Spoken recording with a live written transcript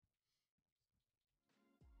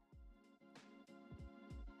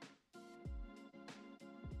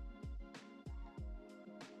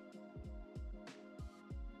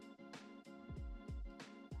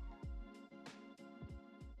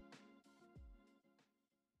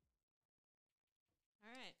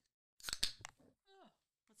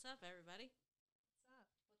up, everybody? What's up?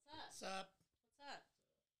 What's up? What's up? What's up?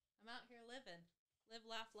 I'm out here living. Live,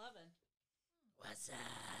 laugh, loving. What's up?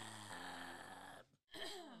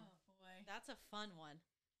 Oh, boy. That's a fun one.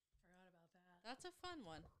 Forgot about that. That's a fun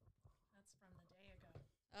one. That's from the day ago.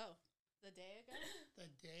 Oh, the day ago? The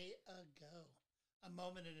day ago. A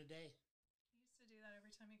moment in a day. He used to do that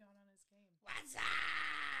every time he got on his game. What's up?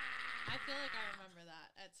 I feel like I remember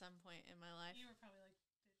that at some point in my life. You were probably like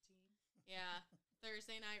 15. Yeah.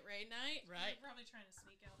 Thursday night, raid night. Right. You were probably trying to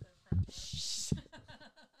sneak out the front door.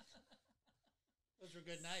 Those were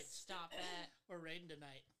good nights. Stop it. We're raiding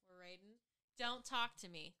tonight. We're raiding. Don't talk to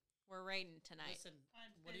me. We're raiding tonight. Listen,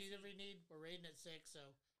 I'm what do you busy. ever need? We're raiding at 6,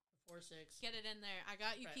 so before 6. Get it in there. I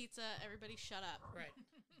got you Right. pizza. Everybody shut up. Right.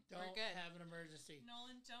 Don't good. have an emergency.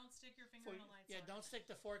 Nolan, don't stick your finger in the light Yeah, socket. don't stick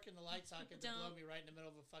the fork in the light socket to blow Don't. me right in the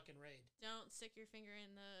middle of a fucking raid. Don't stick your finger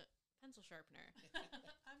in the pencil sharpener.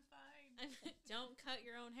 I'm fine. Don't cut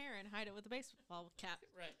your own hair and hide it with a baseball cap.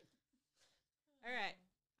 Right. All right.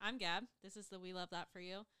 I'm Gab. This is the We Love That For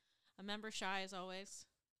You. A member shy as always.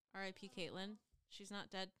 R.I.P. Caitlin. She's not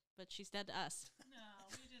dead, but she's dead to us. No,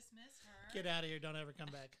 we just miss her. Get out of here. Don't ever come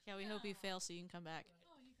back. Yeah, we hope you fail so you can come back.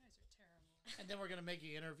 Oh, you guys are terrible. And then we're going to make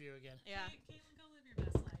you interview again. Yeah. Caitlin, go live your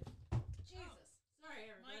best life. Jesus. Sorry,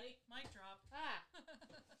 everybody. Mic drop. Ah.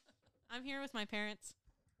 I'm here with my parents.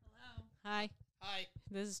 Hello. Hi. Hi.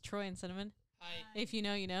 This is Troy and Cinnamon. Hi. Hi. If you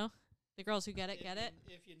know, you know. The girls who get it, get it.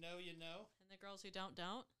 If you know, you know. And the girls who don't,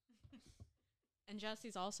 don't. And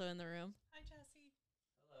Jesse's also in the room. Hi, Jesse.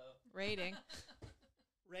 Raiding.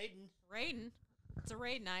 Raiding. Raiding. It's a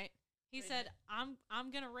raid night. He Raid said, night.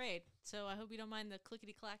 I'm gonna raid, so I hope you don't mind the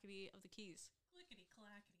clickety clackety of the keys. Clickety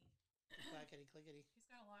clackety. Clackety clickety. He's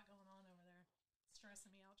got a lot going on over there.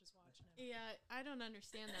 Stressing me out just watching him. Yeah, I don't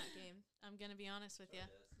understand that game. I'm gonna be honest with you.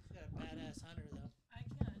 He's got a badass hunter, though. I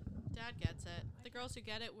can. Dad gets it. The girls who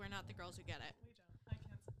get it, we're not the girls who get it. We don't. I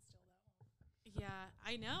can't sit still that long. Yeah,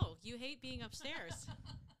 I know. You hate being upstairs.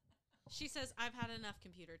 She says, I've had enough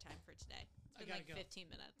computer time for today. It's I been gotta like go.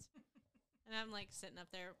 15 minutes. And I'm like sitting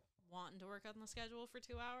up there wanting to work on the schedule for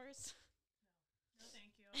 2 hours. No,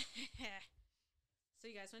 thank you.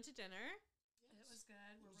 So you guys went to dinner. It was good.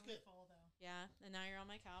 We're was really good. full though. Yeah, and now you're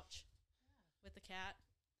on my couch Yeah. with the cat,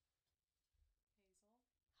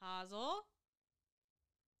 Hazel. Hazel.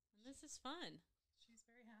 And this is fun. She's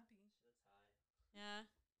very happy. Yeah.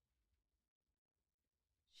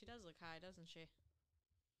 She does look high, doesn't she?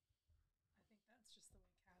 I think that's just the way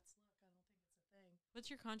cats look. I don't think it's a thing. What's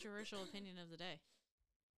your controversial opinion of the day?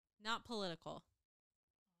 Not political.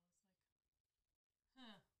 I was like,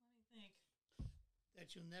 huh, let me think.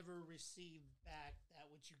 That you'll never receive back that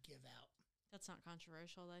which you give out. That's not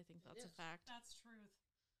controversial. I think It that's a is. fact. That's truth.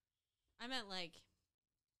 I meant like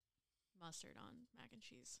mustard on mac and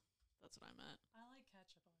cheese. That's what I meant. I like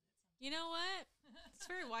ketchup on it sometimes. You know what? It's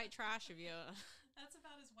very white trash of you. That's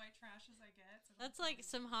about as white trash as I get. So don't That's tell like me.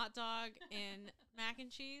 some hot dog and mac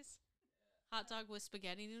and cheese. Hot dog with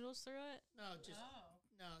spaghetti noodles through it. No,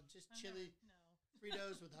 just I've chili, never- no.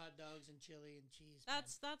 Fritos with hot dogs and chili and cheese.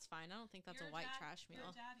 That's fine. I don't think that's Your a white dad- trash meal.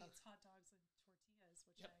 Your dad eats hot dogs and tortillas,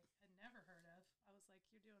 which Yep. I had never heard of. I was like,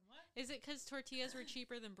 you're doing what? Is it because tortillas were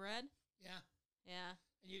cheaper than bread? Man. Yeah, Yeah.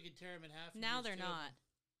 and you can tear them in half. and Now use they're two of not.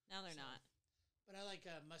 them. Now they're So, not. But I like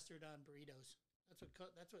mustard on burritos. That's what.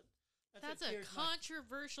 That's what That's a cures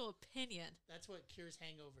controversial opinion. That's what cures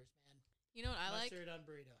hangovers, man. You know what I like? Mustard on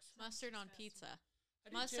burritos. Mustard on Disgusting. pizza. I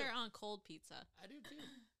do Mustard too. on cold pizza. I do too.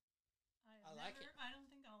 I like it. I don't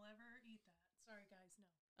think I'll ever eat that. Sorry, guys.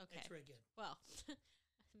 No. Okay. It's really good. Well,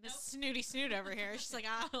 Miss Nope. Snooty Snoot over here. She's like,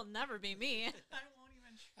 I'll never be me. I won't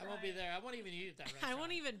even try. I won't be there. I won't even eat at that restaurant. I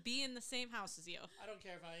won't even be in the same house as you. I don't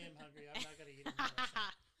care if I am hungry. I'm not gonna eat at that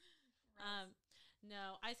restaurant. Gross.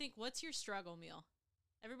 No, I think what's your struggle meal?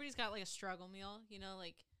 Everybody's got like a struggle meal, you know,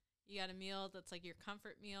 like you got a meal that's like your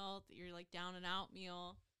comfort meal, that you're like down and out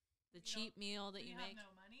meal, the You cheap meal that When you have make.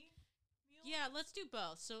 no money. Meal? Yeah, let's do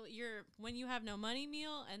both. So you're when you have no money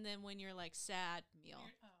meal, and then when you're like sad meal.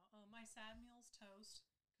 My sad meal's toast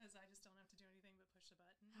because I just don't have to do anything but push the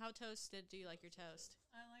button. How toasted do you like your toast?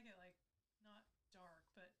 I like it like not dark,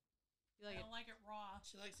 but You like I it? don't like it raw.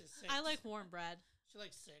 She likes it 6. I like warm bread. She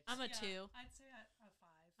likes 6. I'm a Yeah, 2. I'd say a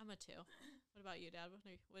 5. I'm a 2. What about you, Dad?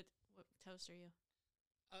 What toast are you?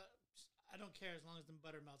 I don't care as long as the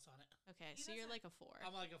butter melts on it. Okay, He so you're doesn't- like a 4.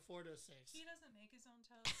 I'm like a 4 to a 6. He doesn't make his own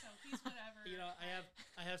toast, so he's whatever. You know,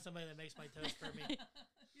 I have somebody that makes my toast for me.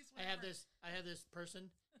 He's I have whatever. this person.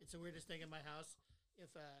 It's the weirdest thing in my house.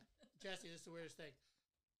 If Jesse, this is the weirdest thing.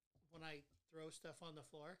 When I throw stuff on the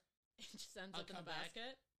floor It just ends I'll up in the come back.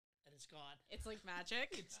 basket. and it's gone, It's like magic.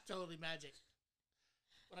 it's totally magic.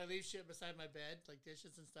 when I leave shit beside my bed, like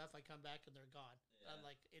dishes and stuff, I come back and they're gone. Yeah. I'm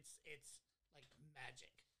like, it's like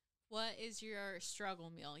magic. What is your struggle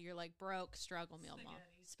meal? Your like broke struggle meal, Mom?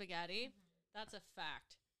 Spaghetti. That's a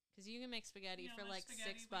fact. Because you can make spaghetti You know for how like much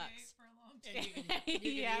spaghetti $6. we ate for a long And time. you can, and you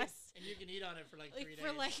can Yes. eat, and you can eat on it for like 3 Like days.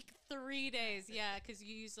 for like 3 days, yeah, because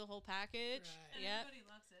you use the whole package. Right. And Yep. everybody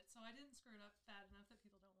loves it, so I didn't screw it up bad enough that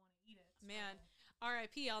people don't want to eat it. Man, So-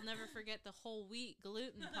 R.I.P. I'll never forget the whole wheat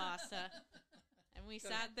gluten pasta. And we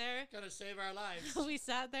sat there. Gonna save our lives. We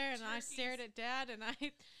sat there, and I Turkeys. stared at Dad,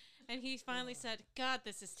 and he finally said, "God,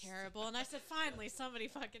 this is terrible." And I said, "Finally, somebody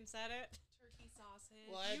fucking said it." turkey sausage.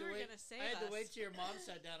 Well, I had You to were wait. gonna save I had to us. wait till your mom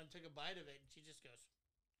sat down and took a bite of it, and she just goes.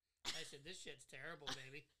 I said, "This shit's terrible,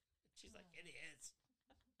 baby." She's like, "It is."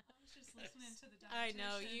 I was just listening to the I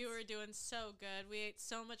know you dietitians. were doing so good. We ate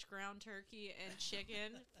so much ground turkey and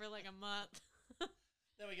chicken for like a month.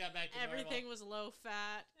 Then we got back to Everything normal. was low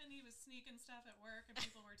fat. And he was sneaking stuff at work, and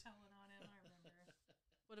people were telling on him. I remember.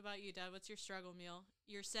 What about you, Dad? What's your struggle meal?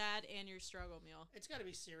 Your sad and your struggle meal. It's got to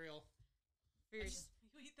be cereal. For your,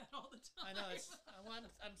 You eat that all the time. I know.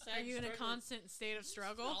 I'm sad. are you in a struggling constant state of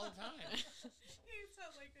struggle? all the time? He eats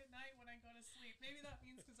that like at night when I go to sleep. Maybe that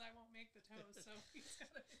means because I won't make the toast, so he's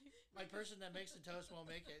gotta. My person that makes the toast won't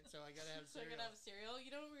make it, so I gotta have So I cereal. could have cereal.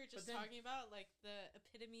 You know what we were just But then- talking about? Like the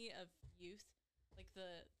epitome of youth, like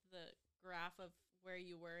the graph of where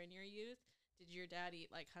you were in your youth. Did your dad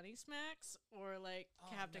eat like Honey Smacks or like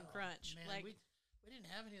Oh, Captain no. Crunch? Man, Like we didn't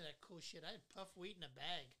have any of that cool shit. I had puff wheat in a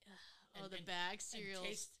bag. the bag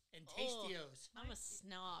cereals. And Oh. Tastios. I'm a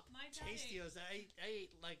snob. My dad ate. Tastios. I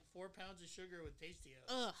ate like 4 pounds of sugar with Tastios.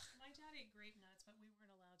 Ugh, My dad ate grape nuts, but we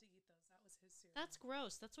weren't allowed to eat those. That was his cereal. that's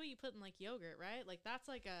gross. That's what you put in like yogurt, right? Like that's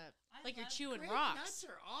like a I like you're love chewing Grape rocks. nuts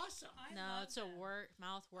are awesome. I No, love it's a them.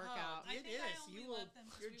 mouth workout I It think I is. only You will. love them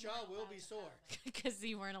 'cause Your we jaw weren't will allowed be to sore. have them. because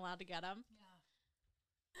you weren't allowed to get them. Yeah.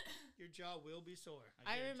 Your jaw will be sore.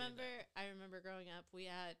 I guarantee remember. that. I remember growing up. We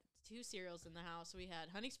had 2 cereals in the house. We had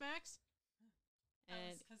Honey Smacks, That and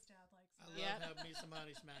was because Dad likes I them. love Yep. having me some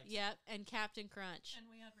Honey Smacks. yep, and Captain Crunch And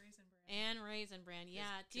we had Raisin Bran. and Raisin Bran.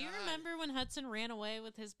 Yeah. Do you God. remember when Hudson ran away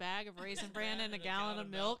with his bag of Raisin Bran and a gallon of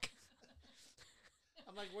milk?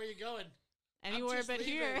 I'm like, where you going? Anywhere just but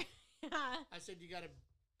here. leaving. Yeah. I said, you got a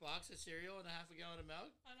box of cereal and a half a gallon of milk?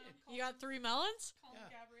 And I'm You got 3 melons? calling Yeah.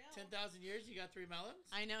 Gabrielle. 10,000 years, you got 3 melons?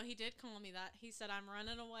 I know he did call me that. He said I'm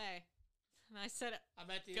running away, and I said I'm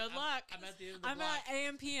at the Good I'm, luck. I'm at the end of the I'm block. at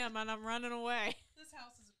AM/PM and I'm running away. This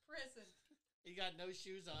house is a prison. He got no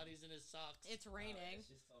shoes on. He's in his socks. It's Oh, yeah, raining.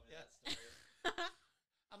 she's told me Yeah. that story.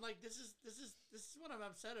 I'm like, this is what I'm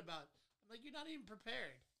upset about. I'm like, you're not even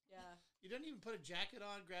prepared. Yeah. You don't even put a jacket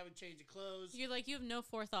on, grab a change of clothes. You're like, you have no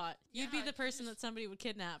forethought. You'd be Yeah, the person you that somebody would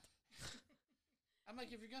kidnap. I'm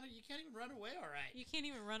like, if you're gonna, you can't even run away, all right. You can't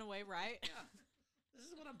even run away, right? Yeah. This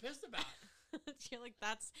is what I'm pissed about. You're like,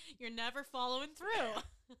 you're never following through.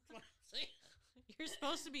 That's what I'm saying. You're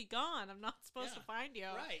supposed to be gone. I'm not supposed to Yeah. find you.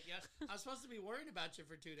 Right. Yeah. I'm supposed to be worried about you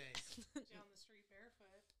for 2 days. Down the street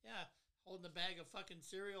barefoot. Yeah. Holding a bag of fucking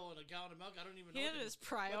cereal and a gallon of milk. I don't even He know had his what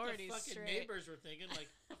priorities the fucking straight. neighbors were thinking. Like,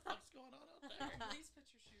 what the fuck's going on out there? Please put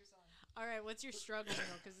your shoes on. All right, what's your struggle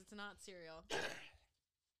meal? Because it's not cereal.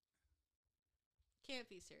 Can't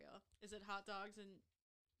be cereal. Is it hot dogs and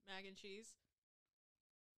mac and cheese?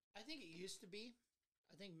 I think it used to be.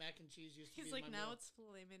 I think mac and cheese used to He's be like, my now meal. it's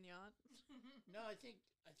filet mignon. No, I think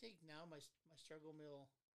now my struggle meal.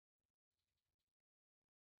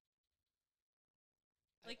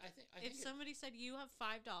 Like, I think If somebody said you have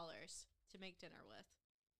 $5 to make dinner with,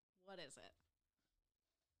 what is it?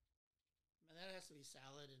 man, that has to be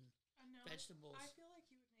salad and I know. vegetables. I feel like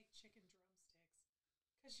you would make chicken drumsticks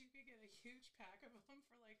because you could get a huge pack of them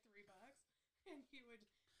for like $3, and you would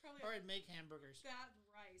probably Or I'd make hamburgers. that and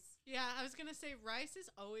rice. Yeah, I was gonna say rice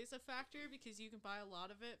is always a factor because you can buy a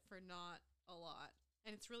lot of it for not a lot,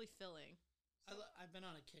 and it's really filling. I've been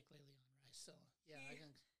on a kick lately on rice, so yeah, I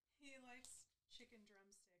can. He likes chicken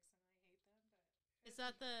drumsticks, and I hate them. But Is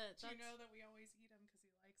that the Do you that's know that we always eat them because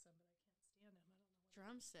he likes them, but I can't stand them. I don't know what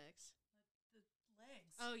drumsticks? the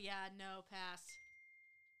legs. Oh yeah, no, pass.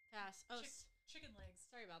 Oh, Chicken legs.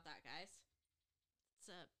 sorry about that, guys. It's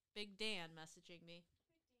Big Dan messaging me.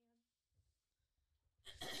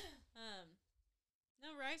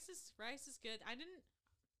 No, rice is good.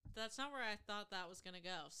 That's not where I thought that was gonna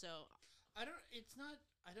go. So I don't. It's not.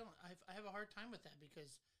 I don't. I have a hard time with that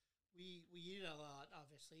because we eat a lot,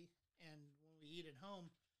 obviously, and when we eat at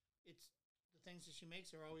home, it's the things that she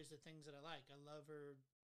makes are always the things that I like. I love her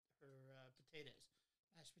potatoes,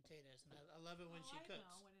 mashed potatoes, and I love it when she I cooks.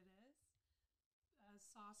 know what it is.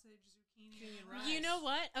 sausage, zucchini, Zucchini and and rice. You know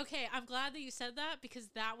what? Okay, I'm glad that you said that because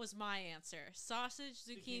that was my answer. Sausage,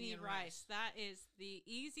 zucchini, and rice. rice. That is the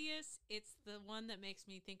easiest. It's the one that makes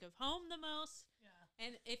me think of home the most. Yeah.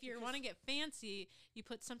 And if you Because- want to get fancy, you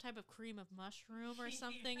put some type of cream of mushroom or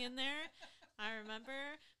something in there. I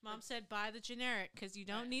remember Mom said buy the generic because you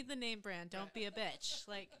don't Right. need the name brand. Don't be a bitch.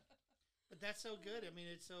 Like, But that's so good. I mean,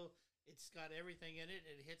 it's got everything in it.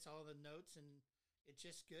 It hits all the notes, and it's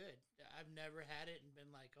just good. I've never had it and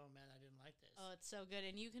been like, oh man, I didn't like this. oh, it's so good,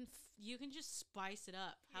 and you can just spice it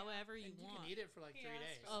up Yeah. however you and you want. can eat it for like He 3 asked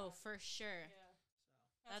days. for Oh, for sure. Yeah.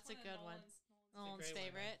 So That's a of good one. Nolan's it's a Nolan's great one, man.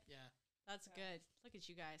 favorite. Yeah, That's Yeah. good. Look at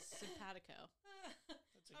you guys, simpatico.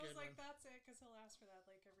 that's a I was good like, one. that's it, because he'll ask for that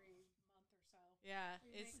like every month or so. Yeah,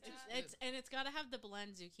 Will you it's make it's, that? and it's got to have the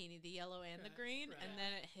blend zucchini, the yellow and the Right, green, right. and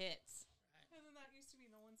then it hits. And then that used to be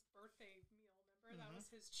Nolan's birthday meal. Remember, that Mhm. was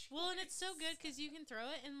his choice. Well, and it's so good because you can throw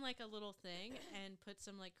it in like a little thing and put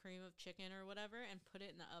some like cream of chicken or whatever, and put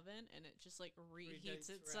it in the oven, and it just like reheats Reheats,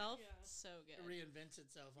 right. itself. Yeah. So It good. reinvents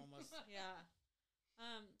itself almost. Yeah.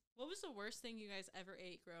 What was the worst thing you guys ever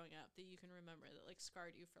ate growing up that you can remember that like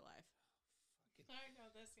scarred you for life? I know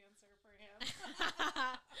this answer for him.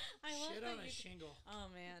 I love Shit that on a you. shingle. Oh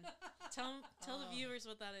man, tell the Oh. viewers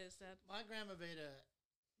what that is, Dad. My grandma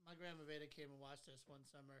Veda came and watched us one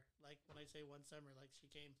summer. Like when I say one summer, like she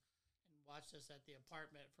came and watched us at the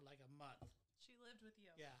apartment for like a month. She lived with you.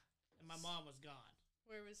 Yeah, and my mom was gone.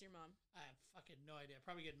 Where was your mom? I have fucking no idea.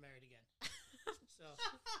 Probably getting married again. So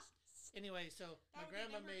anyway, so That would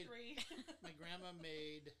be number my 3. grandma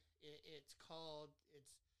made it's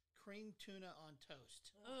cream tuna on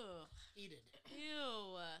toast. Oh, Heated.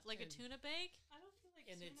 ew! Like a And- tuna bake? I don't feel like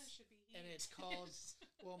And tuna it's- should be And heated. it's called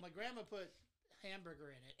well, my grandma put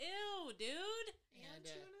hamburger in it. Ew, dude! and and,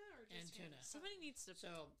 tuna or and just tuna. Somebody needs to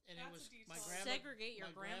So and it That's was a my detail. grandma segregate your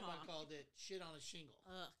my grandma grandma. called it shit on a shingle.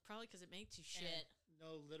 Probably because it makes you And shit.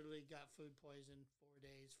 no, literally got food poison 4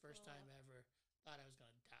 days. First Oh. time ever. Thought I was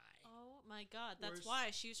gonna die. Oh my god, that's Worst- why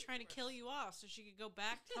she was trying to kill worst. you off so she could go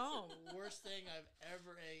back home. Worst thing I've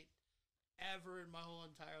ever ate, ever in my whole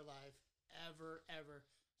entire life, ever.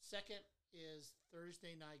 Second is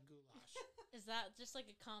Thursday night goulash. Is that just like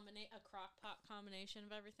a crock pot combination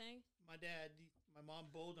of everything? My mom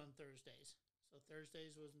bowled on Thursdays, so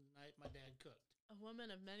Thursdays was the night my dad cooked. A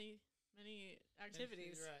woman of many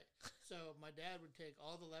activities. Right. So my dad would take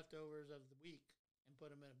all the leftovers of the week and put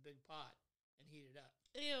them in a big pot and heat it up.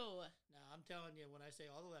 Ew. Now I'm telling you, when I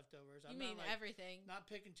say all the leftovers, You I'm mean not like everything. not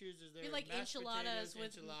pick and chooses. There, You like mashed enchiladas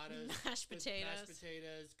with enchiladas, mashed with potatoes. mashed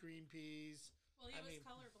potatoes, green peas. Well, he I was mean-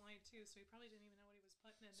 colorblind too, so he probably didn't even know what he was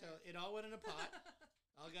putting in So there. it all went in a pot.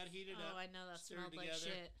 All got heated Oh, up. I know that stirred smelled like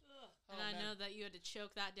together. shit. Ugh. And Oh, I man. know that you had to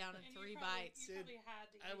choke that down in And 3 you probably, bites. You Dude, probably had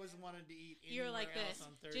to. I eat was it. wanted to eat You were anywhere like else this.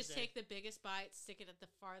 on Thursday. Just take the biggest bite, stick it at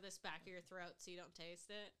the farthest back of your throat so you don't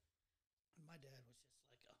taste it. My dad was just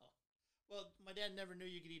like, oh. Well, my dad never knew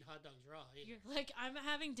you could eat hot dogs raw. Either. You're like, I'm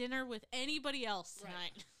having dinner with anybody else Right.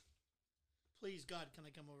 tonight. Please, God, can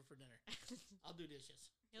I come over for dinner? I'll do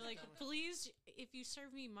dishes. You're like, please, if you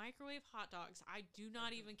serve me microwave hot dogs, I do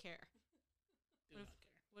not even care. Do What not care.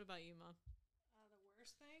 What about you, Mom? The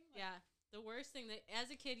worst thing? Like, Yeah, the worst thing that, as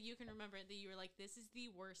a kid, you can remember that you were like, this is the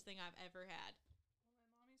worst thing I've ever had. Well,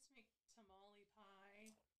 my mom used to make tamale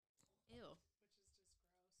pie, Ew. which is just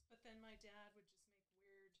gross. But then my dad would just make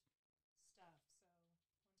weird stuff. So one time he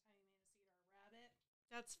made us eat our rabbit.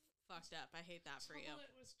 That's fucked up. I hate that for you. Told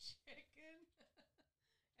it was chicken.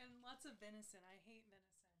 And lots of venison. I hate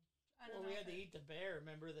venison. I Well, don't we know had to if eat the bear.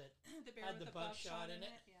 Remember that? the bear had with the the buckshot buckshot in in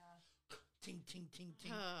it. it. Yeah. Ting, ting, ting, ting.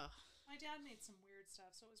 Ugh. My dad made some weird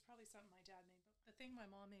stuff, so it was probably something my dad made. But the thing my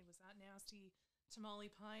mom made was that nasty tamale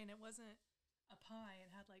pie, and it wasn't a pie. It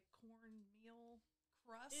had like cornmeal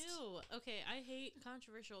crust. Ew. Okay, I hate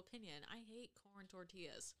controversial opinion. I hate corn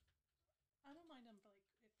tortillas. I don't mind them like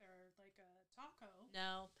if they're like a taco.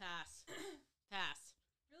 No, pass. Pass.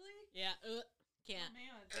 Really? Yeah. Oh Can't.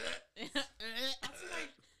 man, that's what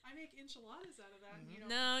I make enchiladas out of that. And you don't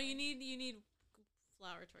No, you complain. need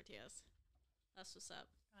flour tortillas. That's what's up.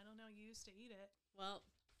 I don't know. You used to eat it. Well,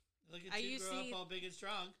 Look I at you used grow to up eat- all big and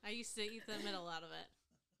strong. I used to eat the middle out of it.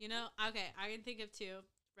 You know? Okay, I can think of 2.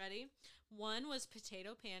 Ready? One was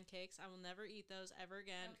potato pancakes. I will never eat those ever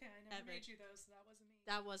again. Okay, I never ever. made you those, so that wasn't me.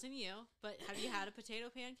 That wasn't you, but have you had a potato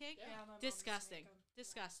pancake? Yeah. my mom used to Disgusting. make 'em. Yeah.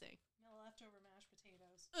 Disgusting. No leftover mashed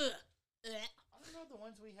potatoes. Ugh. Ugh. I don't know the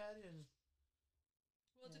ones we had in.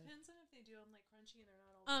 Well, it Yeah. depends on if they do them like crunchy and they're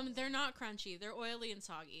not all. They're not crunchy. They're oily and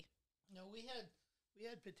soggy. No, we had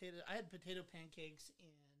potato. I had potato pancakes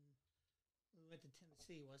in. We went to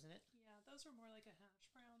Tennessee, wasn't it? Yeah, those were more like a hash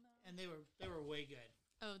brown though. And they were way good.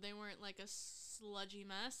 Oh, they weren't like a sludgy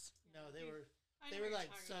mess. No, they were I they know were what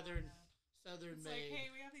like you're talking about southern now. It's like, made. hey,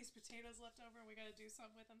 we have these potatoes left over and we got to do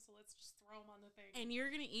something with them, so let's just throw them on the thing. And you're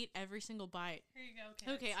going to eat every single bite. Here you go, kids.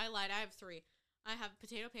 Okay, I lied. I have 3. I have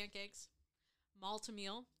potato pancakes, malta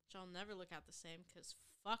meal, which I'll never look at the same because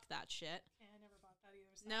fuck that shit. Okay, I never bought that either.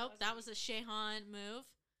 So Nope, that was a Shehan move.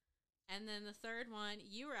 And then the third one,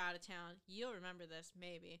 you were out of town. You'll remember this,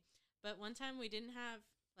 maybe. But one time we didn't have,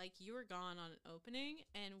 like, you were gone on an opening,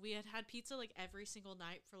 and we had pizza, like, every single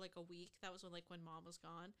night for, like, a week. That was when Mom was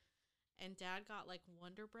gone. And Dad got, like,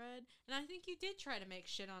 Wonder Bread. And I think you did try to make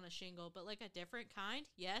shit on a shingle, but, like, a different kind.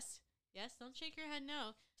 Yes. Yes, don't shake your head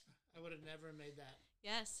no. I would have never made that.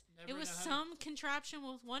 Yes. Never it was know how some contraption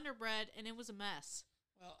with Wonder Bread, and it was a mess.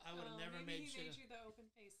 Well, I would have never maybe made he shit. made you the open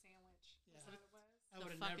face sandwich. Yeah. Is that what it was? I The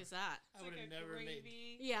would have fuck never. is that? I would have never made.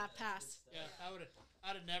 Yeah, pass. Yeah,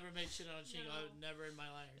 I'd have never made shit on a shingle. I No. would never in my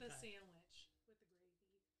life. The sandwich with the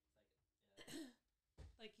gravy.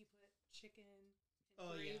 Like you put chicken and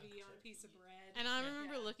Oh, yeah. gravy on a piece of bread. And I Yeah.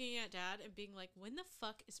 remember looking at Dad and being like, when the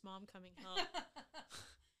fuck is Mom coming home?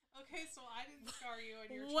 Okay, so I didn't scar you on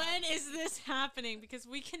your When childhood. is this happening? Because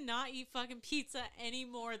we cannot eat fucking pizza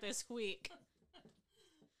anymore this week.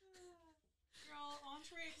 You're all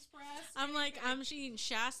Entree Express. I'm like, I'm eating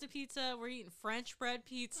Shasta pizza. We're eating French bread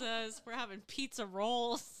pizzas. We're having pizza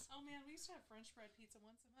rolls. Oh man, we used to have French bread pizza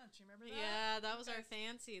once a month. Do you remember that? Yeah, that was You our guys-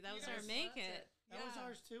 fancy. That you was our guys make loved it. That was Yeah.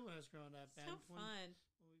 ours too when I was growing up. So man. fun.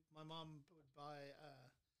 My mom would buy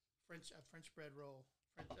a French bread roll,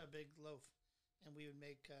 a big loaf, and we would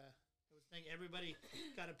make. It was thing everybody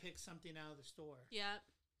got to pick something out of the store, Yep.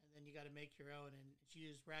 and then you got to make your own. And she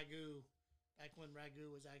used ragu, back when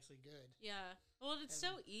ragu was actually good. Yeah. Well, it's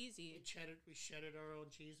so And easy. We shredded our own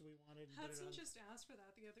cheese that we wanted. And put it Hudson on. just asked for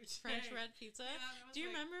that the other day. French bread pizza. Yeah, and I was Do you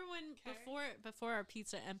like, remember when okay. before our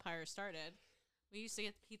pizza empire started, we used to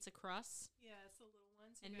get the pizza crusts? Yeah, it's the little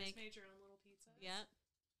ones. And You guys make- made your own little pizzas. Yep.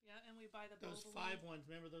 Yeah, and we buy the Those boba 5 one. ones.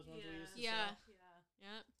 Remember those ones we used to Yeah. sell?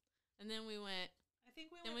 Yeah. Yep. And then we went I think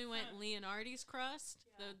we went from- Leonardi's crust,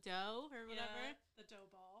 Yeah. the dough or whatever. Yeah, the dough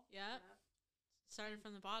ball. Yep. Started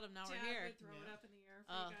from the bottom, now Dad we're here. would throw it Yeah. up in the air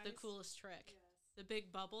for Oh, you guys. the coolest trick. Yes. The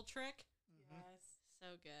big bubble trick. Mhm. Yes.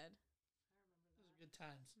 So good. I Those remember were good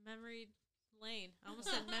times. Memory lane. I almost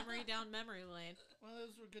said memory down memory lane. Well,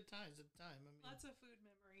 those were good times at the time. I mean, that. Lots of food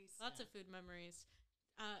memories. Lots of food memories.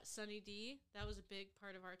 Sunny D, that was a big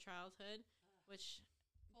part of our childhood, which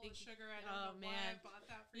Full big- of sugar. I don't oh, know man. why I bought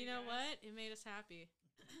that for you. you know guys. what? It made us happy.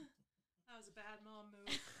 That was a bad mom move.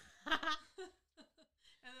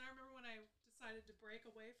 And then I remember when I decided to break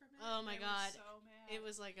away from it. Oh my they God. were so mad. It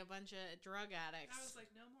was like a bunch of drug addicts. I was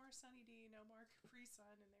like, no more Sunny D, no more Capri Sun,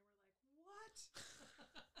 and they were like, what?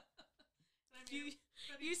 And I you, mean,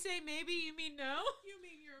 but you say maybe, you mean no? you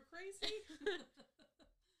mean you're crazy?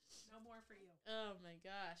 No more for you. Oh my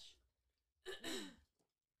gosh.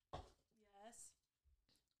 Yes.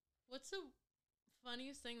 What's the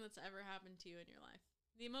funniest thing that's ever happened to you in your life?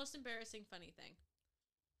 The most embarrassing funny thing.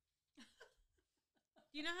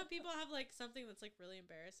 You know how people have like something that's like really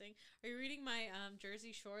embarrassing? Are you reading my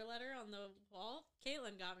Jersey Shore letter on the wall?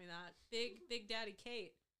 Caitlin got me that. Big Daddy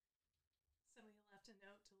Kate. Somebody left a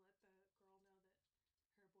note to let the girl know that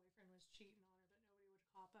her boyfriend was cheating on her, but nobody would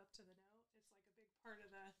hop up to the note. It's like a big part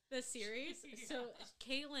of the. The series. Yeah. So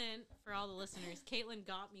Caitlin, for all the listeners, Caitlin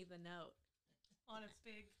got me the note. On a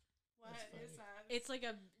big. What That's is funny. that? It's like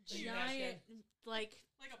a Big giant, like,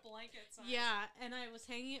 like a blanket size. yeah. And I was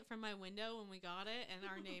hanging it from my window when we got it, and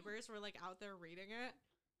our neighbors were like out there reading it.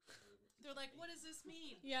 They're like, what does this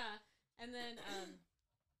mean? Yeah. And then,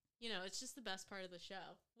 you know, it's just the best part of the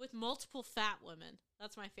show. With multiple fat women.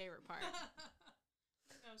 That's my favorite part.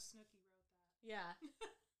 No, Snooki wrote that. Yeah.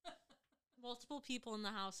 Multiple people in the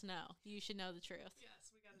house know. You should know the truth. Yes,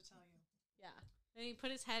 we got to tell you. Yeah. Then he put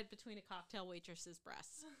his head between a cocktail waitress's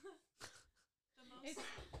breasts. The most,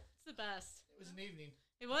 It's the best. it was an evening.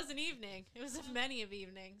 It was an evening. It was many of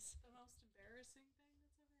evenings. the most embarrassing thing that's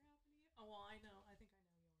ever happened to you? Oh, well, I know. I think I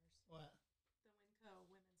know yours. What? The Winco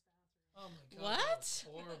women's bathroom. Oh my god. What? that was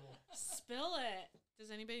horrible. Spill it. Does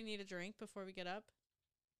anybody need a drink before we get up?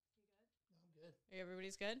 You good? No, I'm good. Are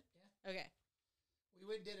everybody's good? Yeah. Okay.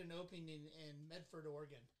 We did an opening in Medford,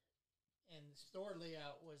 Oregon, and the store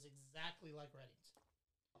layout was exactly like Redding's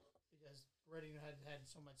because Redding had had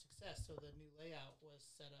so much success. So the new layout was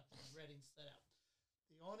set up and Redding's set up.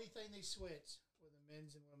 The only thing they switched were the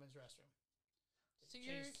men's and women's restroom. So They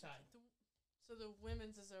you're changed side. so the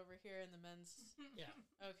women's is over here and the men's. Yeah.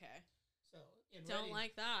 Okay. So in Don't Redding,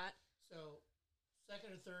 like that. So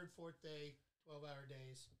second or third, fourth day, 12-hour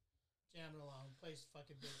days, jamming along. Place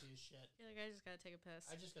fucking busy as shit. You're like, I just gotta take a piss.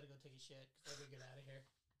 I just gotta go take a shit because I gotta get out of here.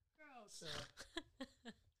 Gross. So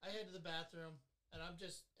I head to the bathroom, and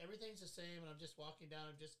everything's the same, and I'm just walking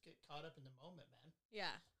down and just get caught up in the moment, man.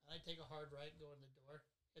 Yeah. And I take a hard right and go in the door,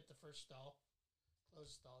 hit the first stall,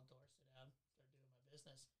 close the stall door, sit down, start doing my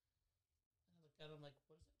business. And I looked at him like,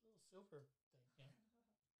 what is that little silver thing here?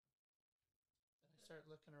 And I start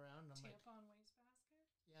looking around, and I'm like, Tampon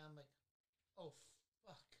wastebasket? yeah, I'm like, oh,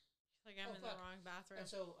 fuck. Like I'm in the fuck. wrong bathroom. And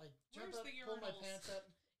so I jump Where's up, the pull my urinals? pants up.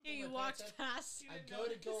 Yeah, you pull my walked pants up. past. You I didn't go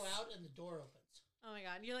to go notice? out, and the door opens. Oh my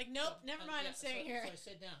god. You're like, nope, never mind. I'm staying here. So I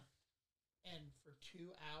sit down, and for 2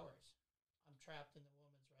 hours, I'm trapped in the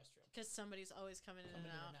women's restroom. Because somebody's always coming in and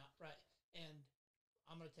out. Right. And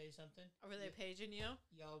I'm gonna tell you something. Or were they paging you?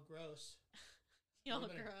 Y'all gross. Y'all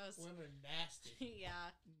Women are- gross. Women are nasty.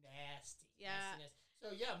 Yeah. Nasty. Yeah. Nasty, nasty. So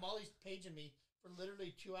yeah, Molly's paging me for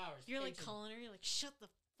literally 2 hours. You're like paging me. calling her. You're like, shut the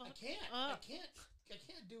fuck I can't. up. I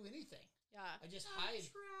can't do anything. Yeah. I just I'm hide.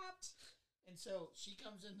 trapped. And so she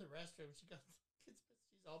comes in the restroom. She's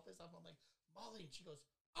all pissed off. I'm like, Molly, and she goes,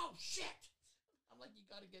 "Oh shit!" I'm like, "You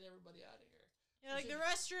got to get everybody out of here." You're like, She the said-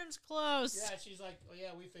 restroom's closed. Yeah, she's like, "Oh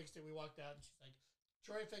yeah, we fixed it. We walked out." And she's like,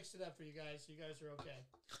 "Troy fixed it up for you guys. So you guys are okay."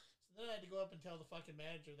 So then I had to go up and tell the fucking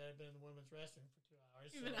manager that I'd been in the women's restroom for 2 hours.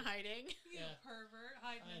 You've been so- hiding. You Yeah. pervert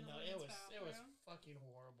hiding I in the know women's it was bathroom. fucking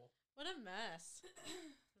horrible. What a mess.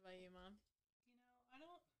 What about you, Mom? I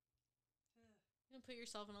don't. You put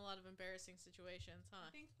yourself in a lot of embarrassing situations, huh?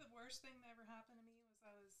 I think the worst thing that ever happened to me was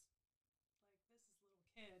I was like, this is little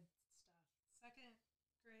kid stuff. 2nd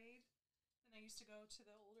grade, and I used to go to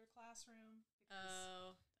the older classroom.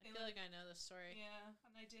 Oh, I they feel let- like I know this story. Yeah,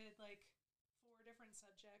 and I did like 4 different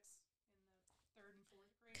subjects in the 3rd and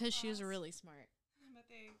 4th grade. Because she was class. really smart. But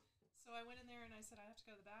so I went in there and I said, I have to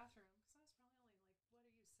go to the bathroom. Because I was probably only like, what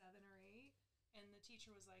are you, 7 or 8? And the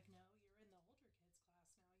teacher was like, no, you're in the older kids class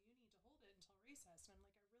now. You need to hold it until recess. And I'm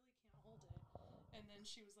like, I really can't hold it. And then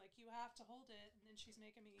she was like, you have to hold it. And then she's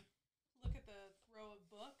making me look at the row of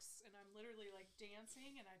books. And I'm literally like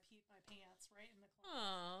dancing and I peed my pants right in the class.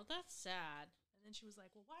 Oh, that's sad. And then she was like,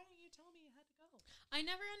 well, why didn't you tell me you had to go? I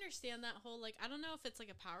never understand that whole, like, I don't know if it's like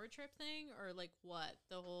a power trip thing or like what.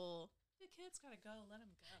 The whole. The kid's got to go. Let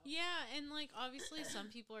him go. Yeah, and like obviously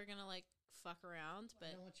some people are going to like fuck around, I but.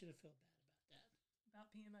 don't want you to feel bad about that. About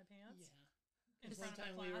peeing my pants? Yeah. In One front of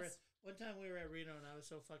time the class? one time we were at Reno and I was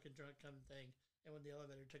so fucking drunk come thing, and when the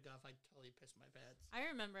elevator took off, I totally pissed my pants. I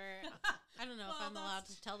remember, I don't know if Well, I'm allowed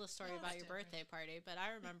to that's- tell the story that's about your different. birthday party, but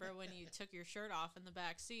I remember when you took your shirt off in the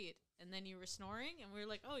back seat and then you were snoring and we were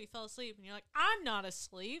like, oh, you fell asleep. And you're like, I'm not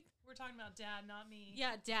asleep. We're talking about dad, not me.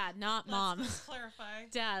 Yeah, Dad, not Let's- Mom. Let's clarify.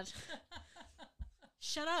 Dad,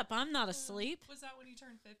 shut up. I'm not asleep. Was that when you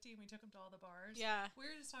turned 50 and we took him to all the bars? Yeah. We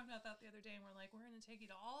were just talking about that the other day, and we're like, we're going to take you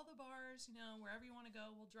to all the bars, wherever you want to go.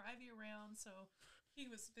 We'll drive you around. So he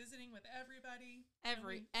was visiting with everybody. and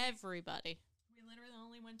Everybody. We literally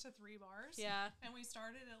only went to 3 bars. Yeah. And we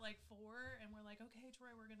started at like 4, and we're like, okay, Troy,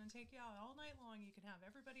 we're going to take you out all night long. You can have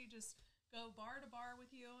everybody just go bar to bar with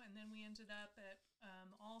you. And then we ended up at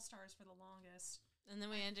All Stars for the longest. And then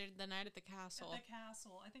we ended the night at the castle. At the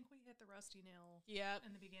castle. I think we hit the Rusty Nail Yep.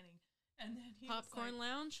 in the beginning. And then he Popcorn was like,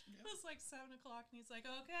 Lounge. it was like 7 o'clock, and he's like,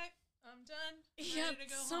 okay, I'm done. Yeah, Ready to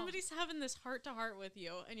go home. somebody's having this heart to heart with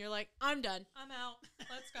you, and you're like, I'm done. I'm out.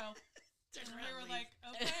 Let's go. Turn And Oh, we around, were leave. like,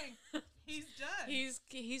 okay, he's done.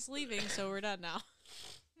 He's leaving, so we're done now.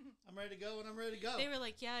 I'm ready to go when I'm ready to go. They were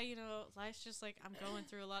like, yeah, life's just like, I'm going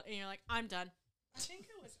through a lot, and you're like, I'm done. I think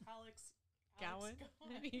it was Alex Gowan?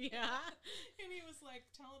 Gowan. Yeah. And he was like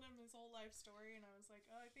telling him his whole life story, and I was like,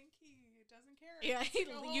 oh, I think he doesn't care. Yeah,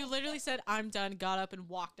 Go you home. literally said, I'm done, got up, and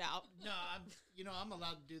walked out. No, I'm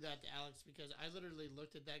allowed to do that to Alex because I literally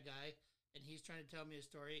looked at that guy and he's trying to tell me a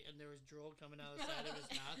story and there was drool coming out of the side of his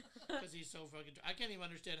mouth because he's so fucking. I can't even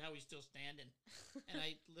understand how he's still standing. And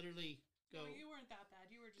I literally go, No, you weren't that bad.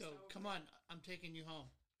 You were just over come it. on, I'm taking you home.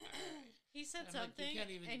 He said And I'm like, something, you can't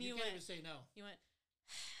even, and you you can't went, even say no. you went,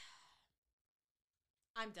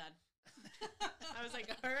 I'm done. I was like,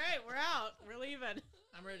 all right, we're out. We're leaving.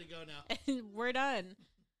 I'm ready to go now. And we're done.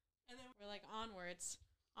 And then We're like, onwards.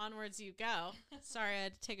 Onwards you go. Sorry, I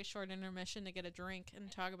had to take a short intermission to get a drink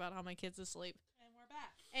and talk about how my kid's asleep. and we're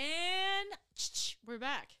back. And we're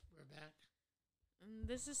back. We're back. And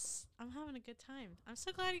I'm having a good time. I'm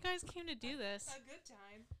so glad you guys came to do this. A good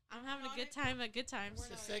time. I'm having a not good at- time at good times.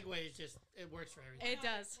 We're The not segue is just, it works for everything. It We're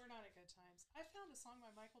not does. We're not at good times. I found a song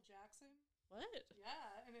by Michael Jackson. What?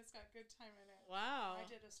 Yeah, and it's got good time in it. Wow. I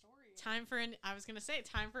did a story. Time for I was going to say,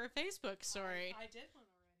 time for a Facebook story. I did one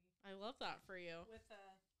already I love that for you. with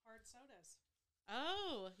hard sodas.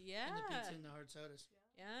 Oh, yeah. And the pizza and the hard sodas. Yeah.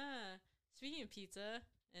 Yeah. Speaking of pizza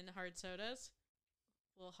and hard sodas,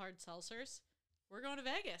 well, hard seltzers, we're going to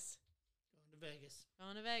Vegas. Going to Vegas.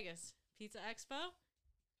 Going to Vegas. Pizza Expo.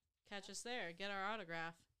 Catch us there. Get our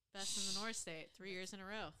autograph. Best in the North State. 3 years in a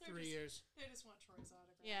row. 3 years. They just want Troy's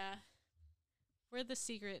autograph. Yeah. We're the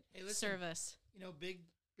secret Hey, listen. service. You know, big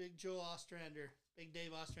Joel Ostrander, Big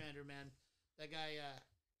Dave Ostrander, man. That guy,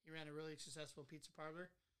 he ran a really successful pizza parlor,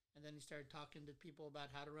 and then he started talking to people about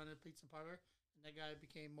how to run a pizza parlor, and that guy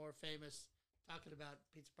became more famous talking about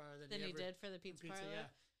pizza parlor than Than he he ever did for the pizza parlor. Yeah.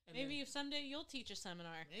 And Maybe someday you'll teach a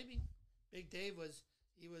seminar. maybe Big Dave was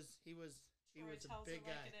Troy a tells big it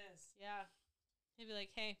guy. like it is. Yeah. He'd be like,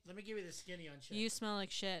 hey, Let me give you the skinny on shit. you smell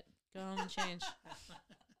like shit. Go home and change.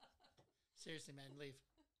 Seriously, man, leave.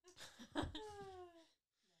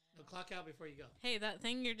 No, clock out before you go. Hey, that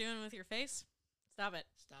thing you're doing with your face, stop it.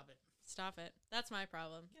 Stop it. Stop it. That's my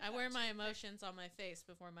problem. Get I that wear my toothpick. emotions on my face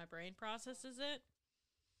before my brain processes it.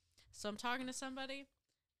 So I'm talking to somebody,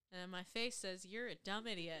 and my face says, you're a dumb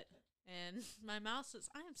idiot. And my mouth says,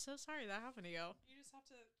 I am so sorry that happened to you. You just have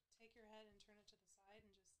to take your head and turn it to the side and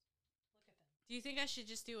just look at them. Do you think I should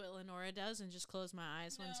just do what Lenora does and just close my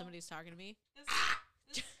eyes when No. somebody's talking to me?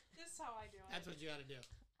 This is how I do it. That's what you got to do.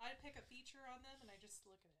 I pick a feature on them and I just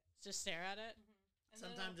look at it. Just stare at it? And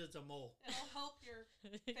Sometimes it's a mole. it'll help your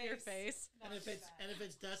Your face. not And if do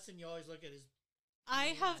it's that. Dustin, you always look at his.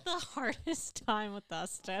 I have the hardest time with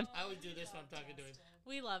Dustin. I always do we this when love I'm talking to him. Dustin.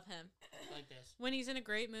 We love him. like this. When he's in a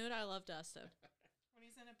great mood, I love Dustin. When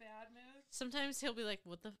he's in a bad mood, Sometimes he'll be like,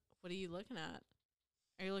 what are you looking at?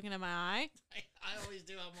 Are you looking at my eye? I always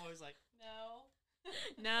do. I'm always like, no.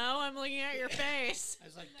 No, I'm looking at your face. I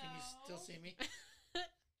was like, can you still No. see me?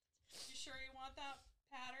 You sure you want that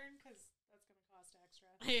pattern? Because that's going to cost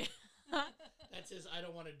extra. That says I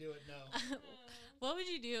don't want to do it. No. What would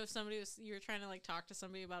you do if you were trying to like talk to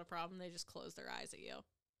somebody about a problem, they just close their eyes at you?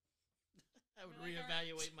 I would Really hard.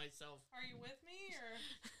 reevaluate myself. Are you with me or?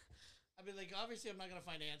 I'd be like, obviously, I'm not gonna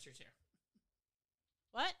find answers here.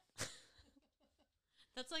 What?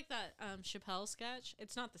 That's like that Chappelle sketch.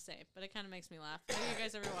 It's not the same, but it kind of makes me laugh. Have you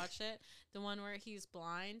guys ever watched it? The one where he's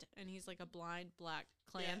blind and he's like a blind black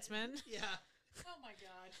Klansman. Yeah. Oh my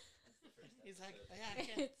God. He's like, I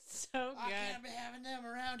can't, It's so I good. can't be having them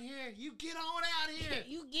around here. You get on out here.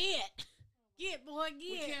 You get boy,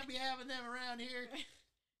 We get. can't be having them around here.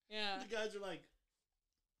 Yeah, The guys are like,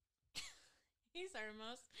 he's our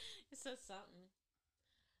most. It says something,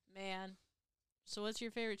 man. So, what's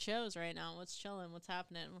your favorite shows right now? What's chilling? What's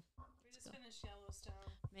happening? We just finished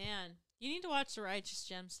Yellowstone. Man, you need to watch The Righteous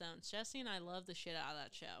Gemstones. Jesse and I love the shit out of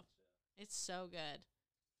that show. It's so good.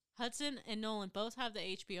 Hudson and Nolan both have the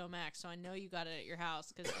HBO Max, so I know you got it at your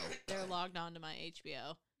house because they're logged on to my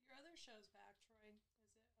HBO. Your other show's back, Troy. Is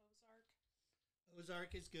it Ozark?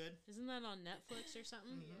 Ozark is good. Isn't that on Netflix or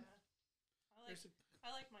something? Mhm. Yeah. There's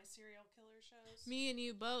I like my serial killer shows. Me and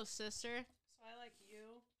you both, sister. So I like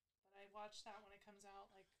You, but I watch that when it comes out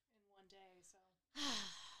like in one day. So then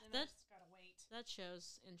I that just gotta wait. that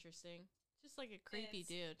show's interesting. Just like a creepy It's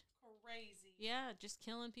dude. Crazy. Yeah, just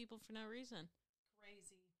killing people for no reason.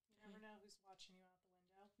 Crazy. You never know who's watching you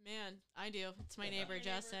out the window. Man, I do. It's my neighbor, Your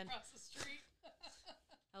neighbor Justin. across the street.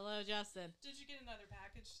 Hello, Justin. Did you get another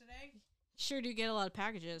package today? Sure do get a lot of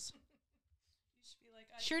packages. You should be like,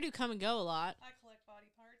 Sure do come and go a lot. I collect body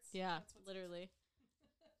parts. Yeah, That's what's literally.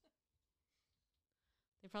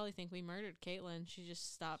 They probably think we murdered Caitlin. She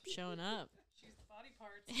just stopped showing up. She's the body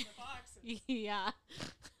parts in the box and Yeah.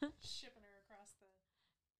 shipping her across the land.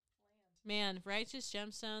 Man, Righteous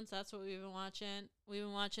Gemstones, that's what we've been watching. We've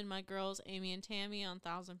been watching my girls, Amy and Tammy, on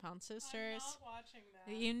 1,000 Pound Sisters. I'm not watching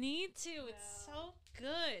that. You need to. It's No. so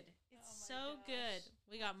good. It's Oh my so gosh. good.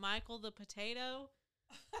 We got Michael the Potato.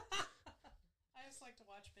 I just like to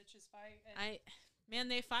watch bitches fight. And Man,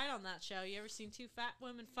 they fight on that show. You ever seen two fat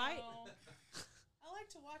women fight? No. I like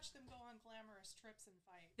to watch them go on glamorous trips and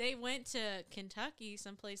fight. They went to Kentucky,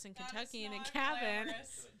 someplace in That is Kentucky, in a not cabin.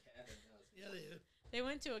 glamorous. yeah, they do. They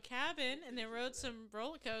went to a cabin and they rode some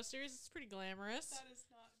roller coasters. It's pretty glamorous. That is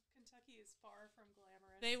not. Kentucky is far from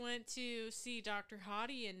glamorous. They went to see Dr.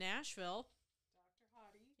 Hottie in Nashville. Dr.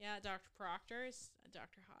 Hottie. Yeah, Dr. Proctor is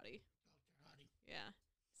Dr. Hottie. Dr. Hottie. Yeah.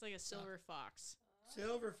 It's like a silver fox.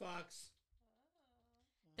 Silver Fox.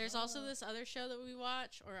 There's also this other show that we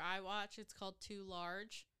watch, or I watch. It's called Too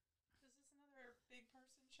Large. Is this another big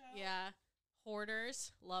person show? Yeah.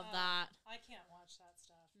 Hoarders. Love Oh. that. I can't watch that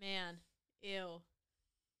stuff. Man. Ew.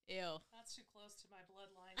 Ew. That's too close to my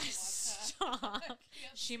bloodline to watch that. Stop. I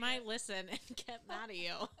can't She see might it. listen and get mad at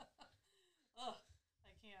you. Ugh,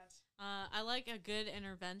 I can't. I like a good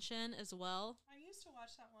intervention as well. I used to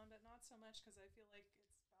watch that one, but not so much because I feel like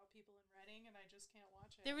it's about about people in Reading, and I just can't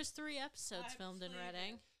watch it. There was 3 episodes I filmed in believe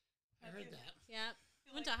Reading. it. I heard that. Yeah.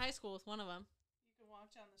 feel Went like to high school with one of them. you can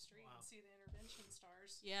walk down the street Wow. and see the intervention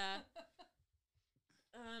stars. Yeah.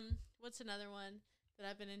 What's another one that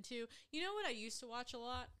I've been into? You know what I used to watch a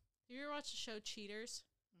lot? Have you ever watched the show Cheaters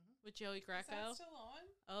with Joey Is Greco? that still on?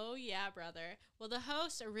 Oh, yeah, brother. Well, the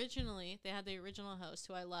host originally, they had the original host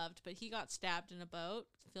who I loved, but he got stabbed in a boat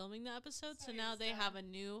filming the episode. So So he now was they done. have a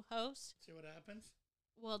new host. See what happens?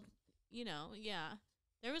 Well, you know, yeah.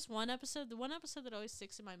 There was one episode, the one episode that always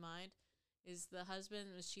sticks in my mind is the husband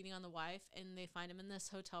was cheating on the wife, and they find him in this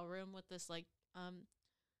hotel room with this, like,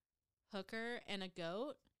 hooker and a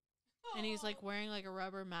goat, and he's, like, Oh, wearing, like, a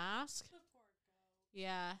rubber mask. the poor goat.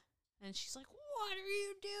 Yeah. And she's like, what are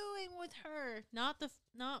you doing with her? Not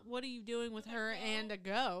what are you doing with With a her goat? and a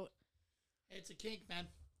goat. It's a kink, man.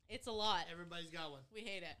 It's a lot. Everybody's got one. We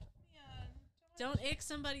hate it. Man, Don't ick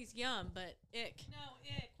somebody's yum, but ick. No,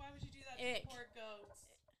 ick. Why would you do that to Ick. the poor goats?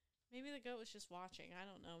 Maybe the goat was just watching. I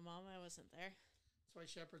don't know, Mom. I wasn't there. That's why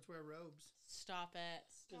shepherds wear robes. Stop it.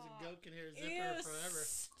 Because Stop. a goat can hear a zipper Ew, forever.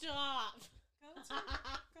 stop.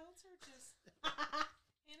 Goats are just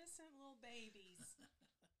innocent little babies.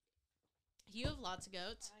 You have lots of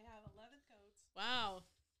goats. I have 11 goats. Wow.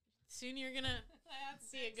 Soon you're going to I had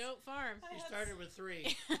see a 6. goat farm. I We had started with 3.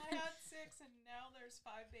 I had 6, and now there's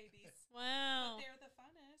 5 babies. Wow. But they're the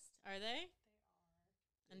funnest. Are they?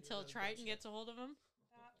 They Until those Triton goats. gets a hold of him?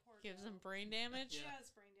 That poor Gives goat. him brain damage? He Yeah.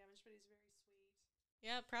 has brain damage, but he's very sweet.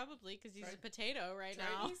 Yeah, probably, because he's a Triton- potato right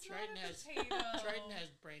Triton- now. He's Triton not a has- potato. Triton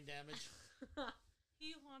has brain damage.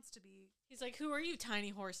 He wants to be. He's like, who are you, tiny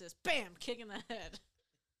horses? Bam! Kick in the head.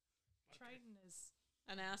 Triton is.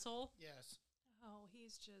 An asshole? Yes. Oh,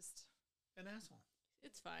 he's just. An asshole.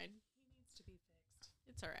 It's fine. He needs to be fixed.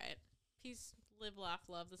 It's all right. Peace, live, laugh,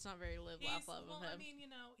 love. That's not very live, laugh, love well, of him. I mean,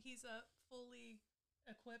 he's a fully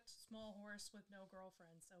equipped small horse with no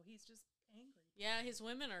girlfriend, so he's just angry. Yeah, his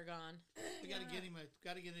women are gone. We gotta Yeah. get him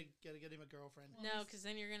a girlfriend. Well, No, he's- because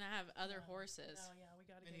then you're going to have other No. horses. Oh yeah, we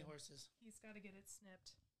gotta Many get him. horses. He's got to get it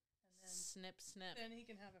snipped, and Snip, snip. then he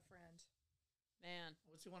can have a friend Man.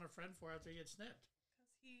 What's he want a friend for after he gets snipped?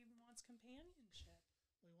 because he wants companionship.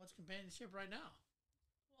 Well, he wants companionship right now.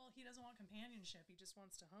 Well, he doesn't want companionship. He just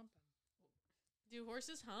wants to hump him Do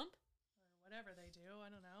horses hump? or whatever they do. I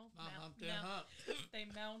don't know. Mount, Mount- hump, then mount- hump. They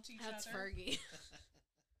mount each That's other. Fergie.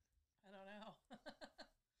 I don't know.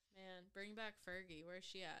 Man, bring back Fergie. Where's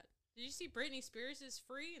she at? Did you see Britney Spears is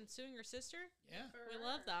free and suing her sister? Yeah. We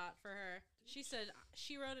love that for her. She said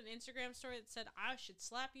she wrote an Instagram story that said, I should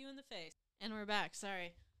slap you in the face. And we're back.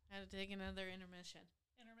 Sorry. I had to take another intermission.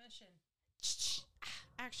 Intermission.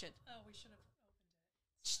 Action. Oh, we should have opened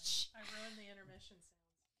it. Sorry. I ruined the intermission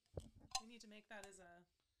sounds. We need to make that as a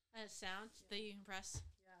A sound that you can press.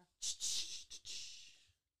 yeah.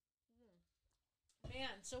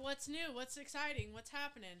 Man, so what's new? What's exciting? What's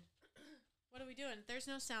happening? What are we doing? There's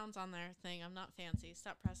no sounds on their thing. I'm not fancy.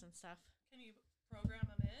 Stop pressing stuff. Can you program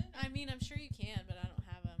them in? I mean, I'm sure you can, but I don't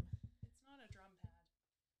have them. It's not a drum pad.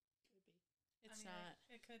 It's I mean, not.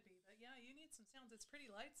 It could be, but yeah, you need some sounds. It's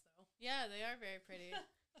pretty lights though. Yeah, they are very pretty.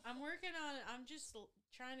 I'm working on it. I'm just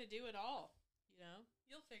trying to do it all. You know?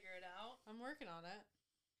 You'll figure it out. I'm working on it.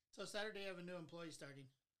 So Saturday I have a new employee starting.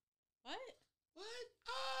 What? What?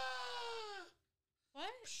 Ah!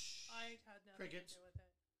 What? I had nothing Crickets. to do with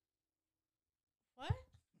it. What?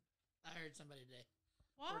 I hired somebody today.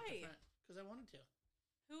 Why? Because I wanted to.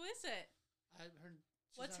 Who is it? I heard.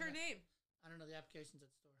 she's What's on her the- name? I don't know the applications at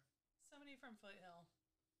the store. Somebody from Foothill.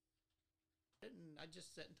 And I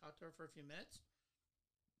just sat and talked to her for a few minutes.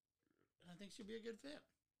 And I think she'll be a good fit.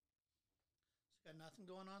 She's got nothing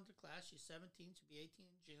going on to class. She's 17. She'll be 18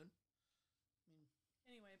 in June. I mean,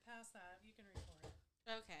 Anyway, past that, you can record.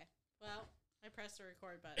 Okay. Well, I pressed the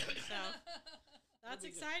record button, so that's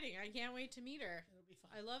be good. exciting. I can't wait to meet her. it'll be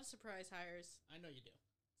fun. I love surprise hires. I know you do.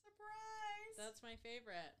 Surprise! That's my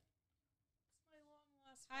favorite. It's my long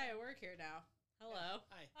lost Hi, I friend. work here now. Hello.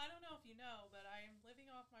 Hi. I don't know if you know, but I am living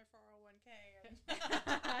off my 401k. And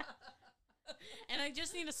And I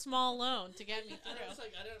just need a small loan to get me I through. was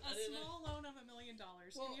like, I a didn't. small loan of $1 million.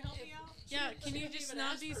 Well, Can you help if- me out? Yeah, She can you didn't just even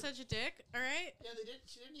not ask be for- such a dick? All right. Yeah, they didn't.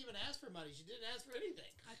 She didn't even ask for money. She didn't ask for anything.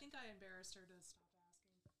 I think I embarrassed her to stop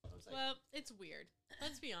asking. I was like, Well, it's weird.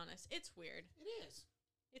 Let's be honest. It's weird. it is.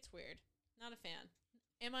 It's weird. Not a fan.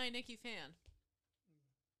 Am I a Nikki fan?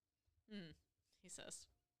 He says.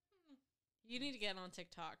 You need to get on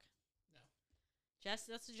TikTok. No. Jess,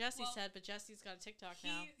 that's what Jesse Well, said, but Jesse's got a TikTok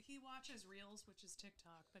now. He watches Reels, which is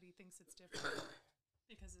TikTok, but he thinks it's different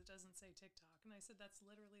because it doesn't say TikTok. And I said that's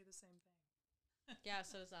literally the same thing. Yeah,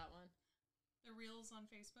 so does that one. The Reels on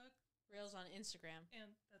Facebook, Reels on Instagram.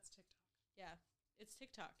 And that's TikTok. Yeah, it's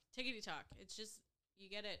TikTok. Tickety talk. It's just you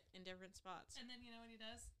get it in different spots. And then you know what he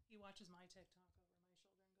does? He watches my TikTok over my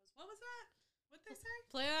shoulder and goes, "What was that? What'd they say?"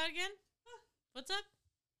 Play that again. What's up?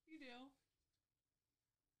 You do.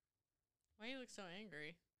 Why you look so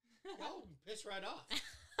angry? Oh, piss right off.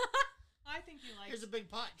 I think he likes. Here's a big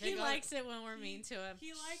pot. He Take out. likes it when we're mean to him.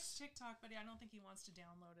 He likes TikTok, but I don't think he wants to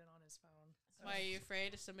download it on his phone. So Why are you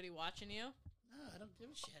afraid of somebody watching you? No, I don't give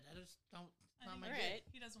a shit. I just don't. I Not think my Right.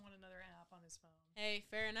 gig. he doesn't want another app on his phone. Hey,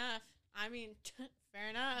 fair enough. I mean, fair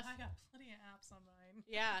enough. I got plenty of apps on mine.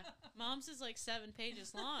 Yeah, Mom's is like 7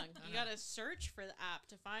 pages long. You gotta search for the app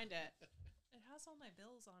to find it. It has all my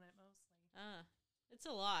bills on it mostly. It's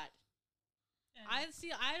a lot. And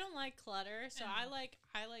I don't like clutter, so And-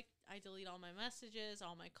 I delete all my messages,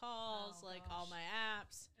 all my calls, Oh, all gosh. my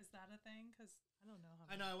apps. is that a thing? Because I don't know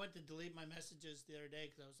how. I know. I went to delete my messages the other day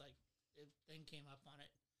because I was like, the thing came up on it,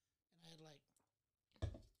 and I had like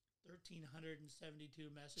 1,372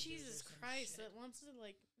 messages. Jesus or some Christ, shit. it wants to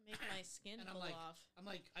like make my skin And I'm pull like, off.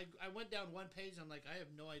 I went down one page. And I'm like, I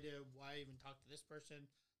have no idea why I even talked to this person.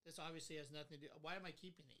 This obviously has nothing to do. Why am I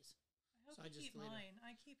keeping these? I hope so I you just keep deleted mine.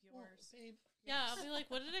 I keep Well, yours. babe. Yeah, I'll be like,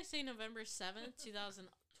 what did I say, November 7th, 2012?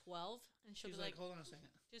 And she'll She's be like, like, hold on a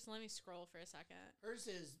second. just let me scroll for a second. Hers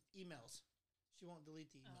is emails. She won't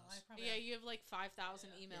delete the Oh, emails. I probably. Yeah, you have like 5,000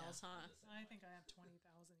 Yeah. emails, huh? I think I have 20,000.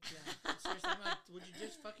 Yeah. Seriously, I'm like, would you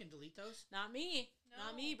just fucking delete those? Not me.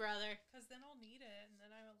 Not me, No. brother. Because then I'll need it, and then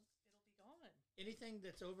it'll be gone. Anything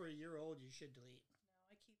that's over a year old, you should delete.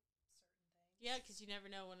 No, I keep certain things. Yeah, because you never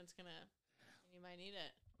know when it's gonna. You might need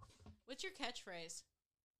it. What's your catchphrase?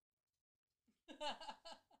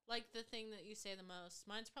 Like the thing that you say the most.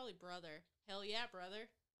 Mine's probably brother. Hell yeah, brother.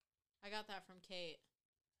 I got that from Kate.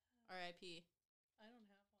 R.I.P. I don't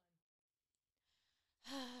have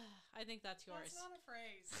one. I think that's yours. That's not a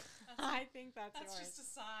phrase. I think that's That's yours. just a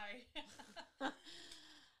sigh.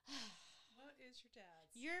 What is your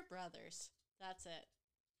dad's? Your brothers. That's it.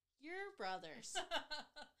 Your brothers.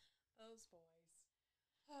 Those boys.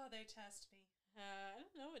 Oh, they test me. I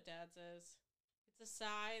don't know what dad's is. It's a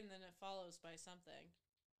sigh and then it follows by something.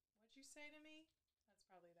 What'd you say to me? That's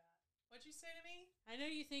probably that. What'd you say to me? I know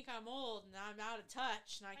you think I'm old and I'm out of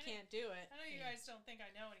touch and I I know- can't do it. I know you guys don't think I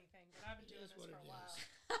know anything, but I've been It doing is this what for it a while. is.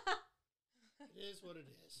 It is what it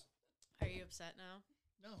is. Are you upset now?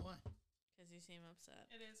 No, why? Because you seem upset.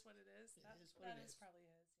 It is what it is. It That is what it is is. probably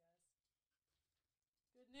his, yes.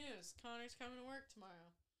 Good news. Connor's coming to work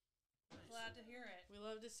tomorrow. Glad to hear it. We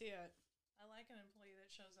love to see it. I like an employee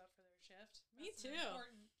that shows up for their shift. Me That's an too.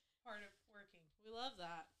 important part of working. We love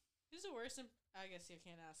that. Who's the worst? I guess you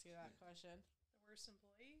can't ask you that question. The worst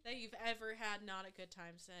employee? That you've ever had not at good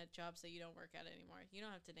times at jobs that you don't work at anymore. You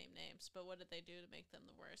don't have to name names, but what did they do to make them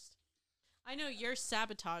the worst? I know your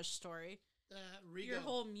sabotage story. Rigo. Your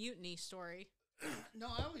whole mutiny story. No,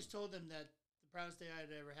 I always told them that the proudest day I'd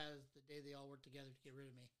ever had is the day they all worked together to get rid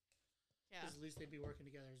of me. Yeah. Because at least they'd be working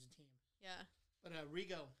together as a team. Yeah. But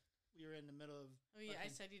Rigo, we were in the middle of. Oh, yeah. I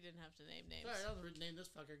fucking- said you didn't have to name names. Sorry, I don't name this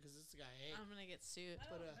fucker because this is the guy I hate. I'm going to get sued. I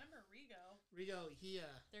don't But, remember Rigo. Rigo, he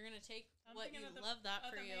They're going to take I'm what thinking you of the, love that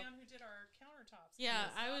of for the you. man who did our countertops. Yeah,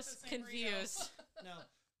 It's I not was the same Rigo. confused. no,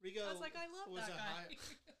 Rigo I was like, I love was that a guy.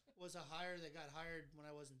 was a hire that got hired when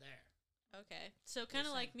I wasn't there. Okay. So kind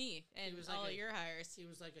of You're like me and was all like your hires. He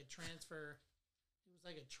was like a transfer. He was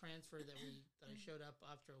like a transfer that I showed up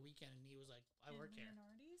after a weekend, and he was like, "I work here."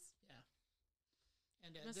 Leonardi's? Yeah.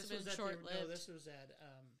 And Must this have was been at short-lived. this was at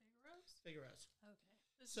Figaro's? Figaro's. Okay.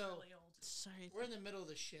 This So- is really old. Sorry. We're in the middle of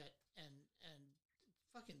the shit, and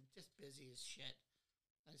fucking just busy as shit.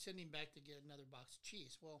 I'm sending him back to get another box of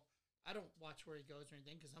cheese. Well, I don't watch where he goes or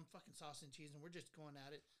anything because I'm fucking sauce and cheese, and we're just going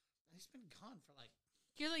at it. And he's been gone for like.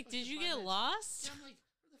 You're like, Fucking did you 5 get minutes. lost? Yeah, I'm like,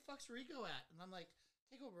 where the fuck's Rico at? And I'm like,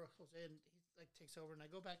 take over, Jose. And he like takes over, and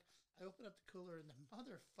I go back. I open up the cooler, and the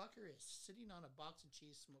motherfucker is sitting on a box of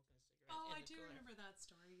cheese, smoking a cigarette. Oh, I in the do cooler. remember that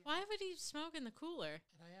story. yeah. Why would he smoke in the cooler?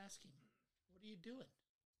 And I ask him, "What are you doing?"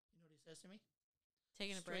 You know what he says to me?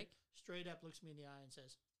 Taking a break? Straight up looks me in the eye and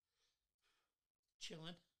says,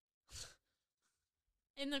 "Chilling."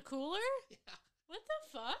 In the cooler? Yeah. What the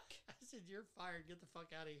fuck? I said, "You're fired. Get the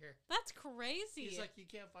fuck out of here." That's crazy. He's like, "You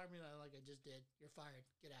can't fire me." And I'm like, "I just did. You're fired.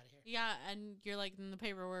 Get out of here." yeah, and you're like, then the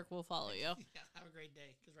paperwork will follow you. Yeah, have a great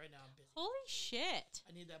day. Because right now I'm busy. Holy shit.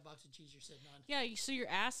 I need that box of cheese you're sitting on. Yeah, so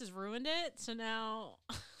your ass has ruined it. So now,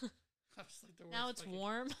 I was like the worst. now it's fucking-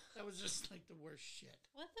 warm. That was just like the worst shit.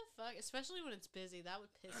 What the fuck? Especially when it's busy. That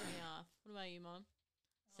would piss me off. What about you, Mom?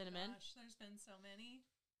 Oh, Cinnamon? gosh, there's been so many.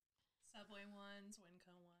 Subway ones,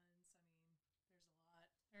 Winco ones. I mean, there's a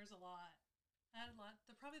lot. There's a lot. I had a lot.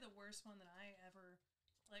 Probably the worst one that I ever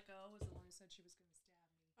let go was the one who said she was going to stab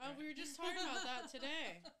me. Oh, we were just talking about that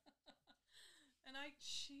today. And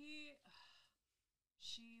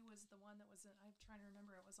she was the one that was in, I'm trying to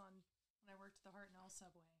remember, it was on when I worked at the Hartnell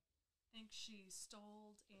subway. I think she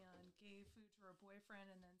stole and gave food to her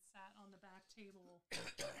boyfriend and then sat on the back table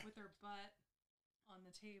with her butt on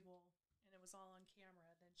the table, and it was all on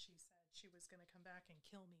camera. Then she said she was going to come back and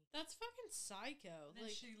kill me. That's fucking psycho. And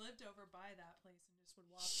then Like, she lived over by that place and just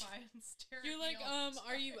would walk by and stare you're at me like, all the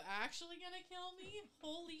are you time. actually gonna kill me?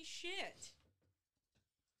 Holy shit.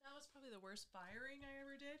 That was probably the worst firing I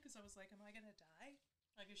ever did, because I was like, am I going to die?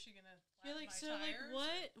 Like, is she going to You're flatten like, my so like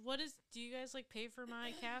tires? what is, do you guys like pay for my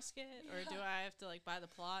casket, or do I have to like buy the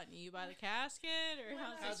plot and you buy the casket, or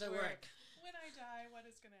Well, how's How's this it work? When I die, what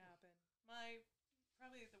is going to happen? My,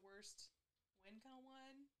 probably the worst Winco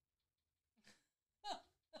one.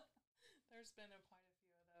 There's been quite a few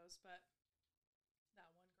of those, but that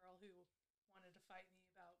one girl who wanted to fight me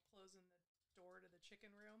about closing the door to the chicken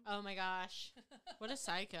room. Oh my gosh. What a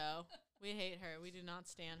psycho. We hate her. We do not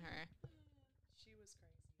stand her. She was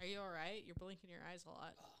crazy. Are you alright? You're blinking your eyes a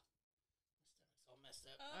lot. Oh, my stomach's all messed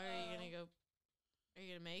up. Are you gonna go? Are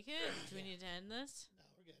you gonna make it? Do we need to end this? No,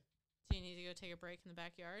 we're good. Do you need to go take a break in the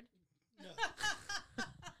backyard? No.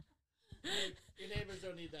 Your neighbors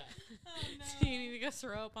don't need that. Oh, no. Do you need to go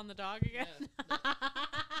throw up on the dog again? Yeah,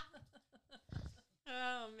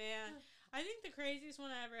 Oh man. I think the craziest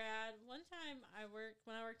one I ever had, one time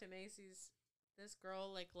when I worked at Macy's, this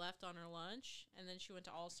girl like left on her lunch and then she went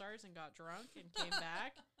to All Stars and got drunk and came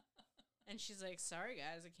back. And she's like, sorry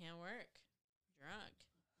guys, I can't work. I'm drunk.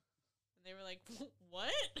 And they were like,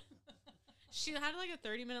 what? She had like a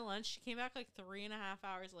 30-minute lunch. She came back like 3.5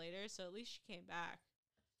 hours later, so at least she came back.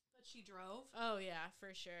 But she drove? Oh yeah,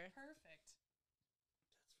 for sure. Perfect.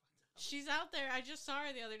 She's out there. I just saw her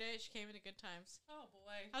the other day. She came into Good Times. Oh,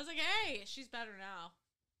 boy. I was like, hey, she's better now.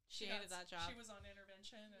 She got- hated that job. She was on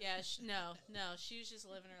intervention. and- Yeah, no, she was just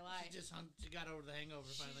living her life. She got over the hangover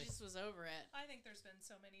She finally. just was over it. I think there's been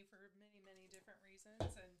so many for many, many different reasons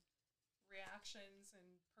and reactions and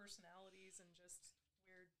personalities and just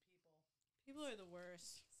weird people. People are the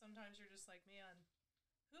worst. Sometimes you're just like, man,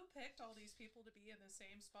 who picked all these people to be in the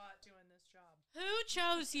same spot doing this job? Who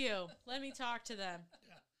chose you? Let me talk to them.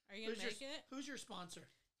 Yeah. Are you going to Who's make it? Who's your sponsor?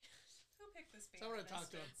 Who picked this band? So I wanna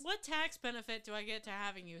talk to him. What tax benefit do I get to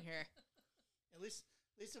having you here? At least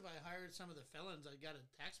if I hired some of the felons, I got a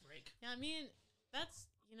tax break. Yeah, I mean, that's,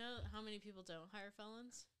 you know, how many people don't hire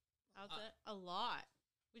felons out lot. there? A lot,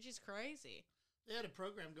 which is crazy. They had a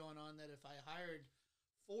program going on that if I hired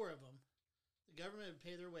 4 of them, the government would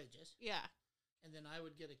pay their wages, Yeah. and then I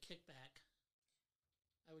would get a kickback.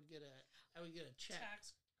 I would get a check.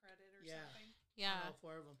 Tax credit or Yeah. something. On Yeah. all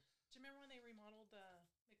 4 of them. Do you remember when they remodeled the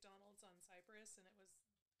McDonald's on Cypress and it was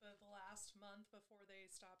the last month before they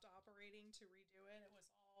stopped operating to redo it? It was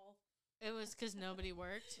all, It was because nobody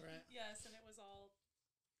worked. Right. yes, and it was all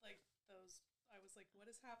like those. I was like, what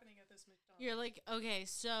is happening at this McDonald's? You're like, okay,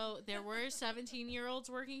 so there were 17-year-olds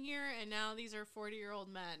working here, and now these are 40-year-old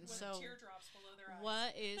men. with So teardrops below their eyes.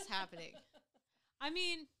 what is happening? I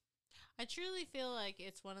mean, I truly feel like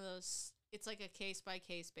it's one of those, it's like a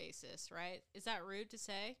case-by-case basis, right? Is that rude to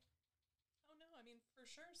say? Oh no, I mean for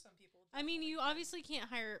sure some people. I mean, you definitely can. obviously can't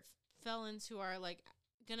hire felons who are, like,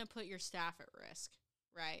 gonna put your staff at risk,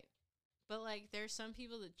 right? But, like, there's some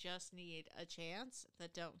people that just need a chance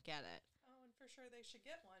that don't get it. Oh, and for sure they should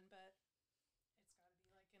get one, but it's got to be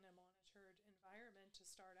like in a monitored environment to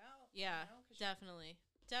start out. Yeah, you know, 'cause definitely.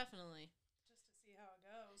 Definitely. just to see how it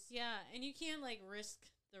goes. Yeah, and you can't, like, risk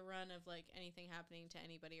the run of, like, anything happening to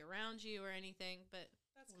anybody around you or anything, but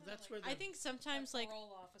That's Well, kinda that's like where I the- think sometimes, like,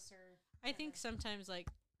 parole officer. I think kinda- sometimes, like,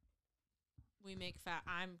 we make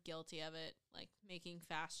I'm guilty of it, like, making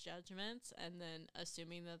fast judgments and then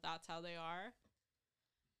assuming that that's how they are.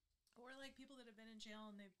 or like people that have been in jail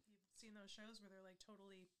and you've seen those shows where they're like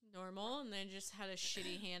totally Normal, and they just had a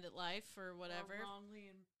shitty hand at life or whatever. or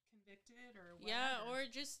wrongly convicted or whatever. Yeah, or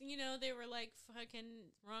just, you know, they were like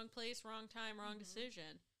fucking wrong place, wrong time, wrong Mhm.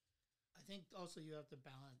 decision. I think also you have to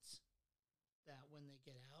balance that when they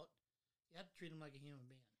get out, you have to treat them like a human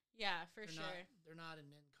being. Yeah, for they're sure. they're not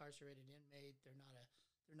an incarcerated inmate.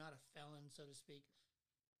 They're not a felon, so to speak.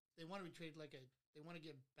 They want to be treated like they want to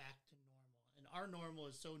get back to normal. And our normal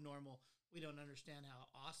is so normal, we don't understand how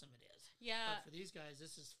awesome it is. Yeah. But for these guys,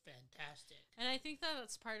 this is fantastic. And I think that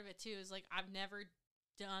that's part of it too, is like I've never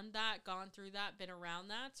done that, gone through that, been around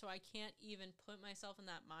that, so I can't even put myself in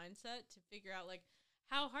that mindset to figure out like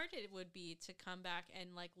how hard it would be to come back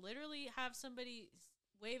and like literally have somebody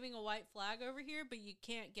waving a white flag over here, but you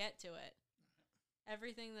can't get to it.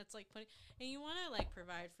 everything that's like putting, and you want to like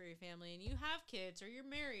provide for your family, and you have kids, or you're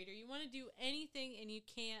married, or you want to do anything, and you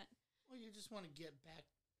can't. Well, you just want to get back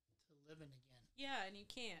to living again. Yeah, and you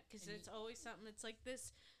can't because And it's always something. It's like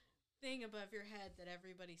this thing above your head that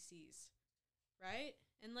everybody sees, right?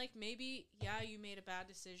 And like maybe you made a bad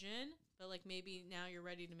decision, but like maybe now you're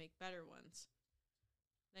ready to make better ones.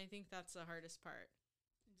 And I think that's the hardest part.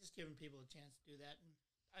 Just giving people a chance to do that, and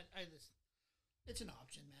I just, it's an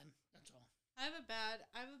option, man. That's all. I have a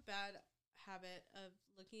bad habit of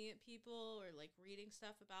looking at people or like reading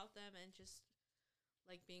stuff about them and just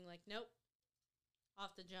like being like, nope,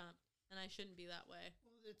 off the jump. And I shouldn't be that way.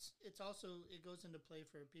 Well, it's also, it goes into play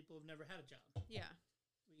for people who've never had a job. Yeah.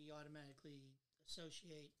 We automatically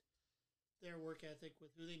associate their work ethic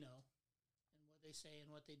with who they know and what they say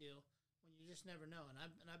and what they do, when you just never know. And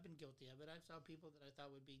I've been guilty of it. I saw people that I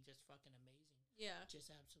thought would be just fucking amazing. Yeah.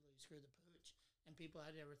 Just absolutely screw the pooch. And people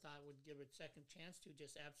I never thought would give it a second chance to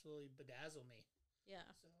just absolutely bedazzle me. Yeah.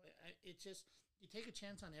 So it's just, you take a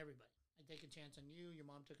chance on everybody. I take a chance on you. Your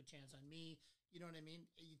mom took a chance on me. You know what I mean?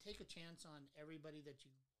 You take a chance on everybody that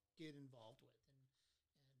you get involved with. And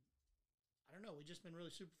I don't know. We've just been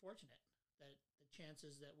really super fortunate that the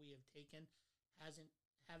chances that we have taken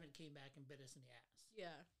haven't came back and bit us in the ass.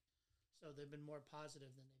 Yeah. So they've been more positive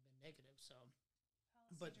than they've been negative. So,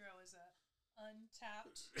 Palo is a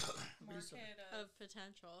untapped market of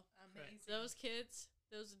potential. Amazing. Those kids,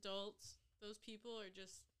 those adults, those people are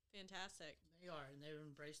just fantastic. They are, and they've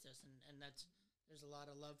embraced us, and there's a lot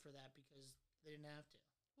of love for that because they didn't have to.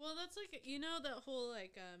 Well, that's like, you know, the whole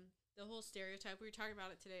stereotype, we were talking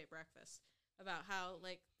about it today at breakfast, about how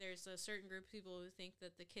like there's a certain group of people who think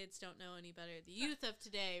that the kids don't know any better, the youth of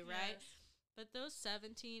today, right? Yes. But those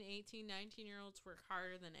 17, 18, 19-year-olds work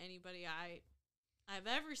harder than anybody I've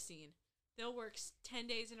ever seen. They'll work 10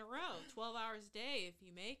 days in a row, 12 hours a day if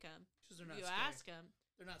you make them. Because they're not you scared. ask them.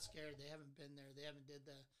 They're not scared. They haven't been there. They haven't did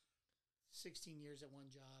the 16 years at one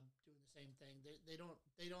job doing the same thing. They don't,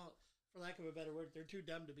 for lack of a better word, they're too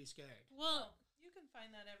dumb to be scared. Well, you can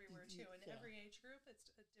find that everywhere too. In Yeah. every age group,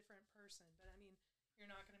 it's a different person. But I mean,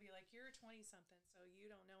 you're not going to be like, you're 20-something, so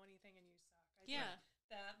you don't know anything and you suck. I think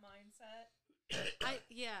that mindset.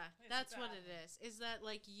 That's what it is. Is that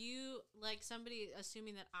like you, like somebody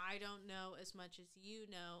assuming that I don't know as much as you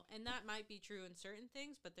know, and that might be true in certain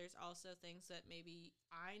things, but there's also things that maybe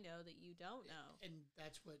I know that you don't know. And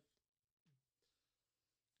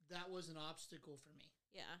that was an obstacle for me.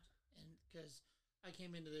 Yeah. And because I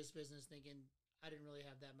came into this business thinking I didn't really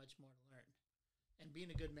have that much more to learn. And being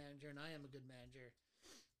a good manager, and I am a good manager,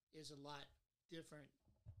 is a lot different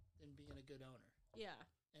than being a good owner. Yeah.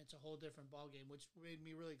 And it's a whole different ballgame, which made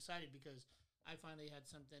me really excited because I finally had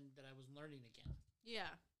something that I was learning again. Yeah.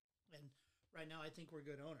 And right now, I think we're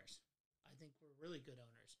good owners. I think we're really good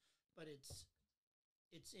owners. But it's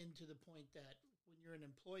into the point that when you're an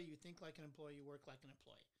employee, you think like an employee, you work like an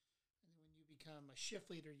employee. And then when you become a shift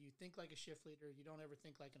leader, you think like a shift leader. You don't ever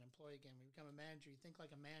think like an employee again. When you become a manager, you think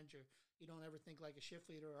like a manager. You don't ever think like a shift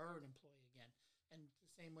leader or an employee again. And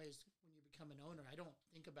the same way as when you become an owner, I don't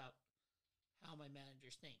think about how my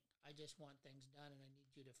managers think. I just want things done, and I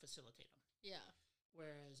need you to facilitate them. Yeah.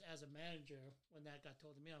 Whereas as a manager, when that got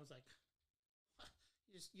told to me, I was like,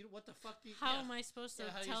 what the fuck do you? How am I supposed to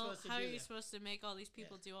how are you supposed to make all these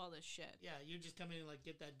people do all this shit? Yeah, you just come in and like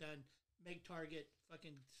get that done, make target,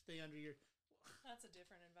 fucking stay under your. That's a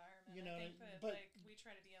different environment. You know, I think, but like we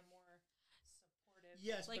try to be a more supportive.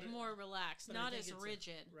 Yes, like more relaxed, not as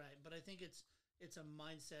rigid. Right, but I think it's a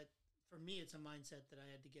mindset. For me, it's a mindset that I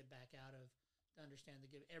had to get back out of to understand, to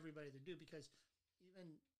give everybody their due, because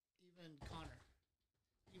even Connor,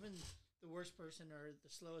 even the worst person or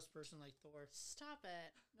the slowest person like Thor. Stop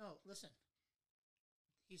it. No, listen.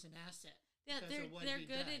 He's an asset. Yeah, they're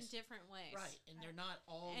good in different ways. Right, and they're not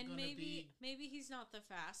all and going to be. Maybe he's not the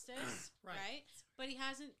fastest, right? But he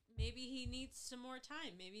hasn't. Maybe he needs some more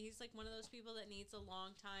time. Maybe he's like one of those people that needs a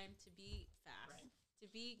long time to be fast, to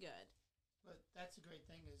be good. But that's the great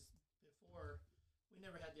thing is before we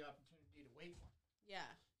never had the opportunity to wait for him. Yeah.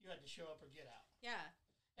 You had to show up or get out. Yeah.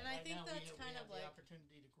 And I right think now that's we kind have of like the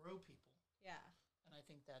opportunity to grow people. Yeah. And I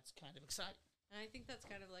think that's kind of exciting. And I think that's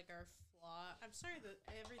kind of like our flaw. I'm sorry that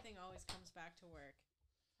everything always comes back to work.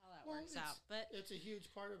 How that works out. But it's a huge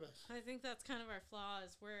part of us. I think that's kind of our flaw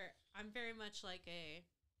is where I'm very much like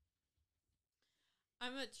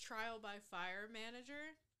I'm a trial by fire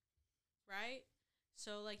manager, right?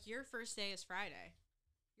 So like your first day is Friday.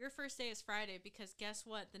 Your first day is Friday because guess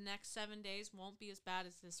what? The next 7 days won't be as bad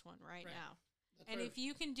as this one right now. And if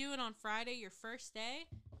you can do it on Friday, your first day,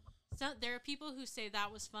 So there are people who say that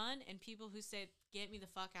was fun, and people who say, "Get me the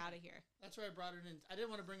fuck out of here." That's why I brought her in. I didn't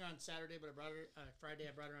want to bring her on Saturday, but I brought her Friday.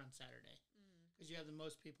 I brought her on Saturday because you have the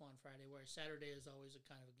most people on Friday, whereas Saturday is always a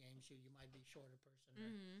kind of a game show. You might be a shorter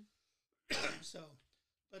person. So,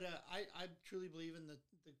 but I truly believe in the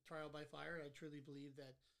trial by fire. I truly believe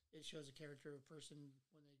that it shows a character of a person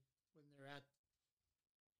when they're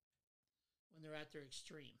at their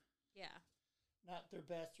extreme. Yeah. Not their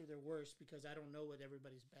best or their worst, because I don't know what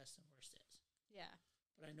everybody's best and worst is. Yeah.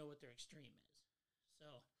 But I know what their extreme is. So,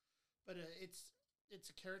 but it's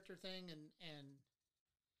a character thing, and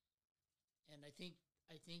I think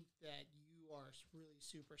that you are really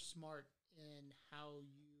super smart in how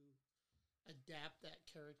you adapt that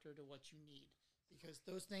character to what you need, because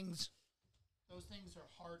those things are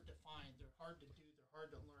hard to find. They're hard to do. They're hard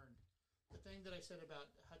to learn. The thing that I said about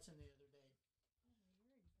Hudson the other day.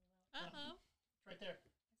 Uh-oh. It's right there.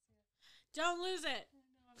 Don't lose it. I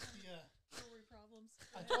know I'm having Yeah. jewelry problems.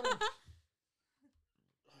 I told him.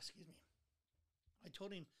 Excuse me. I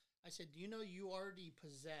told him. I said, "Do you know you already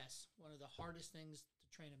possess one of the hardest things to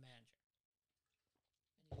train a manager?"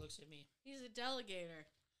 And he looks at me. He's a delegator.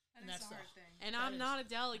 And And it's that's a the- hard thing. And That I'm is- not a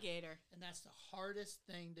delegator. And that's the hardest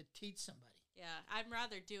thing to teach somebody. Yeah, I'd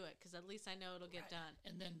rather do it because at least I know it'll get Right. done.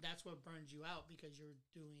 And then that's what burns you out, because you're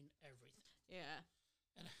doing everything. Yeah.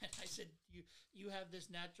 And I said, you have this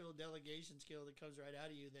natural delegation skill that comes right out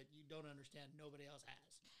of you that you don't understand nobody else has.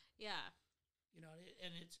 Yeah. You know,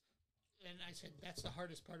 and I said, that's the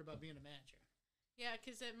hardest part about being a manager. Yeah,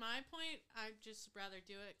 because at my point, I'd just rather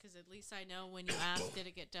do it because at least I know when you ask, did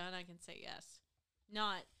it get done, I can say yes.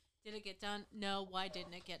 Not, did it get done? No, why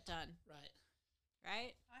didn't it get done? Right.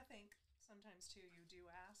 Right? I think sometimes too you do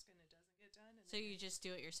ask and it doesn't get done, and So then you just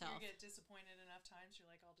do it yourself. you get disappointed enough times. You're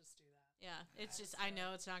like, I'll just do that Yeah, it's just, That's I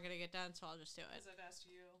know it's not going to get done, so I'll just do it. because I've asked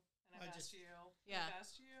you and I I've just- asked you. Yeah. And I've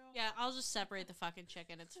asked you. Yeah, I'll just separate the fucking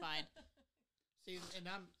chicken. It's fine. See, and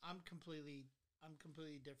I'm completely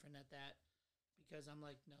different at that, because I'm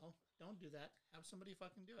like, no, don't do that. Have somebody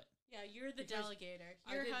fucking do it. Yeah, you're the Because delegator.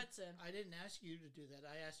 I You're didn't- Hudson. I didn't ask you to do that.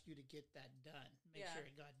 I asked you to get that done. Make Yeah. sure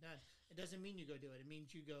it got done. It doesn't mean you go do it. It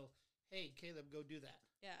means you go, hey, Caleb, go do that.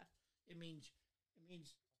 Yeah. It means,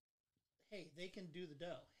 hey, they can do the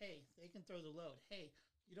dough. Hey, they can throw the load. Hey,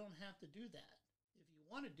 you don't have to do that. If you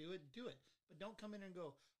want to do it, do it. But don't come in and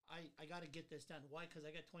go, I got to get this done. Why? Because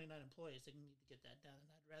I got 29 employees that need to get that done,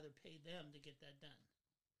 and I'd rather pay them to get that done.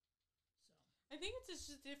 So I think it's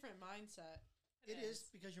just a different mindset. it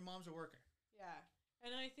is, because your mom's a worker. Yeah.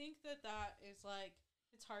 And I think that is like,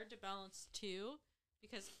 it's hard to balance too,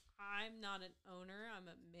 because I'm not an owner,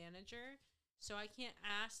 I'm a manager. So I can't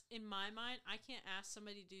ask, in my mind, I can't ask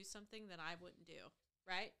somebody to do something that I wouldn't do,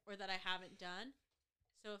 right? Or that I haven't done.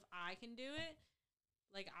 So if I can do it,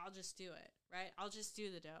 like, I'll just do it, right? I'll just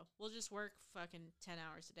do the dough. We'll just work fucking 10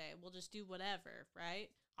 hours a day. We'll just do whatever,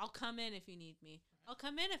 right? I'll come in if you need me. I'll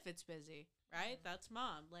come in if it's busy, right? That's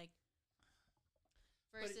mom. Like,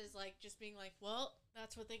 versus, like, just being like, well,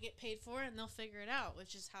 that's what they get paid for, and they'll figure it out,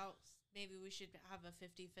 which is how maybe we should have a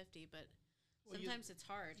 50-50, but Well, sometimes it's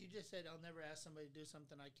hard. You just said, I'll never ask somebody to do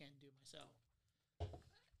something I can't do myself.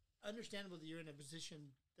 Understandable that you're in a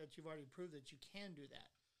position that you've already proved that you can do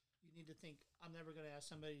that. You need to think, I'm never going to ask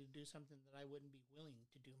somebody to do something that I wouldn't be willing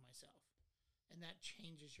to do myself. And that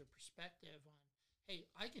changes your perspective on, hey,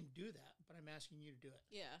 I can do that, but I'm asking you to do it.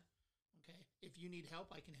 Yeah. Okay? If you need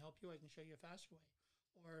help, I can help you. I can show you a faster way.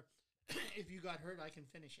 Or if you got hurt, I can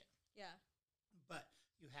finish it. Yeah. But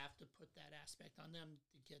you have to put that aspect on them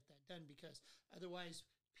to get that done, because otherwise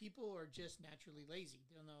people are just naturally lazy.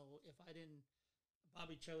 They'll know if I didn't.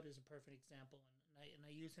 Bobby Choate is a perfect example, and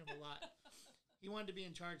I use him a lot. He wanted to be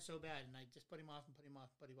in charge so bad, and I just put him off and put him off,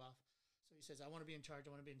 put him off. So he says, I want to be in charge,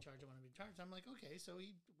 I want to be in charge, I want to be in charge. I'm like, okay. So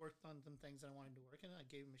he worked on some things that I wanted to work, and I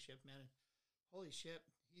gave him a shift, man. And holy shit,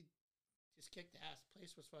 he just kicked ass. The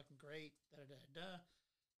place was fucking great. Da-da-da-da.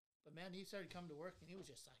 But, man, he started coming to work, and he was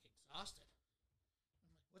just, like, exhausted. I'm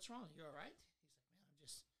like, what's wrong? You all right? He's like, man, I'm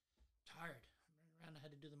just tired. I'm running around. I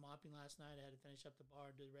had to do the mopping last night. I had to finish up the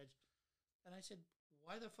bar, do the reg. And I said,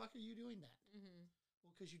 why the fuck are you doing that? Mm-hmm.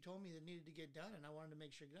 Well, because you told me that needed to get done, and I wanted to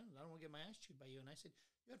make sure it got done. I don't want to get my ass chewed by you. And I said,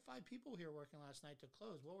 you had 5 people here working last night to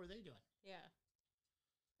close. What were they doing? Yeah.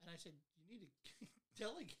 And I said, you need to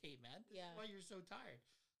delegate, man. This Yeah. is why you're so tired.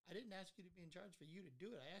 I didn't ask you to be in charge for you to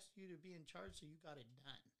do it. I asked you to be in charge so you got it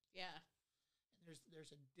done. Yeah. And there's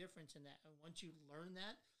a difference in that. And once you learn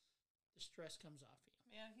that, the stress comes off you.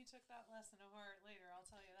 Man, he took that lesson to heart later, I'll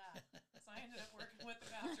tell you that. So I ended up working with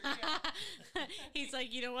him after here. He's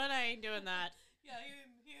like, you know what? I ain't doing that. Yeah, he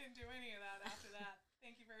didn't do any of that after that.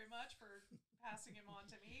 Thank you very much for passing him on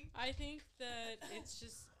to me. I think that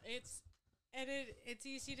it's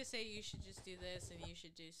easy to say you should just do this and you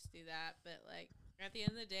should just do that, but like at the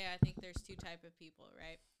end of the day, I think there's two type of people,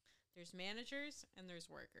 right? There's managers and there's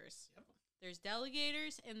workers. Yep. There's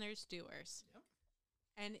delegators and there's doers. Yep.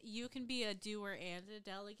 And you can be a doer and a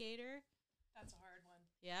delegator. That's a hard one.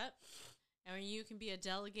 Yep. And you can be a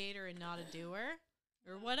delegator and not a doer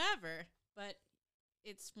or whatever. But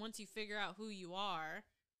it's once you figure out who you are,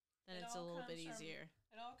 then It it's a all little bit comes from- easier.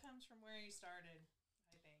 It all comes from where you started,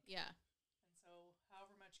 I think. Yeah. And so,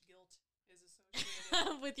 however much guilt is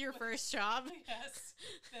associated With your first job. yes,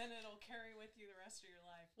 then it'll carry with you the rest of your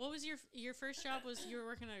life. What was your first job? Was you were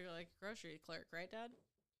working at like a grocery clerk, right, Dad?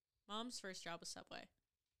 Mom's first job was Subway.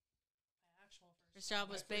 My actual First job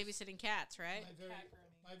was My first- babysitting cats, right?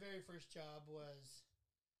 My very first job was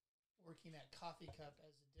working at Coffee Cup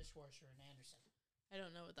as a dishwasher in Anderson. I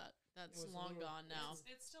don't know what that's was a long little- gone now.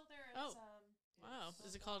 It's still there. Oh. It's, Wow. it's-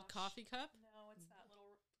 Is it oh called gosh. Coffee Cup? No, it's that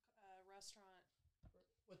little restaurant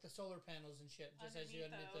With the solar panels and shit, just as you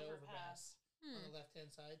underneath underneath the the overpass Hmm. on the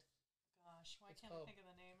left-hand side. Gosh, why It's can't called- I think of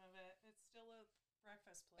the name of it? It's still a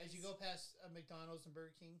breakfast place. As you go past McDonald's and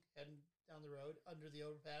Burger King, heading down the road under the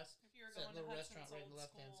overpass, if you were it's that going to little Hudson's restaurant right on old the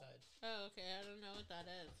left-hand school. side. Oh, okay. I don't know what that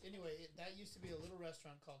is. Anyway, that used to be a little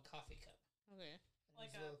restaurant called Coffee Cup. Okay. And it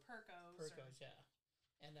Like was a little Perco's. Perco's, yeah.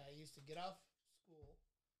 And I used to get out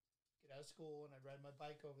of school, and I'd ride my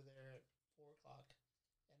bike over there at 4:00,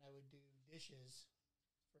 and I would do dishes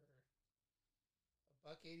for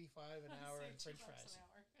 $1.85 an hour and French fries.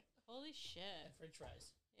 Holy shit. And French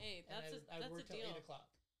fries. Hey, And that's I a worked till deal. 8:00,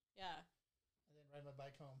 Yeah. and then ride my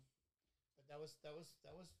bike home. But that was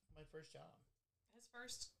my first job. His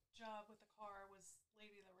first job with the car was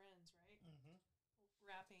Lady of the Wrens, right? Mm-hmm.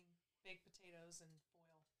 Wrapping baked potatoes in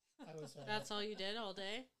foil. I was. That's all you did all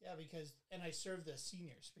day? Yeah, and I served the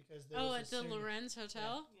seniors because there Oh, was at the senior, Lorenz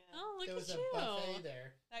Hotel? Yeah. Oh, look there was at a you. buffet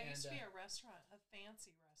there. That used to and, be a restaurant, a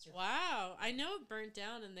fancy restaurant. Wow. I know it burnt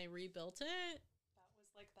down and they rebuilt it. That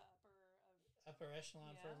was like the upper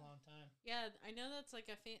echelon for a Yeah. long time. Yeah, I know that's like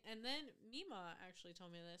and then Mima actually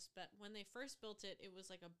told me this, but when they first built it, it was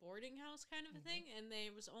like a boarding house kind of a Mhm. thing, and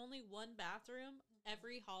there was only one bathroom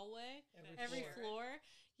every hallway, Every every floor. floor.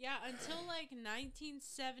 Yeah, until like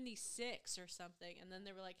 1976 or something, and then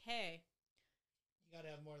they were like, "Hey, You got to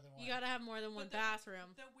have more than one. you got to have more than one But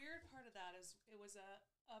bathroom." The weird part of that is it was a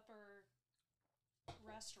upper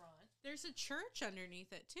restaurant. There's a church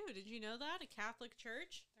underneath it too. Did you know that? A Catholic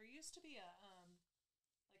church? There used to be a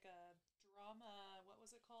like a drama. What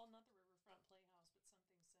was it called? Not the Riverfront Playhouse, but something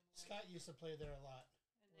similar. Scott used to play there a lot.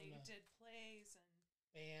 And they when, did plays and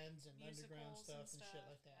Bands and underground musicals stuff and shit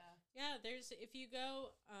like that. Yeah. Yeah, there's if you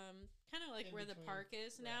go kind of like In where the between, park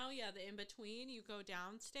is right. now, yeah, the in between, you go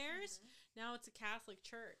downstairs. Mhm. Now it's a Catholic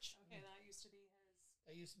church. Okay, that used to be his.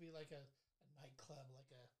 That used to be like a nightclub,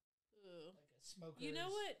 like a Ooh. smoker. You know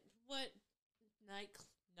what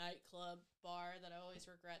nightclub bar that I always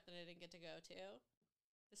regret that I didn't get to go to?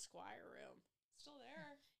 The Squire Room. Still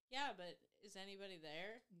there. Yeah, but is anybody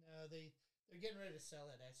there? No, they're getting ready to sell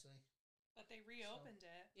it actually. But they reopened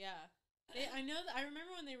it. Yeah. I know that I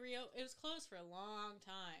remember when they it was closed for a long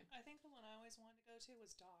time. I think the one I always wanted to go to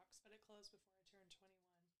was Doc's, but it closed before I turned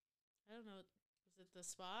 21. I don't know. Was it the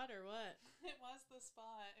spot or what? It was the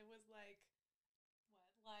spot. It was like, what,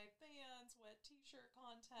 live bands, what t-shirt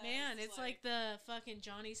contest. Man, it's like the fucking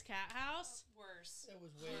Johnny's Cat House. Worse. It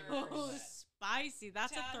was way Worse. worse. Oh, than that. spicy.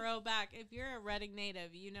 That's Dad- a throwback. If you're a Reading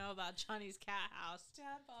native, you know about Johnny's Cat House.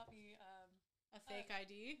 Dad bought me, A fake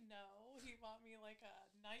ID? no, he bought me like a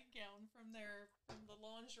nightgown from the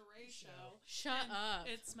lingerie show. Shut And up.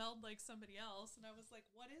 It smelled like somebody else, and I was like,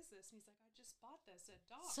 "What is this?" And he's like, "I just bought this at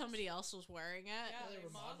Doc's." Somebody else was wearing it. Yeah, They they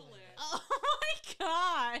were model modeling it. it. Oh my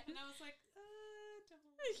god. And I was like,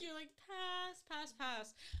 don't. You're like, pass.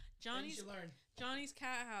 Things you learn. Johnny's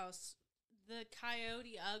Cat House, the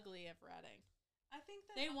Coyote Ugly of Reading. I think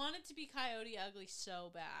that They wanted to be Coyote Ugly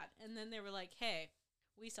so bad, and then they were like, "Hey,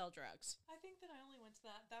 we sell drugs." I think that I only went to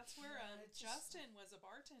that. That's where Yeah, it's just- Justin was a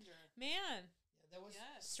bartender. Man, Yeah, that was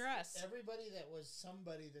Yes. stress. everybody that was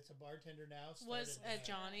somebody that's a bartender now Was started at there.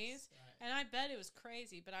 Johnny's, Right. and I bet it was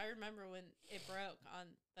crazy. But I remember when it broke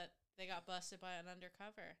on that they got busted by an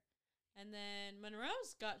undercover, and then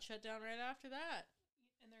Monroe's got shut down right after that.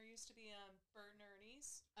 And there used to be Bert and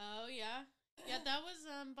Ernie's Oh yeah, yeah, that was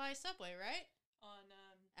by Subway, right? on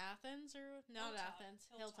Athens or not Hilltop. Athens,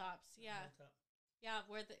 Hilltop. Hilltops. Yeah, Hilltop. yeah,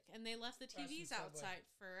 where and they left the Across from TVs Subway. outside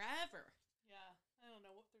forever. yeah. I don't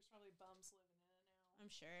know. There's probably bums living in it now. I'm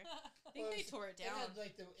sure. I think Well, they tore it It down.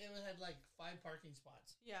 had like 5 parking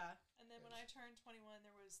spots. Yeah. And then when I turned 21,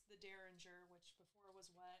 there was the Derringer, which before was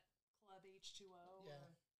Wet Club H2O. Yeah.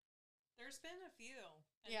 There's been a few.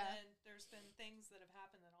 And Yeah. then there's been things that have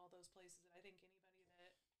happened at all those places that I think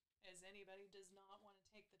anybody does not want to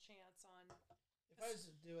take the chance on. If I was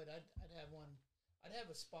to do it, I'd have one. I'd have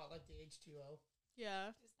a spot like the H2O.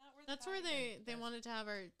 Yeah. Is that where That's the where guy- they wanted to have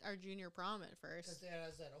our junior prom at Because first. it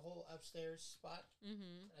has that whole upstairs spot.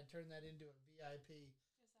 Mm-hmm. I'd turn that into a VIP.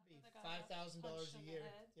 Is that Be where the guy got $5,000 punched a in the year.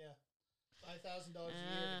 head? Yeah, $5,000 a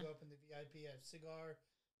year Ah. to go up in the VIP. Have cigar,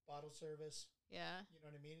 bottle service. Yeah. You know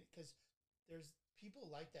what I mean? Because there's people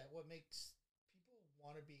like that. What makes people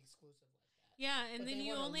want to be exclusive like that? Yeah, and But then they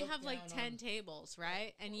you wanna only look have like down 10 on- tables,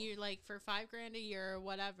 right? And Well- you like for $5,000 a year or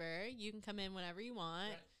whatever, you can come in whenever you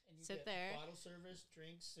want. Right. And you sit get there. bottle service,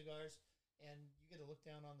 drinks, cigars, and you get to look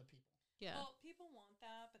down on the people. Yeah. Well, people want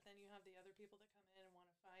that, but then you have the other people that come in and want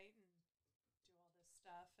to fight and do all this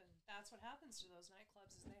stuff, and that's what happens to those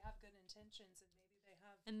nightclubs. Is they have good intentions, and maybe they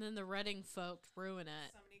have And then the Reading folk ruin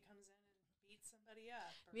it. somebody comes in and beats somebody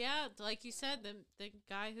up. Or, Yeah, like you you said, know? the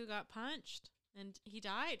guy who got punched and he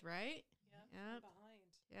died, right? Yep, Yep. from behind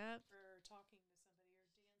Yep. for talking to somebody or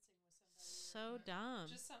dancing with somebody. So or dumb.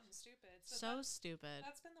 just something stupid. So that- stupid.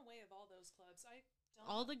 that's been the way of all those clubs. I don't.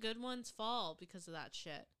 All the good ones fall because of that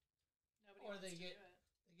shit. nobody Or wants they to get- do it.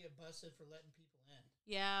 They get busted for letting people in.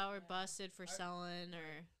 Yeah, or Yeah. busted for I- selling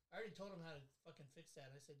or I already told him how to fucking fix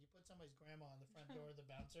that. I said, you put somebody's grandma on the front door of the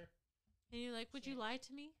bouncer. and you're like, would you Shit. lie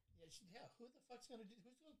to me? Yeah, who the fuck's gonna do?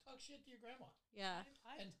 Who's gonna talk shit to your grandma? Yeah.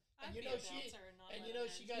 And I'd you be know a she bouncer and not and let you them know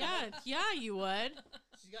in. she got Yeah, you would.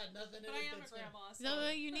 she's got nothing in But I it am a that's gonna- grandma, so No,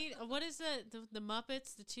 you need what is it? The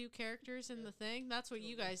Muppets, the two characters in the thing. That's what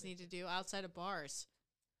you guys need to do outside of bars.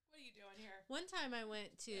 what are you doing here? One time I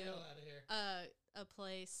went Get the hell to out of here. a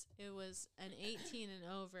place. It was an 18 and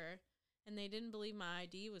over, and they didn't believe my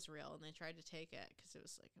ID was real, and they tried to take it because it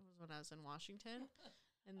was when I was in Washington.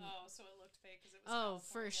 And Oh, so it looked fake because it was. oh,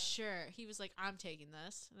 for California. sure, he was like, "I'm taking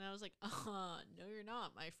this," and I was like, no, you're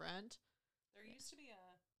not, my friend." There used to be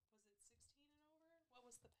was it 16 and over? What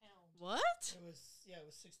was the pound? What? It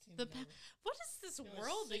was 16. The and pa- over. What is this was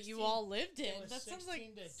world that you 16 all lived It in? was That sounds like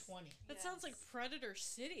 16 to 20. that sounds like Yes. Predator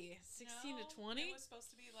City. 16 No, to 20, It was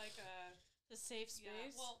supposed to be like a the safe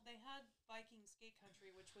space. yeah. Well, they had Viking Skate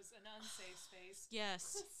Country, which was an unsafe space. yes.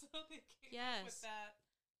 So they came up Yes. with that.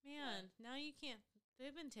 Man, now you can't.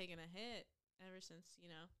 They've been taking a hit ever since,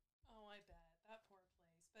 Oh, I bet that poor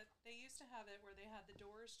place. But they used to have it where they had the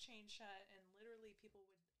doors chained shut, and literally people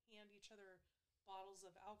would hand each other bottles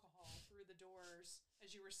of alcohol through the doors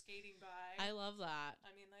as you were skating by. I love that.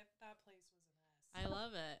 I mean, that place was a mess. I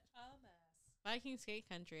love it. A mess. Viking Skate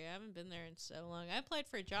Country. I haven't been there in so long. I applied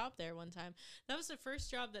for a job there one time. That was the first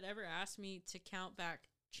job that ever asked me to count back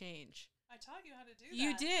change. I taught you how to do that.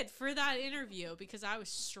 You did for that interview because I was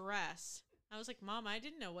stressed. I was like, "Mom, I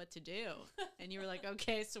didn't know what to do." And you were like,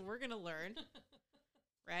 "Okay, so we're going to learn."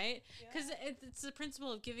 Right? Because Yeah. it's the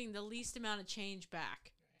principle of giving the least amount of change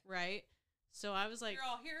back. Right? So I was like, You're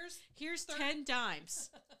all here's thir- 10 dimes.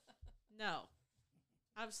 No,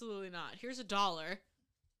 absolutely not. Here's $1.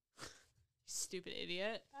 Stupid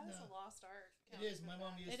idiot. That is No. a lost art. It is. My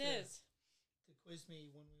mom used It to, is. to quiz me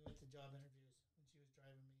when we went to job interviews when she was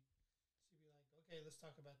driving me. She'd be like, "Okay, let's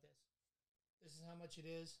talk about this. This is how much it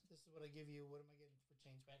is. This is what I give you. What am I getting for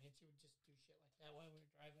change back?" And she would just do shit like that while we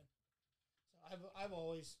were driving. So I've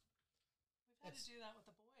always We've had to It's- do that with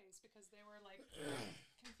the boys because they were like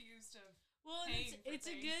confused of. Well, and paying for it's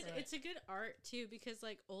a things. good Right. it's a good art too because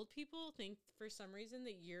like old people think for some reason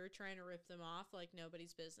that you're trying to rip them off like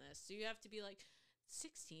nobody's business. So you have to be like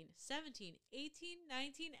 16, 17, 18,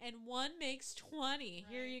 19 and one makes 20.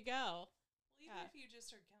 Here Right. you go. Well, even Yeah. if you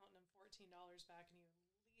just are counting them $14 back and you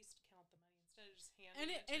at least count the money instead of just handing And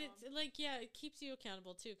it to it's them. like yeah, it keeps you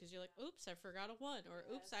accountable too because you're like, "Oops, I forgot a 1," or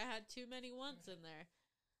 "Oops, Yes. I had too many ones in there."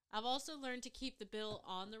 I've also learned to keep the bill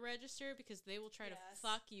on the register because they will try to Yes.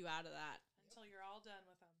 fuck you out of that. Until you're all done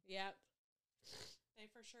with them. Yep. They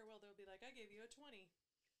for sure will. They'll be like, I gave you a 20.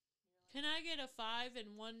 Can I get a 5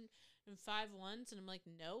 and 1 and 5 ones? And I'm like,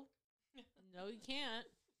 no, no, you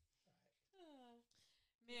can't.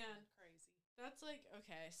 Man, Crazy. that's like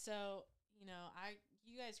okay. So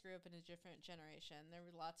you guys grew up in a different generation. There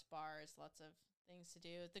were lots of bars, lots of things to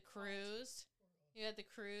do. The cruise. You had the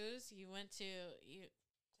cruise. You went to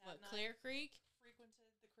Dad and I Clear Creek. frequented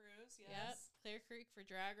the cruise. Yes. Yep, Clear Creek for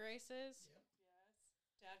drag races. Yep. Yes.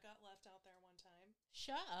 Dad got left out there one time.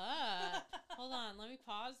 Shut up. Hold on, let me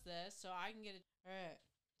pause this so I can get it. All right,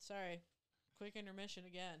 sorry. Quick intermission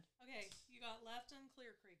again. Okay, you got left on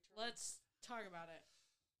Clear Creek. Troy. Let's talk about it.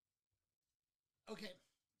 Okay.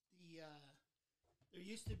 There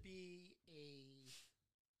used to be a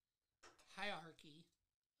hierarchy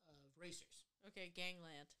of racers. Okay,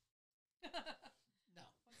 gangland. No.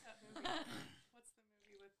 What's that movie? What's the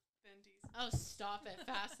movie with Vin Diesel? Oh, stop it.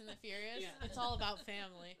 Fast and the Furious. Yeah. It's all about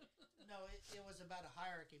family. No, it was about a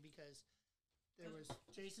hierarchy because there was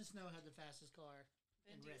Jason Snow had the fastest car.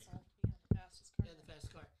 Vin and Ray. Diesel. He had the fastest car. Yeah, the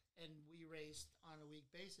fastest car. And we raced on a week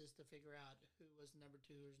basis to figure out who was number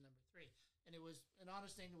 2, who was number 3. And it was an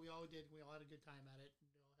honest thing that we all did. We all had a good time at it. And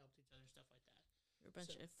we all helped each other, stuff like that. We're a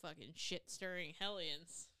bunch of fucking shit-stirring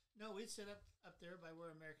hellions. No, we'd sit up there by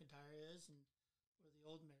where American Tire is and where the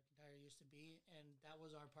old American Tire used to be. And that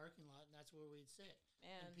was our parking lot. And that's where we'd sit.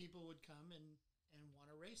 Man. And people would come and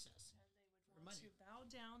want to race us. And they would want to bow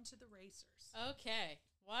down to the racers. Okay.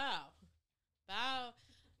 Wow. Bow.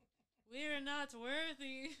 We're not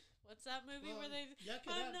worthy. What's that movie where they...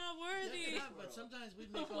 I'm not worthy. But sometimes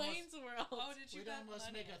we'd make Wayne's World. Oh, did you we'd bet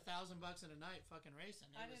almost money? make $1,000 in a night fucking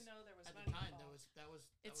racing. I didn't know there was at money the time. involved. That was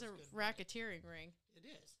It's that a was good money. racketeering ring. It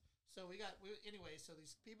is. So anyway. So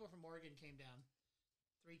these people from Oregon came down,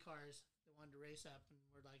 3 cars that wanted to race up, and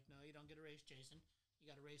we're like, no, you don't get to race Jason. You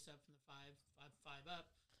got to race up from the five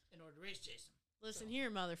up in order to race Jason. Listen here,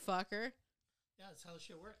 motherfucker. Yeah, that's how the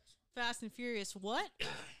shit works. Fast and Furious what?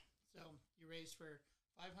 So you race for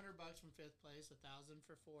 $500 from 5th place, $1,000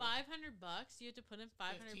 for 4th, $500? You had to put in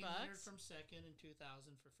 $500 $1,500 from 2nd, and $2,000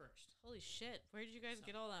 for 1st. Holy shit. Where did you guys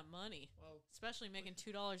get all that money? Well, Especially making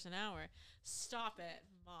 $2 an hour. Stop it,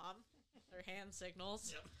 Mom. Their hand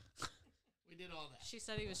signals. yep. We did all that. She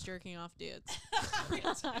said he was jerking off dudes. Hey,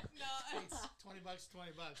 $20, $20,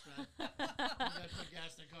 man. You gotta put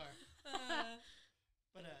gas in the car.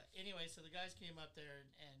 But anyway, so the guys came up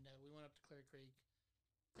there, and we went up to Clear Creek.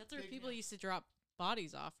 That's where Big people man. used to drop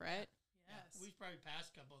bodies off, right? Yes. We've probably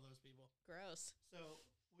passed a couple of those people. Gross. So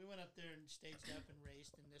we went up there and staged up and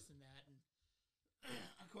raced and this and that. And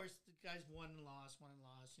of course, the guys won and lost,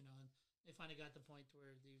 you know. And they finally got to the point to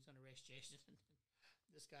where he was going to race Jason.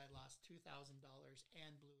 This guy lost $2,000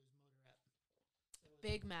 and blew his motor up.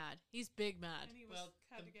 Big mad. He's big mad. And he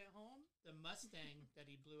had to get home. The Mustang that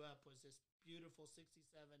he blew up was this beautiful 67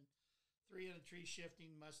 303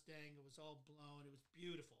 shifting Mustang. It was all blown. It was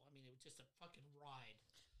beautiful. I mean, it was just a fucking ride.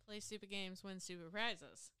 Play stupid games, win stupid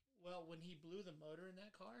prizes. Well, when he blew the motor in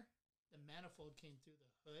that car, the manifold came through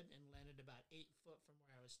the hood and landed about 8 foot from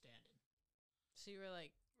where I was standing. So you were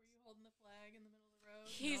like... Were you holding the flag in the middle of the road?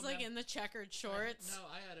 He's like in the checkered shorts.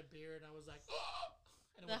 I had a beer and I was like, oh!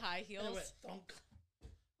 And The high And it heels. went thunk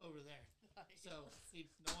over there. So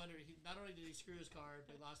no wonder not only did he screw his car,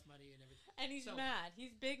 but he lost money and everything. And he's So- mad.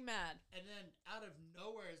 He's big mad. And then out of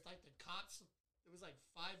nowhere, it's like the cops. There was like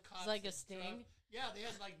 5 cops. It's like a that sting? drove- Yeah, they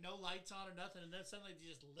had like no lights on or nothing, and then suddenly they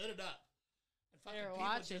just lit it up. And They were people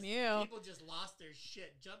watching just, you. People just lost their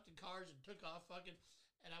shit, jumped in cars and took off fucking.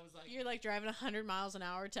 And I was like, You're like driving 100 miles an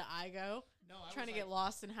hour to Igo, no, I trying to was get like,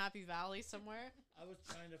 lost in Happy Valley somewhere. I was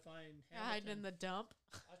trying to find Hiding in Hamilton. the dump.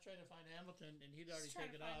 I was trying to find Hamilton, and he'd already Just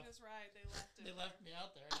trying taken to find off. his ride. They left it. They left me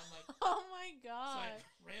out there, and I'm like, Oh my so I god.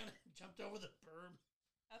 ran, jumped over the berm.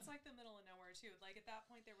 That's like the middle of nowhere too. Like at that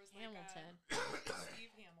point, there was Hamilton. like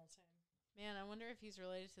Steve Hamilton. Man, I wonder if he's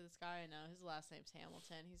related to this guy I know. His last name's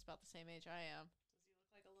Hamilton. He's about the same age I am. Does he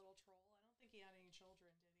look like a little troll? I don't think he had any children,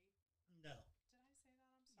 did he? No. Did I say that?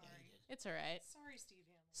 I'm Yeah, sorry. he did. It's all right. Sorry, Steve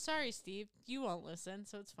Hamilton. Sorry, Steve. You won't listen,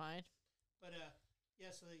 so it's fine. But yeah.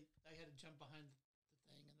 So I had to jump behind the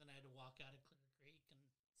thing, and then I had to walk out of Clear Creek, and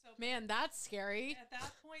So Man, that's scary. at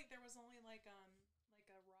that point, there was only like a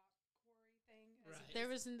rock quarry thing. as Right. it There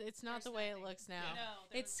is. was. It's not There's the way it nothing. looks now. No,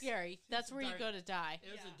 there It's was scary. That's a where you dark- go to die. it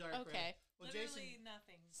was a Yeah. dark Okay. road. Well, literally Jason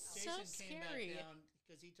nothing. So came scary. back down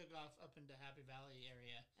because he took off up into Happy Valley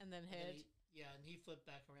area. And then And then hid. and he flipped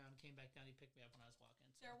back around and came back down. He picked me up when I was walking.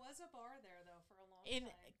 So. There was a bar there though for a long In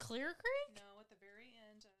time. Clear Creek? No, at the very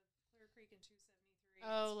end of Clear Creek in 273.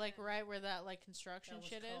 Oh, It's like been- right where that like That construction was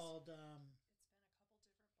shit is? called, It's been a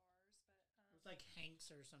couple different bars, but it was like Hanks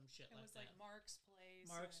or some shit it like was that. like Mark's Place.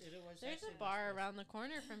 Mark's, and- it was There's actually a bar Mark's place. around the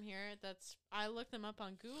corner from here that's I looked them up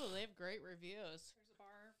on Google. They have great reviews. There's a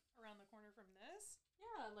bar around the corner from this.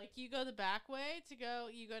 Yeah, like you go the back way to go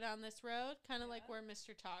you go down this road, kind of like Yeah. where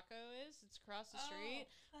Mr. Taco is. It's across the street.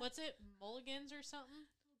 Oh. What's it? Mulligan's or something?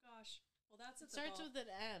 Oh gosh. Well, that's It at the starts golf, with an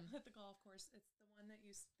M. at the golf course. It's the one that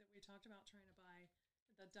that we talked about trying to buy.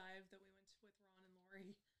 The dive that we went to with Ron and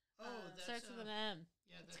Lori. Oh, that's Starts with an M.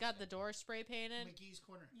 yeah, It's that's, got the door spray painted. McGee's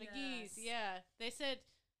Corner. McGee's, Yes. yeah. They said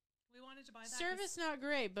We wanted to buy that. 'cause service not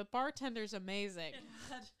great, but bartender's amazing.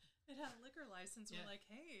 It had a liquor license. Yeah. We're like,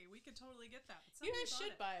 hey, we could totally get that. But You somebody guys bought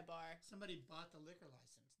should it. buy a bar. Somebody bought the liquor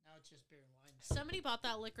license. Now it's just beer and wine. Somebody bought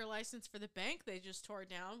that liquor license for the bank they just tore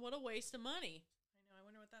down. What a waste of money. I know. I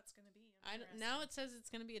wonder what that's going to be. Now it says it's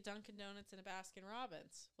going to be a Dunkin' Donuts and a Baskin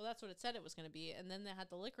Robbins. Well, that's what it said it was going to be. And then they had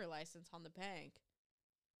the liquor license on the bank.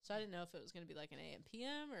 So I didn't know if it was going to be like an AM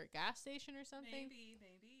PM or a gas station or something. Maybe.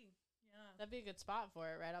 Yeah. That'd be a good spot for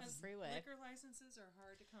it right off the freeway. Liquor licenses are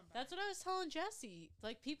hard to come by. That's what I was telling Jesse.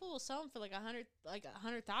 Like, people will sell them for like 100,000.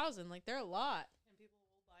 Like, they're a lot. And people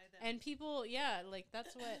will buy them. And people, yeah, like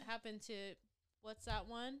that's what happened to, what's that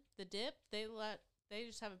one? The Dip. They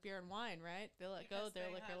just have a beer and wine, right? They let go Because their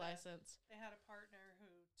they liquor had license. They had a partner who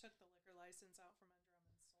took the liquor license out from under them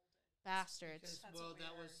and sold it. Bastards. Because, That's well, what we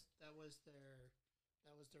that heard. was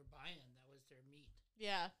their buy-in. That was their meat.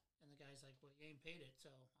 Yeah. And the guy's like, "Well, you ain't paid it, so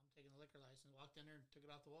I'm taking the liquor license." Walked in there and took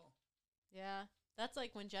it off the wall. Yeah. That's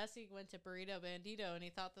like when Jesse went to Burrito Bandito and he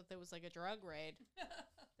thought that there was like a drug raid.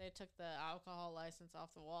 They took the alcohol license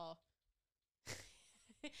off the wall.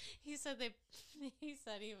 he said he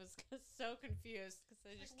was so confused because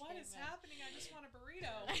they just what came is in. happening? I just want a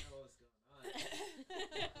burrito. I didn't know what was going on.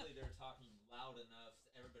 Luckily, they were talking loud enough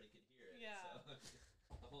so everybody could hear it. Yeah. So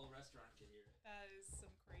the whole restaurant could hear it. That is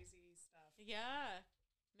some crazy stuff. Yeah.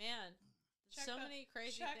 Man. So many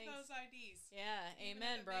crazy check things. those IDs. Yeah. Even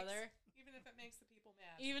Amen, if it brother. Even if it makes the people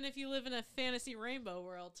mad. Even if you live in a fantasy rainbow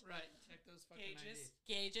world. Right. Check those fucking Gauges. IDs.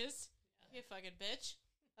 Gauges. You fucking bitch.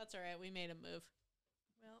 That's all right. We made him move.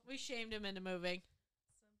 Well, We shamed him into moving.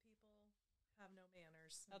 some people have no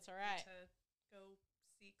manners. and That's they all right. need to go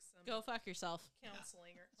seek some Go fuck yourself.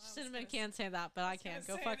 counseling. Or well, I was Cinnamon gonna can't say that, but I was gonna can.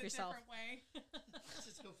 Go say fuck it a yourself. different way.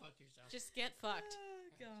 Just go fuck yourself. Just get fucked. Oh,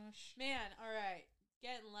 gosh. Man, all right.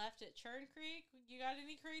 Getting left at Churn Creek. You got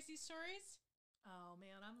any crazy stories? Oh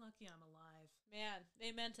man, I'm lucky I'm alive. Man,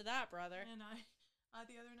 amen to that, brother. And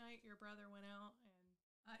the other night, your brother went out, and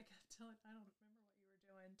I kept telling. I don't remember what you were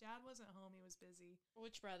doing. Dad wasn't home; he was busy.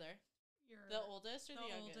 Which brother? Your The oldest or the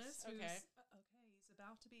youngest? oldest. Okay. Okay. He's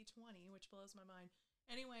about to be 20, which blows my mind.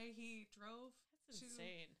 Anyway, he drove. That's to,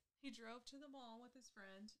 insane. He drove to the mall with his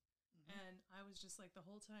friend, Mhm. and I was just like the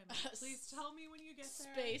whole time, please tell me when you get there.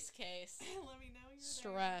 Space case. Let me know you're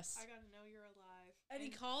Stress. there. I gotta know you're alive. And he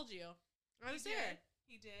called you. I he was there. did.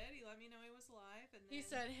 He did. He let me know he was alive, and then He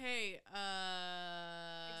said, "Hey,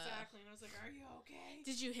 exactly, and I was like, "Are you okay?"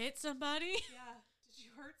 did you hit somebody?" Yeah. Did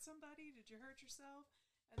you hurt somebody? Did you hurt yourself?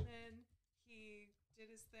 And then he did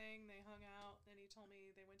his thing. They hung out. Then he told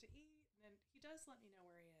me they went to eat. And then he does let me know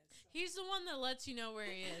where he is. So. He's the one that lets you know where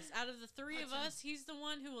he is. Out of the three of That's us, he's the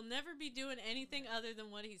one who will never be doing anything other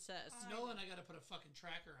than what he says. Nolan, I gotta put a fucking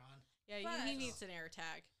tracker on. Yeah, But- he needs an air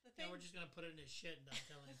tag The Yeah, thing, we're just gonna put it in his shit and not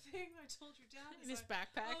tell the him. thing I told your dad in is his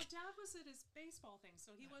backpack. oh, Dad was at his baseball thing,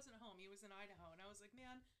 so he wasn't home. He was in Idaho, and I was like,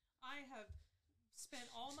 man, I have spent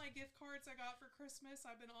all my gift cards I got for Christmas.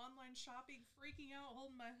 I've been online shopping, freaking out,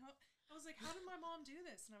 holding my. I was like, how did my mom do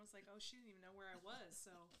this? And I was like, oh, she didn't even know where I was,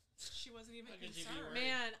 so she wasn't even How could you be concerned. worried?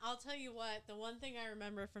 Man, I'll tell you what. The one thing I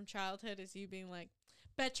remember from childhood is you being like,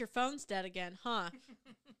 "Bet your phone's dead again, huh?"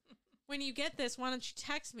 When you get this, why don't you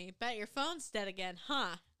text me? Bet your phone's dead again,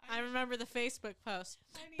 huh? I remember the Facebook post.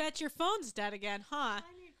 I need, Bet your phone's dead again, huh?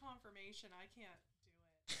 I need confirmation. I can't do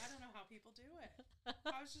it. I don't know how people do it.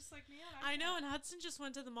 I was just like, man, I know, can't. and Hudson just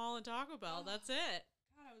went to the mall and Taco Bell. Oh. That's it.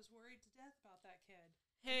 God, I was worried to death about that kid.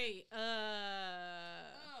 Hey,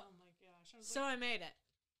 Oh my gosh. I was so I made it.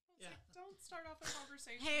 Yeah. like, don't start off a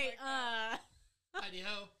conversation Hey, like that. Heidi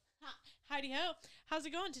ho. Heidi ho. How's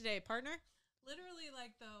it going today, partner? Literally,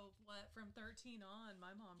 like, from 13 on,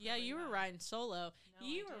 my mom. Yeah, probably you were had- riding solo. No,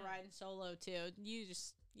 You I were didn't. riding solo too. You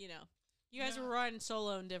just, you guys No. were riding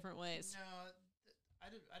solo in different ways. No,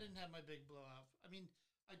 I didn't have my big blowout. I mean,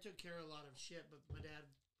 I took care of a lot of shit, but my dad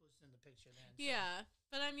was in the picture then. so- Yeah,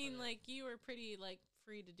 but I mean, But, like, you were pretty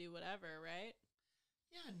free to do whatever, right?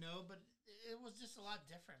 Yeah, no, but it was just a lot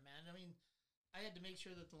different, man. I mean, I had to make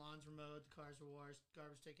sure that the lawns were mowed, the cars were washed,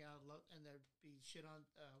 garbage taken out, and there'd be shit on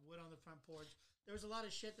wood on the front porch. There was a lot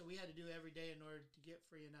of shit that we had to do every day in order to get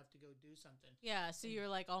free enough to go do something. Yeah. So you were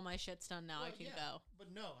like, all my shit's done now. I Well, can yeah, go. But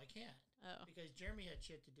no, I can't Oh, because Jeremy had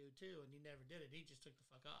shit to do too, and he never did it. He just took the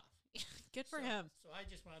fuck off. good for So- him. So I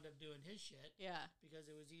just wound up doing his shit Yeah. because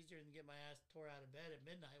it was easier than get my ass tore out of bed at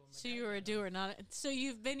midnight. When my So dad you were a got up. doer, not a, so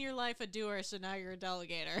you've been your life a doer. So now you're a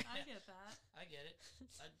delegator. I get that. I get it.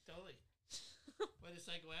 I totally. Way to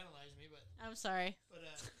psychoanalyze me, but I'm sorry. but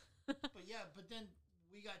yeah, but then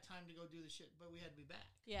we got time to go do the shit, but we had to be back.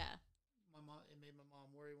 Yeah. It made my mom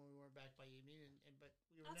worry when we weren't back by evening, and but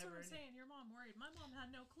we were That's never what I'm saying. Your mom worried. My mom had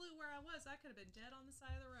no clue where I was. I could have been dead on the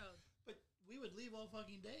side of the road. But we would leave all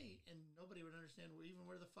fucking day, and nobody would understand even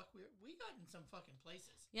where the fuck we were. We got in some fucking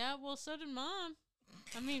places. Yeah. Well, so did mom.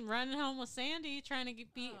 I mean, running home with Sandy, trying to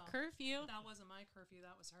beat Oh. curfew. That wasn't my curfew.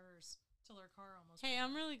 That was hers. Till her car almost. Hey, blew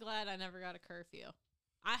I'm up. really glad I never got a curfew.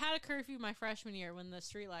 I had a curfew my freshman year when the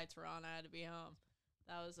streetlights were on. I had to be home.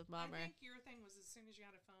 That was a bummer. I think your thing was as soon as you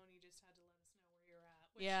had a phone, you just had to let us know where you're at.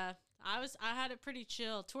 Which Yeah, I had it pretty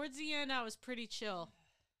chill. Towards the end, I was pretty chill.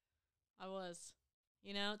 I was.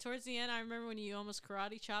 You know, towards the end, I remember when you almost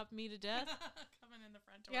karate chopped me to death. coming in the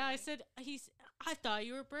front door. Yeah, I said, I thought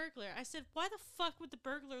you were a burglar. I said, why the fuck would the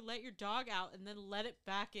burglar let your dog out and then let it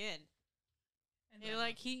back in? And And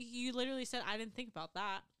like, you literally said, I didn't think about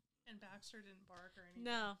that. And Baxter didn't bark or anything.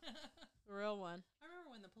 No. The real one. I remember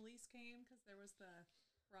when the police came because there was the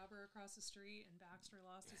robber across the street and Baxter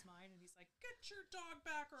lost his mind and he's like, "Get your dog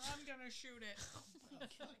back or I'm gonna shoot it."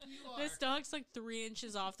 Fuck you are. This dog's like 3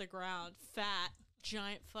 inches off the ground. Fat,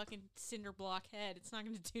 giant fucking cinder block head. It's not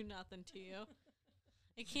going to do nothing to you.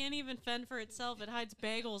 It can't even fend for itself. It hides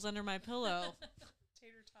bagels under my pillow.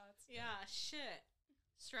 Tater tots. Yeah, shit.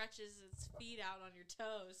 Stretches its feet out on your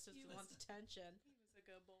toes so He it was- wants attention. He was a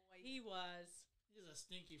good boy. He was. He's a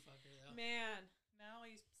stinky fucker, though. Man, Now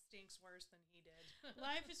he stinks worse than he did.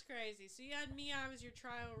 life is crazy. So you had me, I was your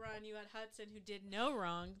trial run. You had Hudson, who did no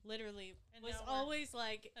wrong. Literally And was now we're- always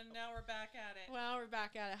like, And now we're back at it. well, we're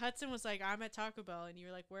back at it. Hudson was like, I'm at Taco Bell. And you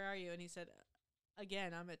were like, where are you? And he said,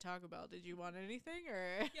 again, I'm at Taco Bell. Did you want anything?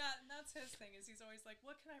 Or Yeah, and that's his thing is he's always like,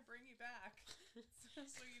 "What can I bring you back?"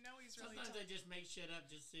 So you know he's really Sometimes I just make shit up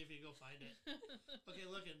just to see if you go find it. Okay,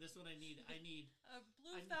 look at this one. I need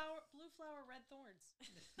blue flower, red thorns.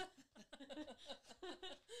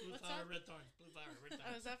 blue What's flower, that? red thorns. Blue flower, red Oh,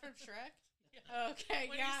 thorns. is that from Shrek? Yeah.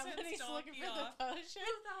 Okay, When he yeah, sends when he's looking Donkey for the off. potion.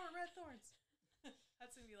 Blue flower, red thorns.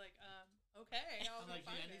 Hudson be like, okay, I'll I'm go like,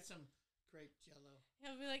 find yeah, I it. need some grape jello.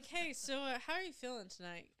 He'll be like, hey, so how are you feeling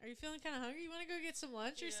tonight? Are you feeling kind of hungry? You want to go get some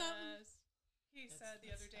lunch or something? Yes. He That's- said the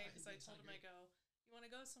other that's day how he because I gets told him, hungry. I go, "You want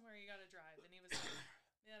to go somewhere? You got to drive." And he was like,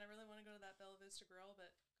 "Man, I really want to go to that Bella Vista Grill, but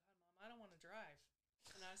God, Mom, I don't want to drive."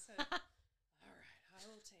 And I said, "All right, I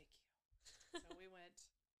will take you." So we went.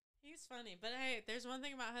 He's funny. But hey, there's one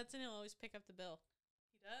thing about Hudson, he'll always pick up the bill.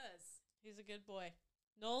 He does. He's a good boy.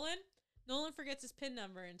 Nolan forgets his PIN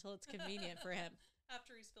number until it's convenient for him.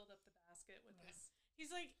 After he's filled up the basket with Right. his.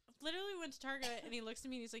 He's like, literally went to Target and he looks at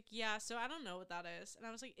me and he's like, yeah, so I don't know what that is. And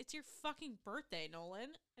I was like, it's your fucking birthday,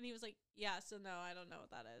 Nolan. And he was like, yeah, so no, I don't know what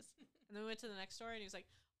that is. And then we went to the next store and he was like,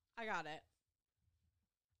 I got it.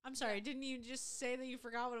 I'm sorry, didn't you just say that you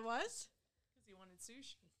forgot what it was? Because he wanted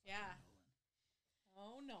sushi. Yeah.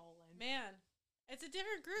 Oh, Nolan. Man, it's a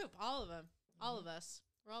different group, all of them. All of us.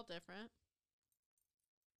 We're all different.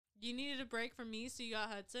 You needed a break from me, so you got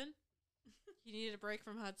Hudson. You needed a break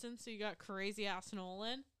from Hudson, so you got crazy ass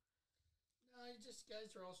Nolan. No, you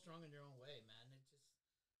guys are all strong in your own way, man.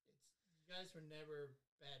 You guys were never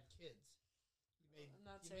bad kids. I'm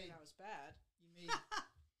not saying I was bad. You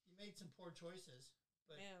made some poor choices,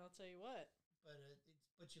 but Man, I'll tell you what.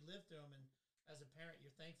 but you lived through them, and as a parent,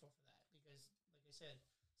 you're thankful for that because, like I said,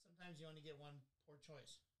 sometimes you only get one poor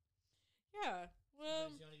choice. Yeah.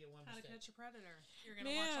 Well, Sometimes you only get one How to mistake. Catch a Predator. You're going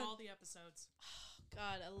to watch Man. all the episodes.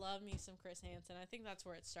 God, I love me some Chris Hansen. I think that's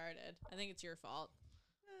where it started. I think it's your fault.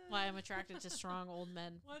 Why I'm attracted to strong old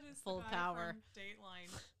men What is full the of guy power. from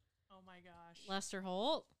Dateline? Oh, my gosh. Lester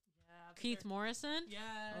Holt, Yeah. but Keith they're- Morrison.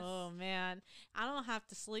 Yes. Oh man, I don't have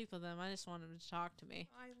to sleep with him. I just want him to talk to me.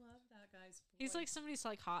 I love that guy's voice. He's like somebody's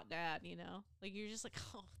like hot dad, you know? Like you're just like,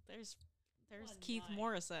 oh, there's One Keith night.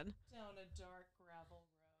 Morrison. down a dark gravel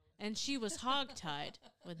road. And she was hogtied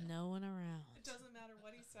with no one around. It doesn't matter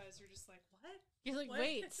what he says. You're just like, what? You're like, What?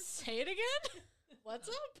 wait, say it again? What's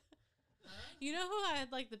up? Huh? You know who I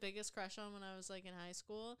had like the biggest crush on when I was like in high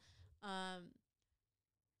school?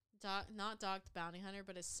 Not Dog the Bounty Hunter,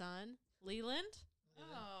 but his son, Leland.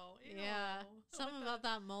 Oh, ew. Yeah. Something With about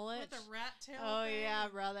that mullet. with the rat tail. Oh thing yeah,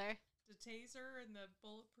 and brother. The taser and the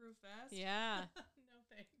bulletproof vest. Yeah. No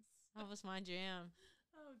thanks. That was my jam.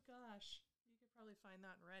 Oh gosh, you could probably find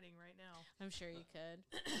that in Reading right now. I'm sure you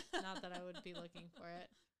could. Not that I would be looking for it.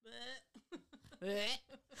 No.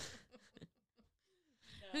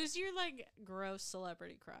 Who's your like gross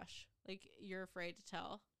celebrity crush? Like you're afraid to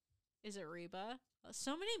tell? Is it Reba?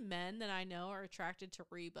 So many men that I know are attracted to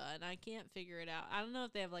Reba, and I can't figure it out. I don't know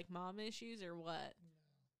if they have like mom issues or what.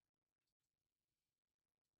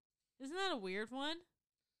 Isn't that a weird one?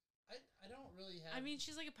 I don't really have. I mean,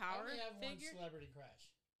 she's like a I power only have figure. one celebrity crush.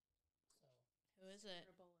 So Who is it?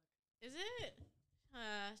 Sandra Bullock. Is it?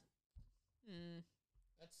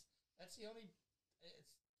 that's the only. It's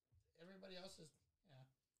everybody else is. Yeah,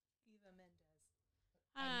 Eva Mendes.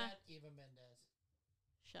 I met Eva Mendes.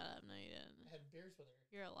 Shut up! No, you didn't. I had beers with her.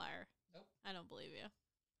 You're a liar. Nope. I don't believe you.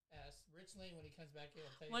 Ask Rich Lane when he comes back here.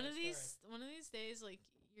 I'll tell you One that of story. these days, like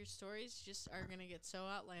your stories just are gonna get so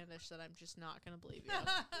outlandish that I'm just not gonna believe you.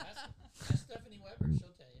 Ask Stephanie Weber.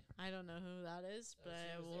 She'll tell you. I don't know who that is, So but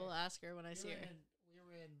she I was will there. ask her when I see her. We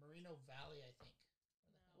were in Merino Valley, I think.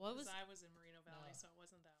 What was- I was in Merino Valley, No. so it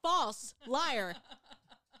wasn't that. False, liar,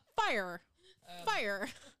 fire, Um, fire.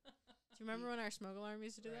 Do you remember when our smoke alarm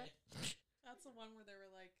used to do right. That's the one where they were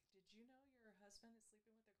like, "Did you know your husband is sleeping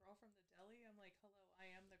with the girl from the deli?" I'm like, "Hello, I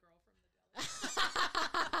am the girl from the deli."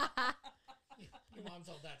 Your mom's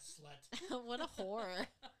all that slut. that? What a whore.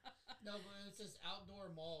 No, but it's this outdoor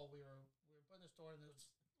mall. We were putting a store in this.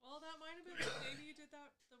 Well, that might have been. Maybe you did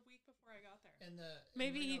that the week before I got there. In the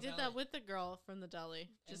Maybe he Merino did that Valley. with the girl from the deli.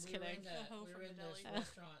 And Just we were kidding. in the- The hoe we from were the in this deli.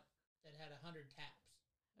 restaurant that had 100 taps.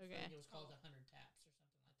 I Okay. think it was called 100 taps or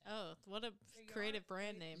something like that. Oh, what a The creative yard-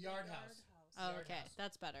 brand the name. Yard House. Oh, Yard okay. House.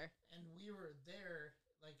 That's better. And we were there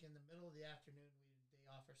like in the middle of the afternoon. We had a day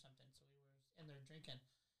off or something, so we were in there drinking.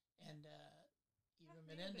 And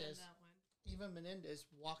Eva Menendez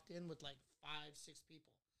walked in with like 5-6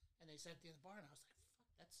 people, and they sat at the end of the bar, and I was like, "Fuck,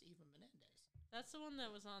 that's Eva Menendez." That's the one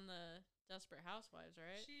that was on the Desperate Housewives,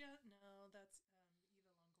 right? She no, that's Eva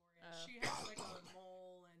Longoria. Oh. She has like a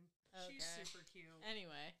mole, and she's Okay. super cute.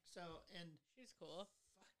 Anyway, So and she's cool.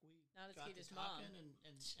 fuck, we Not as got cute to as Mom. talking,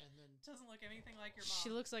 and then Doesn't look anything like your mom. She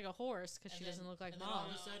looks like a horse because and she then- doesn't look like and then all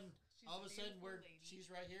Mom. of a sudden, She's all of a sudden, beautiful lady. she's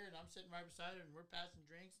right here, and I'm sitting right beside her, and we're passing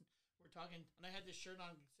drinks, and we're talking. And I had this shirt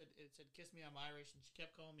on. It said "Kiss me, I'm Irish," and she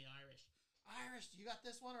kept calling me Irish. Irish, you got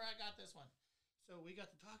this one, or I got this one. So we got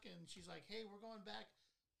to talking, and she's like, "Hey, we're going back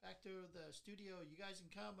to the studio. You guys can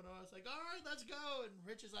come." And I was like, "All right, let's go." And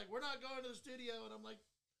Rich is like, "We're not going to the studio," and I'm like,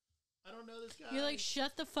 "I don't know this guy." You're like,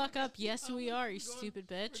 shut the fuck up. Yes, we are, you stupid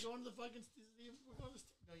bitch. We're going to the fucking studio. We're going to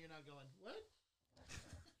no, you're not going. What?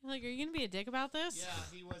 You're like, are you gonna be a dick about this? Yeah,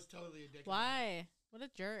 he was totally a dick. Why? What a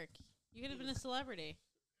jerk. You could have He been a was- celebrity.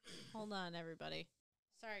 Hold on, everybody.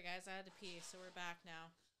 Sorry, guys, I had to pee, so we're back now.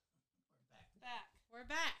 We're back. We're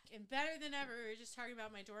back, and better than ever. We were just talking about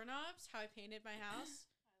my doorknobs, how I painted my house.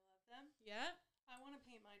 I love them. Yep, I want to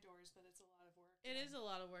paint my doors, but it's a lot of work. it and is a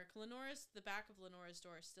lot of work. The back of Lenora's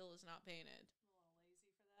door still is not painted. I'm a little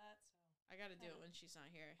lazy for that, so I gotta do it when she's not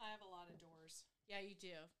here. I have a lot of doors. Yeah, you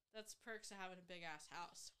do. That's perks of having a big ass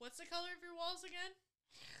house. What's the color of your walls again?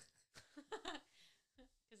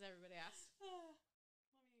 Because everybody asks.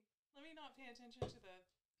 Let me not pay attention to the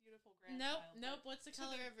beautiful grandchild. Nope. What's the to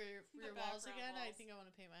color the- of your the walls background again? I walls. think I want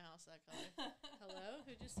to paint my house that color. Hello?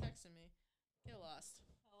 Who just texted me? Get lost.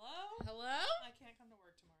 Hello? Hello? I can't come to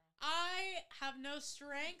work tomorrow. I have no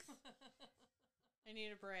strength. I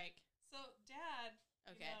need a break. So, Dad,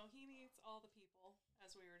 Okay. he meets all the people,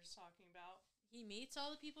 as we were just talking about. He meets all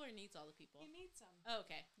the people or needs all the people? He meets them. Oh,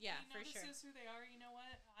 okay. Yeah, he for sure. notices who they are. You know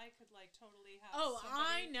what? I could totally have. Oh,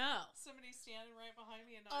 I know. Somebody standing right behind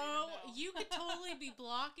me and not Oh, even know. you could totally be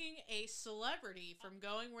blocking a celebrity from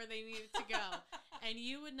going where they needed to go, and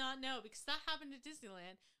you would not know because that happened at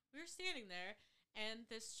Disneyland. We were standing there, and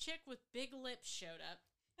this chick with big lips showed up,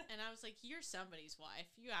 and I was like, "You're somebody's wife.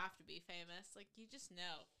 You have to be famous. Like, you just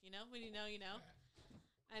know. You know, when you know, you know."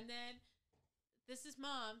 And then this is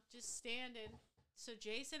Mom just standing. So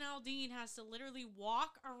Jason Aldean has to literally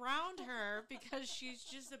walk around her because she's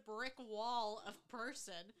just a brick wall of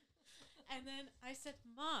person. And then I said,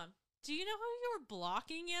 "Mom, do you know who you were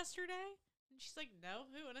blocking yesterday?" And she's like, "No,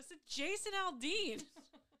 who?" And I said, "Jason Aldean."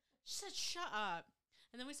 She said, "Shut up."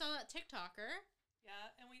 And then we saw that TikToker.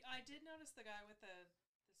 Yeah, and I did notice the guy with the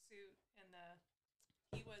suit and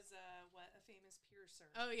he was a famous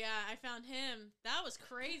piercer. Oh yeah, I found him. That was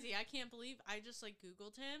crazy. I can't believe I just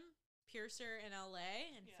Googled him, piercer in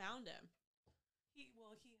LA, and Yeah. found him. He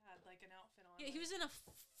had like an outfit on. Yeah, he was in a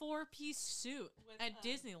 4-piece suit With, at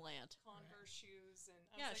Disneyland. Converse shoes and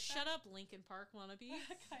I Yeah, was like, shut up, Lincoln Park wannabe.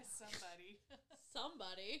 That guy's somebody.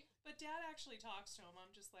 Somebody. But Dad actually talks to him.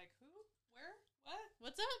 I'm just like, who? Where? What?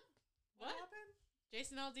 What's up? What, What? happened?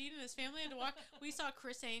 Jason Aldean and his family had to walk. We saw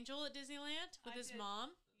Chris Angel at Disneyland with I his did.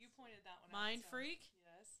 mom. You pointed that one Mind out. freak?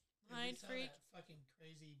 Yes. Dude, we Mind saw freak. That fucking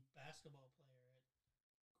crazy basketball player at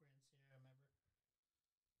Grand Sierra. Remember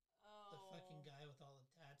Oh. the fucking guy with all the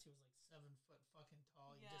tats? He was like 7 foot fucking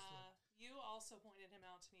tall. He Yeah. just looked. You also pointed him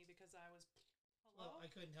out to me because I was. Hello. Well, I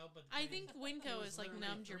couldn't help but. I point think him. Winco He has was literally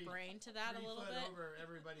numbed your 3 brain to that a little 3 foot bit. over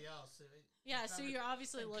everybody else. Yeah, so you're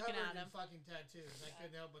obviously and looking covered at in him. fucking tattoos. I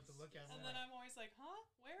couldn't help but to look at him. And then I'm always like, huh?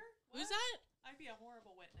 Where? Who's What? that? I'd be a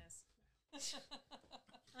horrible witness.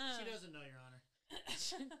 She doesn't know, Your Honor.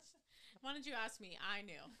 Why did you ask me? I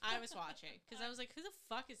knew. I was watching because I was like, "Who the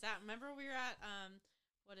fuck is that?" Remember we were at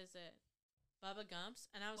what is it, Bubba Gump's,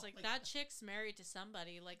 and I was Oh like, my "That God. chick's married to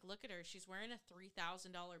somebody. Like, look at her. She's wearing a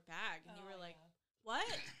 $3,000 bag." And you Oh, were like, yeah.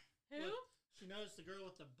 "What? Who?" Look, she knows noticed the girl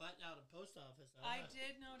with the butt out of post office. I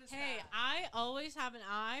did notice Hey, that. I always have an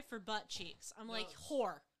eye for butt cheeks. I'm like, No.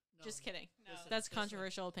 whore. No, Just kidding. No. That's this one.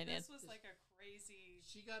 controversial opinion. This was like a crazy.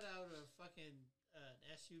 She got out of fucking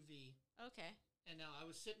SUV, Okay. and now I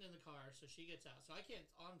was sitting in the car, so she gets out. So I can't.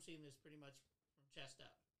 All I'm seeing is pretty much from chest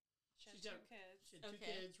up. She had She's two got- kids. She had two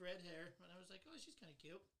Okay. kids, red hair, and I was like, oh, she's kind of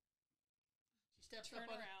cute. She steps Turn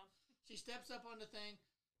up on. around. She steps up on the thing,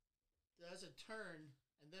 does a turn,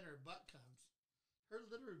 and then her butt comes. Her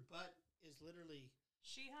literal butt is literally.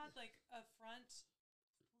 She had like a front,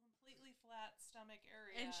 completely flat stomach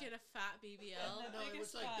area. And she had a fat And BBL. the No, it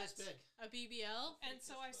was biggest like this butt. big. A BBL? And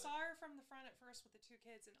so I Biggest saw her from the front at first with the two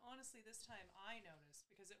kids, and honestly, this time I noticed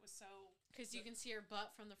because it was so Because you can see her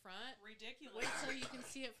butt from the front. ridiculous. Wait till you can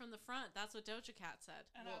see it from the front. That's what Doja Cat said.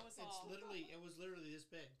 and Well, I was it all, was literally this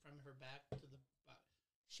big from her back to the butt,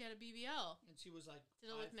 She had a BBL. and she was like. Did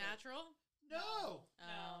it look 5 foot. natural? No. Oh,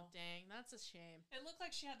 No. dang. That's a shame. it looked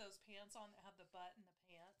like she had those pants on that had the butt and the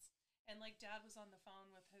pants. And like Dad was on the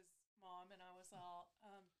phone with his mom, and I was all,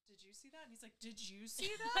 did you see that? And he's like, did you see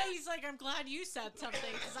that? He's like, I'm glad you said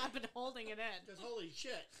something because I've been holding it in. Because holy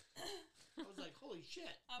shit. I was like, holy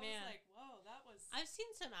shit. I Man. was like, whoa, that was I've seen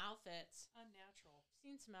some outfits. unnatural.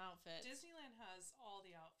 Seen some outfits. Disneyland has all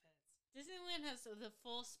the outfits. Disneyland has the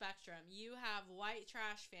full spectrum. You have white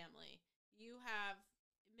trash family. You have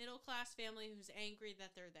middle class family who's angry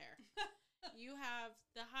that they're there. You have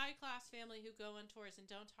the high class family who go on tours and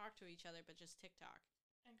don't talk to each other but just TikTok.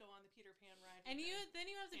 And go on the Peter Pan ride. And with then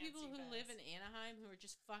you have the people fancy who live in beds. Anaheim who are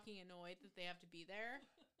just fucking annoyed that they have to be there.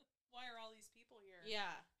 Why are all these people here?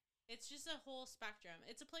 Yeah. It's just a whole spectrum.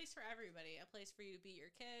 It's a place for everybody. A place for you to beat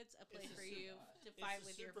your kids. A place It's for a you to It's fight the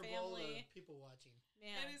with your Super Bowl family. of people watching.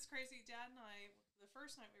 Man. And it's crazy. Dad and I, the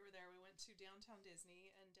first night we were there, we went to downtown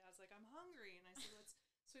Disney, and Dad's like, I'm hungry. And I said, let's.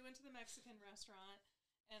 So we went to the Mexican restaurant,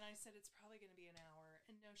 and I said, it's probably going to be an hour.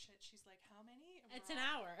 And no shit, she's like, how many? And It's we're an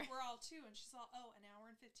all- hour. We're all two. And she's all, oh, an hour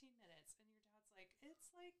and 15 minutes. And your dad's like, it's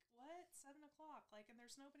like, what? 7 o'clock. Like, and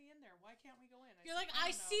there's nobody in there. Why can't we go in? You're said, like,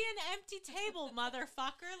 I don't know." see an empty table,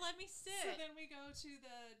 motherfucker. Let me sit. So then we go to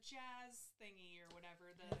the jazz thingy or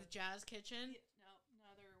whatever. The jazz kitchen. No,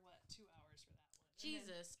 another, what, 2 hours for that one. And then-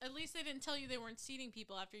 Jesus. At least they didn't tell you they weren't seating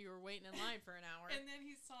people after you were waiting in line for an hour. And then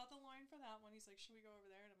he saw the line for that one. He's like, should we go over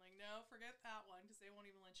there? And I'm like, no, forget that one because they won't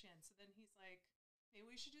even let you in. So then he's like, maybe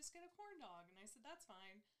we should just get a corn dog. And I said, that's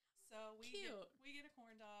fine. So we get a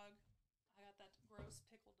corn dog. I got that gross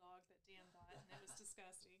pickle dog that Dan got, and it was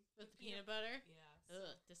disgusting. With the peanut butter? Yeah.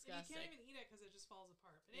 Ugh, And you disgusting. can't even eat it because it just falls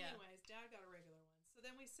apart. But Yeah. anyways, Dad got a regular one. So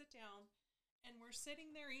then we sit down, and we're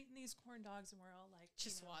sitting there eating these corn dogs, and we're all like,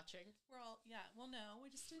 Just you know, watching. we're all, yeah, well, no, we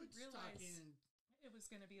just didn't Quit realize stalking and it was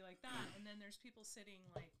going to be like that. And then there's people sitting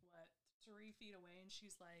like, what, 3 feet away, and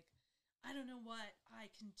she's like, I don't know what I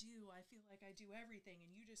can do. I feel like I do everything,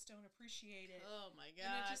 and you just don't appreciate it. Oh my and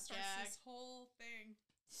god. it just starts gag. this whole thing.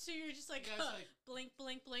 So you're just like, The guy's like- blink,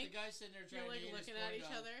 blink, the blink. guy's sitting there You're trying like to eat looking his at corn each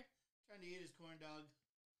dog. other. Trying to eat his corn dog.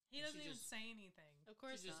 He And doesn't she even just- say anything. Of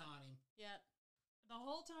course She's just not. on him. Yeah. The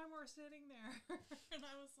whole time we're sitting there, and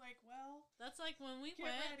I was like, well, That's like when we get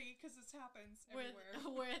went ready because this happens where,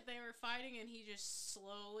 everywhere. where they were fighting and he just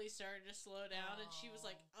slowly started to slow down and she was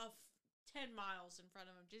like 10 miles in front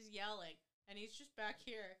of him just yelling. And he's just back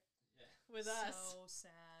here Yeah. with us. So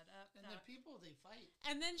sad. And the people, they fight.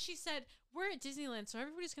 And then she said, we're at Disneyland, so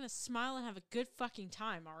everybody's going to smile and have a good fucking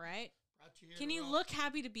time, all right? Brought you here Can to you romp- look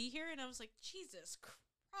happy to be here? And I was like, Jesus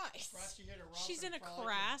Christ. Brought you here to romp She's and in a frolic,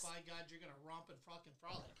 crass. and by God, you're going to romp and fucking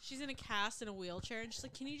frolic. She's in a cast in a wheelchair, and she's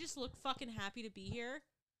like, can you just look fucking happy to be here?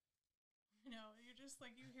 You know, you're just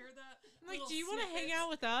like, you hear that. I'm like, little do you want to hang snippets, out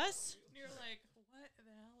with us? and you're like, what the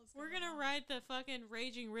hell is We're going going to on? ride the fucking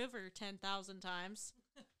Raging River 10,000 times.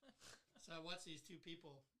 So I watched these two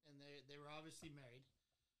people, and they were obviously married.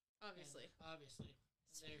 Obviously. And obviously.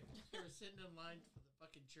 They were sitting in line for the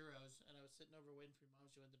fucking churros, and I was sitting over waiting for your mom.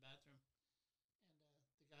 She went to the bathroom.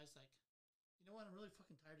 And the guy's like, you know what? I'm really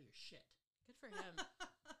fucking tired of your shit. Good for him.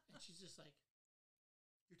 And she's just like,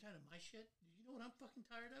 you're tired of my shit? You know what I'm fucking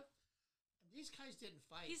tired of? And these guys didn't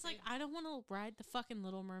fight. He's They- like, I don't want to ride the fucking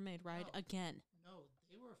Little Mermaid ride No. again. no,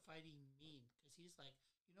 they were fighting mean because he's like,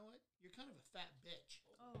 you know what? You're kind of a fat bitch.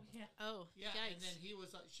 Oh, yeah. Oh, Yeah, yikes. and then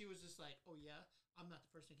she was just like, oh yeah, I'm not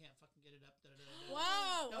the person who can't fucking get it up. Da, da, da, da.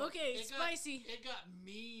 Wow. No, okay, it got- spicy. It got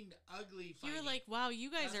mean, ugly You fighting. were like, wow, you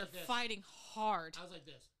guys I was are like this. fighting hard. I was like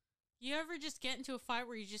this. You ever just get into a fight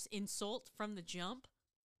where you just insult from the jump?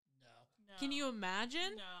 No. No. Can you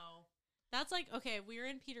imagine? No. That's like, okay, we were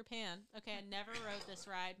in Peter Pan. Okay, I never rode this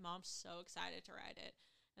ride. Mom's so excited to ride it.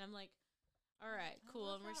 And I'm like, all right, I cool.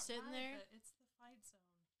 love And we're that sitting ride, there. but it's the fight zone.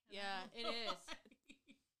 And I Yeah, don't it know is. why.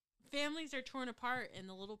 families are torn apart in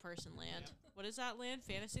the little person land. Yeah. What is that land?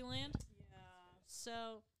 Fantasyland? Yeah.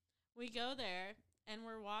 So we go there and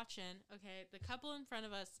we're watching. Okay, the couple in front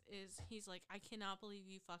of us he's like, I cannot believe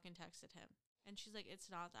you fucking texted him. And she's like, it's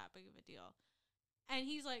not that big of a deal. And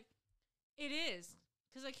he's like, it is.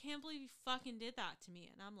 Because I can't believe you fucking did that to me.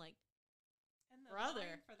 And I'm like, And the brother.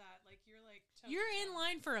 line for that, like you're like you're in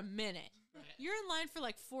line for a minute. Right. You're in line for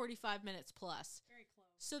like 45 minutes plus. very close.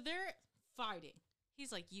 So they're fighting.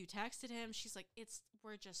 He's like, you texted him. She's like,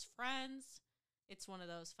 we're just friends. It's one of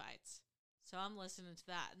those fights. So I'm listening to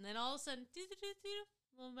that. And then all of a sudden,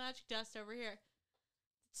 little magic dust over here.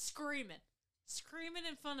 Screaming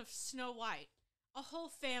in front of Snow White. A whole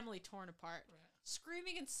family torn apart. Right.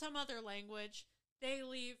 Screaming in some other language. They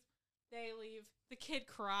leave. The kid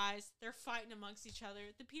cries. They're fighting amongst each other.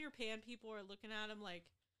 The Peter Pan people are looking at him like,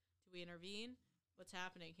 do we intervene? What's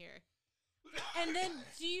happening here? And then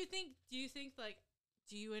do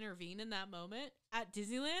you intervene in that moment at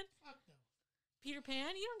Disneyland? Fuck no. Peter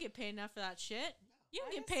Pan, you don't get paid enough for that shit. No. You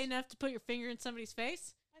don't I get just- paid enough to put your finger in somebody's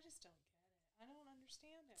face. I just don't get it. I don't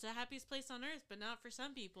understand it. It's the happiest place on earth, but not for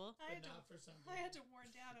some people. I But had, not to, for some I had people. to warn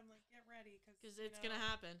Dad. I'm like, get ready Because it's going to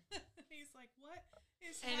happen. He's like, what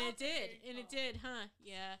is And happening? it did. And it Oh, did, huh?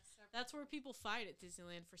 Yeah. several That's where times. people fight at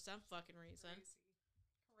Disneyland for some fucking reason.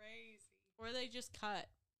 Crazy. Or they just cut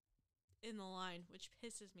in the line, which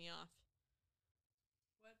pisses me off.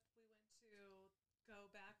 What we went to go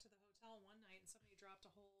back to the hotel one night and somebody dropped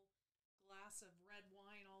a whole glass of red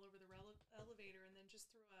wine all over the elevator and then just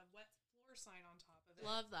threw a wet floor sign on top of it.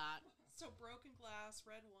 Love that. So broken glass,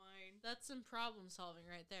 red wine. That's some problem solving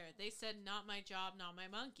right there. They said, not my job, not my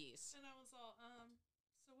monkeys. And I was all,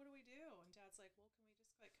 so what do we do? And Dad's like, well, can we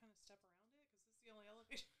just like kind of step around it? Because this is the only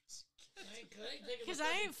elevator. Because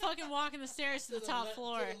I ain't fucking walking the stairs to the top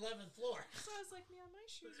floor. To the 11th floor. So I was like, man, my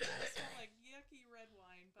shoes really smell like yucky red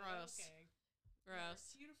wine. But Gross. okay.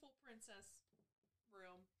 Gross. Beautiful princess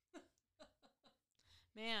room.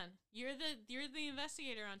 Man, you're the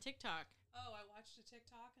investigator on TikTok. Oh, I watched a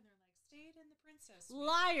TikTok and they're like, stayed in the princess suite.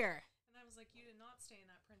 Liar. And I was like, you did not stay in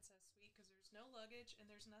that princess suite because there's no luggage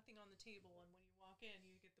and there's nothing on the table. And when you walk in,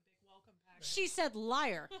 you get the big welcome pack. She said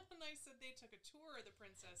liar. And I said they took a tour of the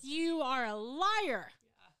princess suite. You are a liar.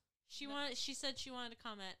 Yeah. She said she wanted to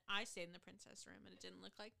comment, I stayed in the princess room and it didn't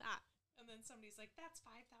look like that. And then somebody's like, that's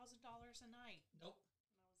 $5,000 a night. Nope.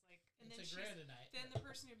 And I was like, and It's then a grand a night. then the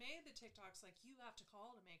person who made the TikTok's like, you have to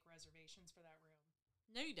call to make reservations for that room.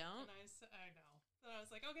 No, you don't. And I said, I know. Then I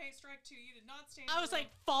was like, okay, strike two. You did not stay in I the was room.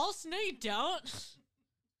 like, false? No, you don't.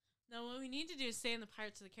 No, what we need to do is stay in the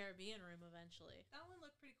Pirates of the Caribbean room eventually. That one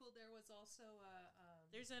looked pretty cool. There was also a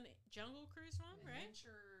There's a Jungle Cruise one, right?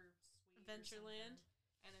 Adventure Suite or Adventureland.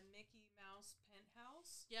 something, and a Mickey Mouse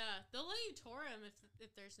penthouse. Yeah, they'll let you tour them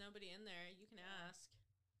if there's nobody in there. You can ask.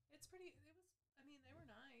 It's pretty. It was. I mean, they were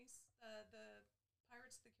nice. The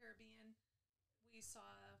Pirates of the Caribbean. We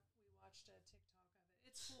watched a TikTok of it.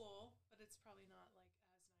 It's cool, but it's probably not like as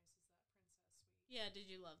nice as that Princess Suite. Yeah, did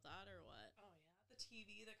you love that or what? Oh yeah, the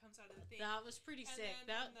TV that comes out of the thing. That was pretty And sick.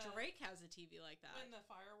 then That when Drake has a TV like that. when the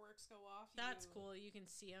fireworks go off. That's you- cool. You can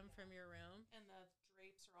see them Yeah. from your room. And the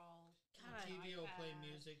drapes are all. The God. TV will play iPad.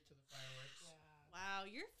 music to the fireworks. Yeah. Wow,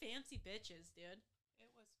 you're fancy bitches, dude.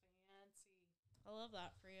 It was fancy. I love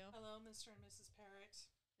that for you. Hello, Mr. and Mrs. Parrot.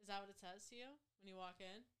 Is that what it says to you when you walk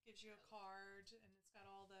in? Gives you a card, and it's got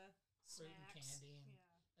all the Fruit and snacks. candy and-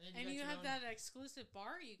 Yeah. then And got you your have own- that exclusive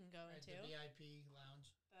bar you can go right, into. the VIP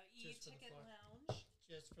lounge The Just for the e-ticket floor. lounge.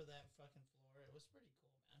 just for that fucking floor. It was pretty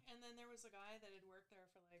cool, man. And then there was a guy that had worked there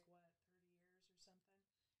for like, 30 years or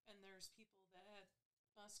something. And there's people that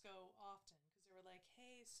must go often because they were like,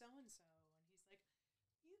 hey, so-and-so. And he's like,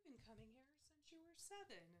 you've been coming here since you were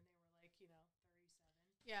 7. And they were like, 37.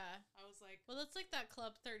 Yeah. I was like, Well, that's like that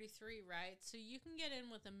Club 33, right? So you can get in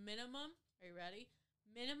with a minimum. Are you ready?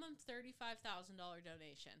 Minimum $35,000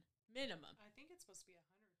 donation. Minimum. I think it's supposed to be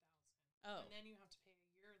 100,000. Oh. And then you have to pay a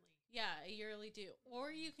yearly. Yeah, a yearly due.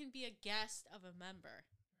 Or you can be a guest of a member.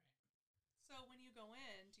 So when you go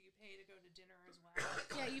in, do you pay to go to dinner as well?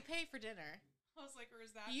 Yeah, you pay for dinner. I was like, or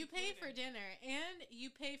is that You pay for included? dinner, and you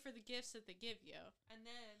pay for the gifts that they give you. And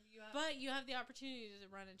then you have But you have the opportunity to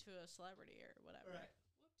run into a celebrity or whatever. Right.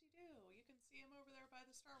 whoop-de-doo. You can see him over there by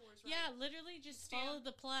the Star Wars ride. Yeah, literally just Stand- follow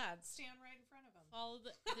the plaids. Stand right in front of him. Follow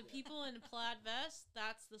the people in plaid vests.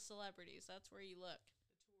 That's the celebrities. That's where you look.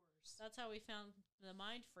 The tours. That's how we found the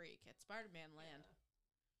Mind Freak at Spider-Man Land,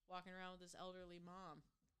 walking around with his elderly mom.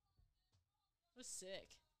 It was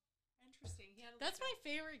sick. Interesting. He had That's like my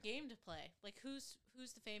favorite game to play. Like, who's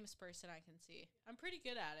the famous person I can see? I'm pretty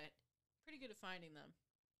good at it. Pretty good at finding them.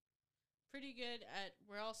 pretty good at.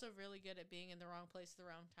 We're also really good at being in the wrong place at the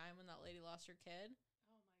wrong time when that lady lost her kid.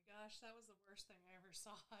 Oh my gosh, that was the worst thing I ever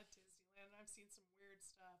saw at Disneyland. I've seen some weird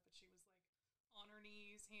stuff, but she was like on her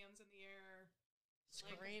knees, hands in the air,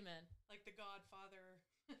 Screaming. like The Godfather.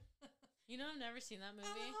 You know, I've never seen that movie.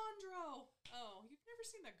 Alejandro! Oh, you've never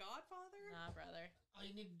seen The Godfather? Nah, brother. All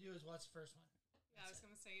you need to do is watch the first one. Yeah, I was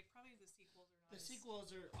going to say, probably the sequels are not. The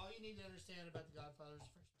sequels are all you need to understand about The Godfather is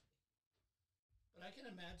the first movie. But I can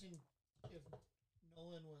imagine if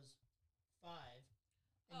Nolan was 5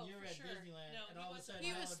 and you're at Disneyland and all of a sudden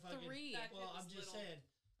he was 3. Well, I'm just saying.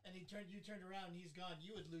 And you turned around and he's gone.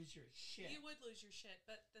 You would lose your shit. You would lose your shit.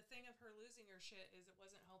 But the thing of her losing her shit is it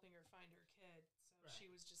wasn't helping her find her kid. So she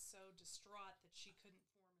was just so distraught that she couldn't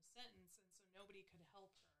form a sentence, and so nobody could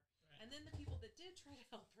help her. Right. And then the people that did try to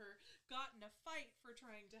help her got in a fight for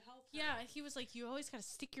trying to help her. Yeah, he was like, you always got to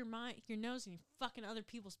stick your nose in your fucking other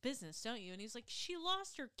people's business, don't you? And he's like, she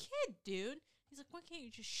lost her kid, dude. He's like, why can't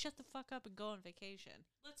you just shut the fuck up and go on vacation?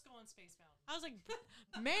 Let's go on Space Mountain. I was like,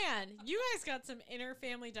 man, you guys got some inner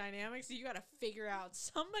family dynamics that you got to figure out.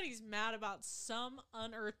 Somebody's mad about some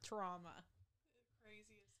unearthed trauma.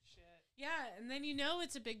 Crazy as shit. Yeah, and then you know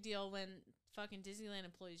it's a big deal when fucking Disneyland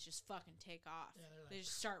employees just fucking take off. Yeah, they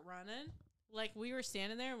just start running. Like, we were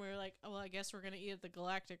standing there and we were like, oh, well, I guess we're going to eat at the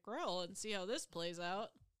Galactic Grill and see how this plays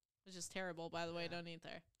out. Which is terrible, by the way. Don't eat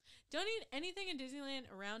there. Don't eat anything in Disneyland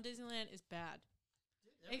around Disneyland is bad.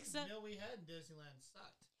 Dude, every meal we had in Disneyland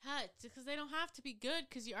sucked. Yeah, it's because they don't have to be good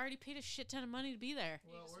because you already paid a shit ton of money to be there.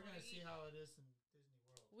 Well, we're going to see how it is in Disney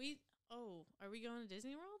World. Are we going to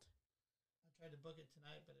Disney World? I tried to book it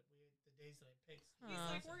tonight, but the days that I picked. He's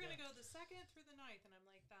like, we're going to go the 2nd through the 9th. And I'm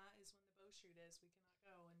like, that is when the bow shoot is. We cannot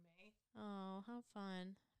go in May. Oh, how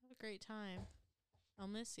fun. Have a great time. I'll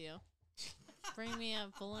miss you. Bring me a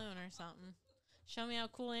balloon or something. Show me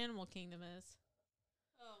how cool Animal Kingdom is.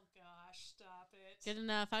 Oh, gosh. Stop it. Good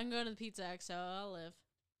enough. I can go to the Pizza Expo. I'll live.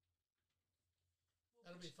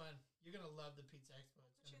 That'll be fun. You're going to love the Pizza Expo.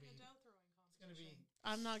 It's going to be... dough throwing competition. It's going to be...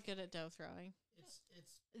 I'm not good at dough throwing.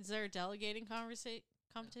 It's. Is there a delegating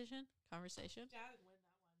competition? Conversation? Dad would win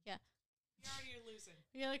that one. Yeah. You're already losing.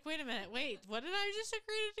 You're like, wait a minute. Wait, what did I just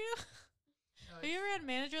agree to do? Have you ever had a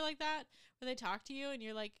manager like that where they talk to you and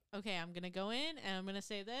you're like, okay, I'm going to go in and I'm going to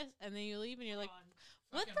say this, and then you leave and you're like,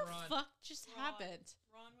 what the fuck just happened?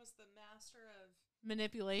 Ron was the master of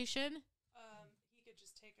manipulation. He could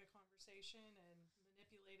just take a conversation and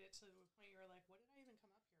manipulate it to the point you're like, what did I even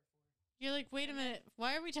come up here for? You're like, wait a minute,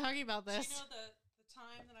 why are we talking about this? You know, the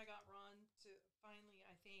time that I got Ron to finally,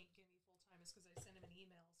 I think, give me full time is because I sent him an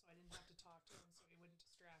email so I didn't have to talk to him so he wouldn't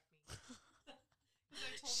distract me.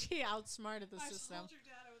 She outsmarted the system. I told your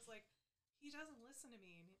dad, I was like, he doesn't listen to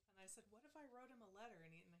me. And I said, what if I wrote him a letter? And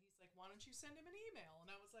he's like, why don't you send him an email? And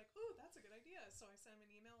I was like, ooh, that's a good idea. So I sent him an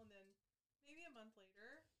email, and then maybe a month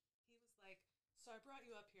later, he was like, so I brought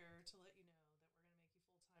you up here to let you know that we're going to make you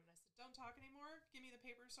full-time. And I said, don't talk anymore. Give me the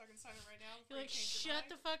paper so I can sign it right now. You're like, shut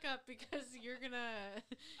the fuck up because you're going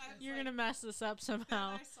to mess this up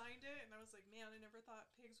somehow. And I signed it, and I was like, man, I never thought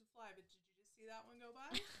pigs would fly, but did you just see that one go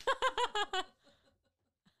by?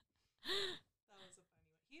 That was a funny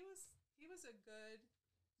one. He was a good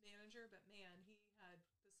manager, but man, he had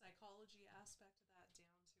the psychology aspect of that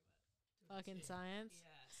down to it. Fucking science.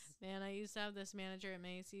 Yes. Man, I used to have this manager at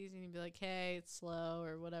Macy's, and he'd be like, hey, it's slow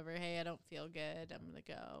or whatever. Hey, I don't feel good. I'm going to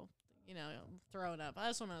go. You know, I'm throwing up.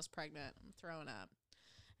 That's when I was pregnant. I'm throwing up.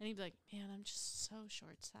 And he'd be like, man, I'm just so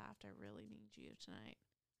short-staffed. I really need you tonight.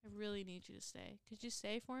 I really need you to stay. Could you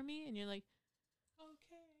stay for me? And you're like,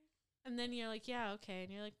 okay. And then you're like, yeah, okay. And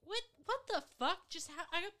you're like, what the fuck?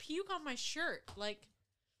 I got puke on my shirt. Like,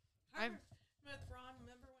 I'm with Ron.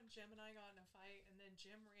 Remember when Jim and I got in a fight, and then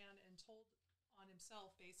Jim ran and told on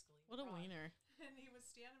himself, basically. What a wiener. And he was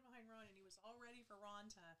standing behind Ron, and he was all ready for Ron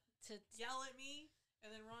to yell at me. And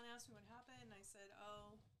then Ron asked me what happened, and I said,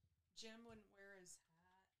 oh, Jim wouldn't wear his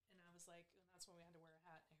hat. And I was like, and that's when we had to wear a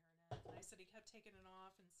hat and a hairnet. And I said he kept taking it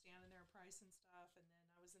off and standing there pricing stuff. And then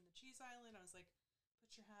I was in the cheese island. I was like,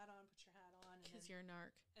 put your hat on, put your hat on. Because you're a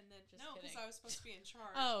narc. And then, no, because I was supposed to be in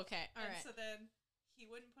charge. Oh, okay. All right. So then he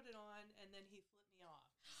wouldn't put it on, and then he flipped me off.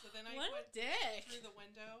 So then I went through the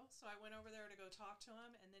window. So I went over there to go talk to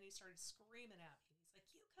him, and then he started screaming at me. He's like,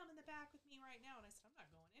 you come in the back with me right now. And I said, I'm not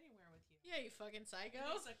going anywhere with you. Yeah, you fucking psycho.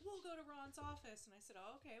 And he's like, we'll go to Ron's office. And I said,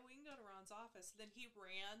 oh, okay, we can go to Ron's office. Then he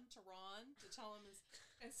ran to Ron to tell him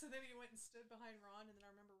and so then he went and stood behind Ron. And then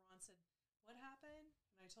I remember Ron said, what happened?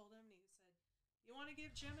 And I told him, and he said, you want to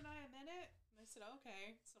give Jim and I a minute? And I said,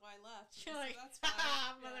 okay. So I left. You're like, that's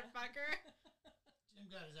fine. Motherfucker. Jim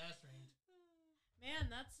got his ass ringed.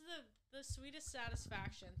 Man, that's the sweetest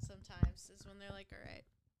satisfaction sometimes is when they're like, all right,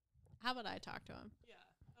 How about I talk to him? Yeah,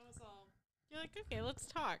 I was all. You're like, okay, let's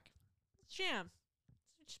talk. Let's jam.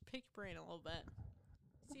 Let's just pick your brain a little bit.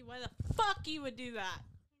 See why the fuck you would do that.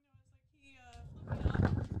 I know, it's like he flipped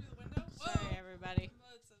me off through the window. Sorry, everybody.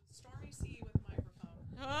 It's a stormy sea with a microphone.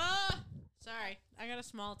 Ah! Sorry, I got a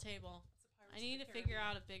small table. It's a Pirates I of need the to figure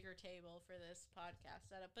Caribbean. out a bigger table for this podcast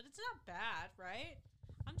setup, but it's not bad, right?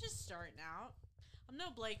 I'm just starting out. I'm no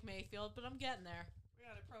Blake Mayfield, but I'm getting there. We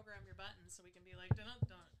gotta program your buttons so we can be like, dun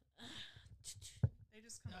dun. They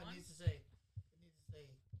just come No, on. it needs to say,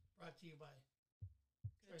 brought to you by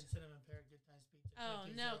Troy and Cinnamon Pear Good Times Pizza. Oh,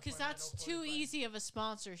 no, because that's too easy of a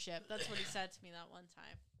sponsorship. That's what he said to me that one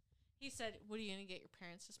time. He said, what are you going to get your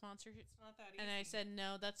parents to sponsor? It's not that easy. And I said,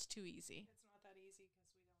 no, that's too easy. It's not that easy because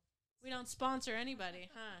We don't sponsor anybody,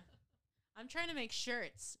 huh? I'm trying to make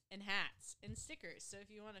shirts and hats and stickers. So if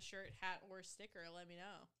you want a shirt, hat, or sticker, let me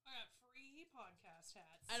know. I got free podcast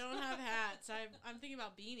hats. I don't have hats. I'm thinking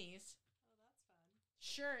about beanies. Oh, that's fun.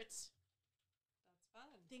 Shirts. That's fun.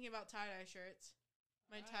 Thinking about tie-dye shirts.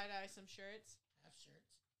 Might Alright. tie-dye some shirts. Half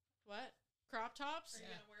shirts. What? Crop tops? Are you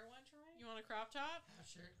Yeah. gonna wear one, Troy? You want a crop top? Half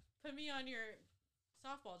shirt. Put me on your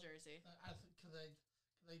softball jersey. Because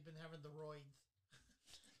they've been having the roids.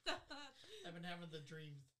 I've been having the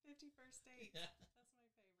dreams. 51st Date. Yeah. That's my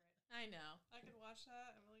favorite. I know. I could watch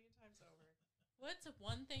that a million times over. What's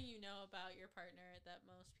one thing you know about your partner that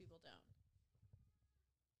most people don't?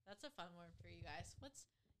 That's a fun one for you guys.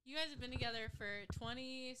 You guys have been together for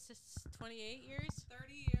 28 years?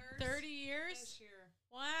 30 years. 30 years? This year.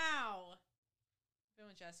 Wow. I've been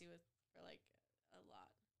with Jesse for like a lot.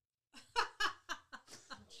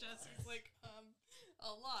 Jesse's like, a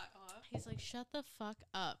lot, huh? He's like, shut the fuck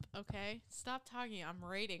up, okay? Stop talking. I'm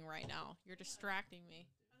rating right now. You're distracting me.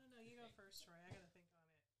 I don't know. You go first, Troy. I gotta think on it.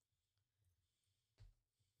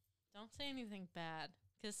 Don't say anything bad.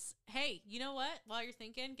 Because, hey, you know what? While you're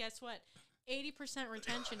thinking, guess what? 80%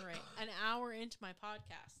 retention rate an hour into my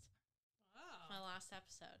podcast. My Wow. last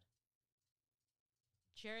episode.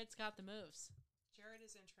 Jared's got the moves. Jared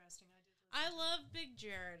is interesting. I did listen I to love Big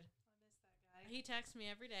Jared. him. I miss that guy. He texts me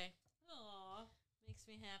every day. Aw. Makes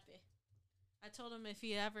me happy. I told him if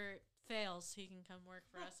he ever fails, he can come work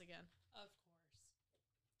for us again. Of course.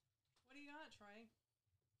 What do you got, Troy?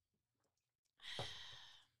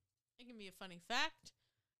 It can be a funny fact,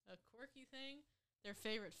 a quirky thing, their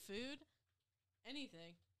favorite food,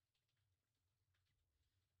 anything.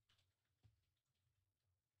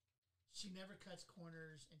 She never cuts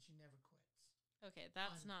corners and she never quits. Okay,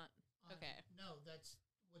 that's On- not okay. No, that's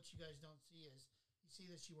what you guys don't see is you see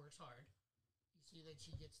that she works hard. You see that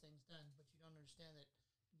she gets things done, but you don't understand that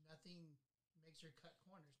nothing makes her cut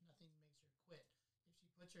corners. Nothing makes her quit. If she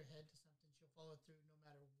puts her head to something, she'll follow through no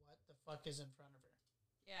matter what the fuck is in front of her.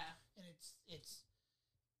 Yeah. And it's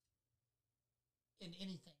in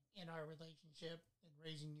anything, in our relationship, in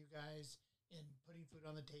raising you guys, in putting food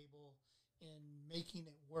on the table, in making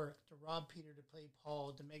it work, to rob Peter to play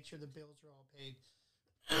Paul, to make sure the bills are all paid.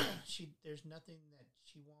 There's nothing that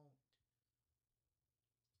she won't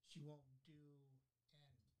do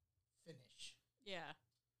and finish. Yeah.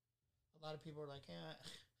 A lot of people are like, I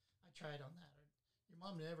tried on that. Or, your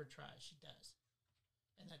mom never tries. She does.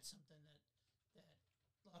 And that's something that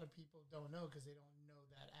a lot of people don't know because they don't know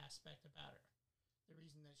that aspect about her. The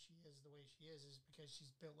reason that she is the way she is because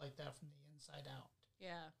she's built like that from the inside out.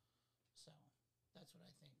 Yeah. So that's what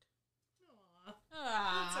I think.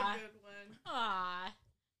 Aw. That's a good one. Aw.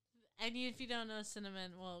 And if you don't know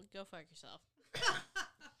Cinnamon, well, go fuck yourself.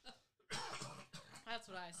 That's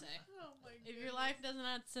what I say. Oh my If your goodness. life doesn't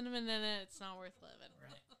have cinnamon in it, it's not worth living.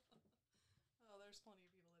 Right. Oh, there's plenty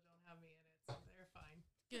of people that don't have me in it, so they're fine.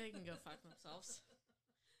 They can go fuck themselves.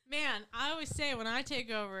 Man, I always say when I take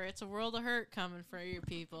over, it's a world of hurt coming for your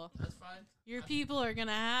people. That's fine. Your people are going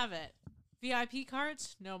to have it. VIP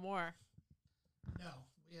cards? No more. No,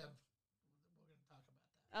 we're going to talk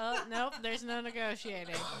about that. Oh, nope, there's no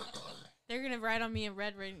negotiating. They're going to write on me in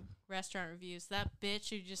Red Ring restaurant reviews. That bitch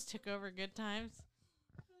who just took over Good Times.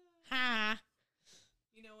 Ha!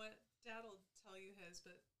 You know what? Dad will tell you his,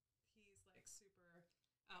 but he's like super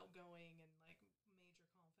outgoing and like major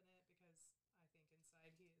confident because I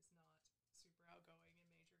think inside he is not super outgoing and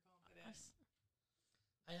major confident.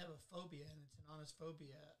 I have a phobia, and it's an honest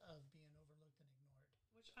phobia of being overlooked and ignored.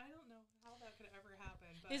 Which I don't know how that could ever happen.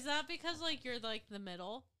 But Is that because, like, you're, like, the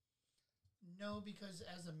middle? No, because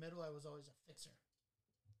as a middle, I was always a fixer.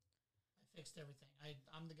 I fixed everything.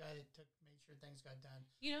 I'm the guy that made sure things got done.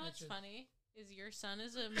 You know Made what's sure- funny? Is your son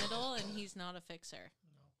is a middle and he's not a fixer.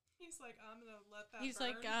 No. he's like, I'm gonna let that. He's burn.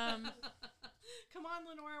 like, Come on,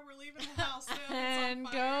 Lenora, we're leaving the house. Soon. It's on and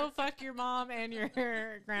fire." go fuck your mom and your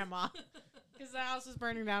grandma. Because the house is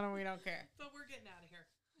burning down and we don't care. But we're getting out of here.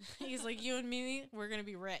 He's like, you and me, we're going to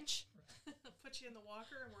be rich. Put you in the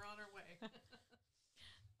walker and we're on our way.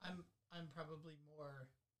 I'm probably more.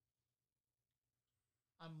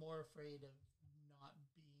 I'm more afraid of not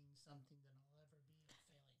being something than I'll ever be of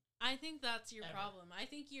failing. I think that's your Ever. problem. I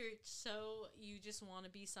think you just want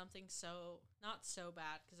to be something so, not so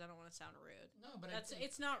bad, because I don't want to sound rude. No, but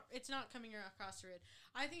It's not coming across rude.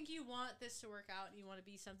 I think you want this to work out and you want to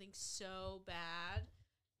be something so bad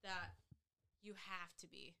that you have to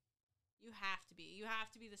be. You have to be. You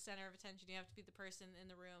have to be the center of attention. You have to be the person in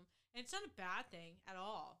the room. And it's not a bad thing at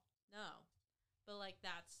all. No. But like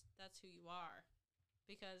that's who you are.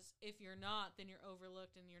 Because if you're not, then you're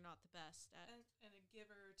overlooked and you're not the best at and a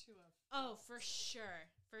giver to a Oh, fault. for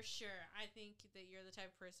sure. For sure. I think that you're the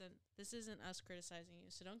type of person. This isn't us criticizing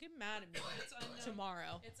you, so don't get mad at me It's unknown.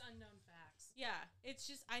 tomorrow. It's unknown facts. Yeah, it's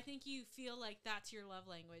just I think you feel like that's your love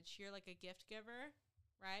language. You're like a gift giver,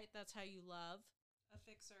 right? That's how you love. A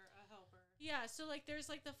fixer, a helper. Yeah, so like there's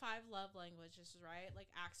like the 5 love languages, right? Like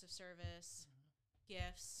acts of service,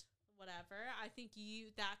 gifts, whatever. I think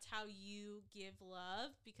that's how you give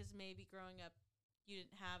love because maybe growing up you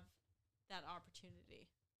didn't have that opportunity,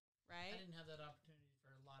 right? I didn't have that opportunity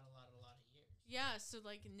for a lot of years. Yeah, so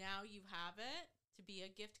like now you have it to be a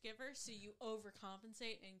gift giver, so you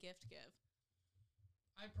overcompensate and gift give.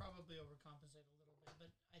 I probably overcompensate a little bit, but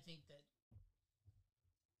I think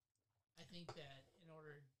that in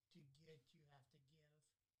order to get, you have to give,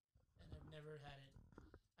 and I've never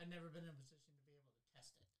been in a position to be able to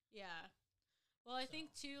test it. Yeah. Well, I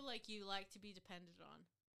think too, like you like to be depended on.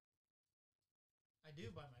 I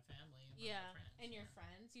do by my family and Yeah, by my friends. and your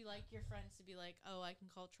friends. You like your friends to be like, oh, I can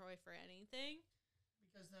call Troy for anything.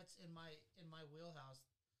 Because that's in my wheelhouse.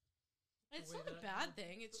 It's way not a that bad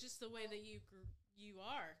thing. It's just the way that you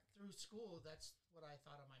are. Through school, that's what I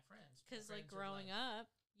thought of my friends. Because My like friends are growing up,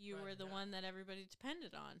 you were the yeah. one that everybody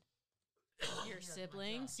depended on. Your Yeah, my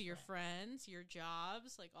siblings, jobs, your right. friends, your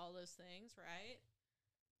jobs, like all those things, right?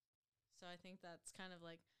 So I think that's kind of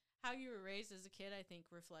like how you were raised as a kid, I think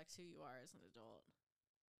reflects who you are as an adult.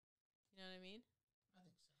 You know what I mean? I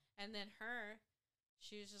think so. And then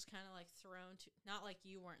she was just kind of like thrown to, not like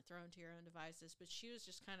you weren't thrown to your own devices, but she was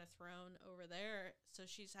just kind of thrown over there. So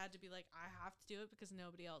she's had to be like, I have to do it because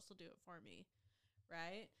nobody else will do it for me.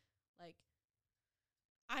 Right? Like,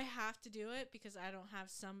 I have to do it because I don't have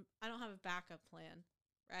a backup plan.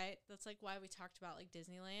 Right? That's like why we talked about like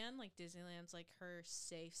Disneyland. Like Disneyland's like her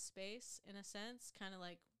safe space in a sense, kind of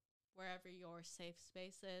like wherever your safe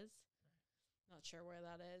space is. Not sure where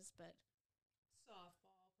that is, but Softball.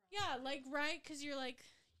 Probably. yeah, like right, because you're like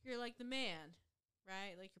the man,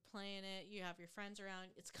 right? Like you're playing it, you have your friends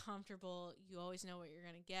around, it's comfortable, you always know what you're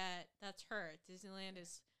gonna get. That's her. Disneyland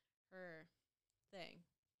is her thing,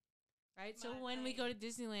 right? So My when we go to thing.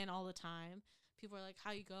 Disneyland all the time, people are like,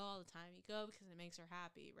 "How you go all the time?" You go because it makes her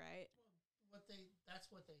happy, right? That's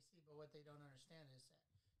what they see, but what they don't understand is that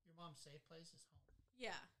your mom's safe place is home.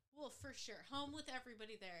 Yeah. Well, for sure, home with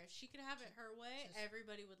everybody there. If she could have it her way, Just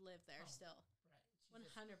everybody would live there home. still. Right.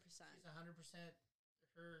 100%. She's 100%.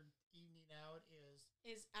 Her evening out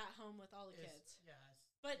Is at home with all the is kids. yeah,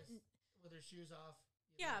 But with her shoes off.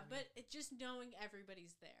 yeah, but it just knowing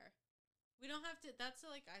everybody's there. We don't have to. That's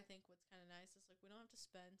like I think what's kind of nice is like we don't have to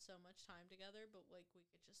spend so much time together, but like we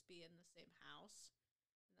could just be in the same house,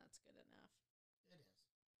 and that's good enough. it is.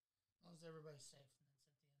 As long as everybody's safe, and that's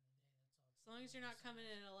at the end of the day. That's all. As long as you're not coming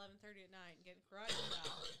in at 11:30 at night and getting karate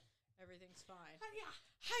chopped, everything's fine. Hi-ya.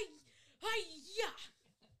 Hi-ya!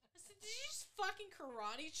 I said, did you just fucking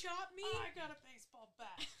karate chop me? Oh, I got a baseball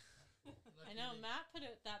bat. I know Matt put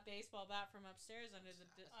that baseball bat from upstairs under the.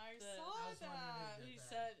 I the saw I was wondering that. who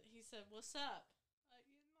He did said, "What's up?"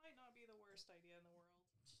 It might not be the worst idea in the world.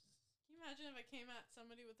 Can you imagine if I came at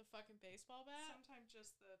somebody with a fucking baseball bat? Sometimes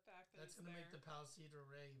just the fact that That's it's gonna there. make the Palisadro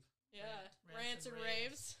rave. Yeah, Rants rants and and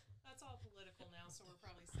raves. That's all political now, so we're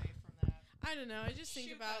probably safe from that. I don't know. I just think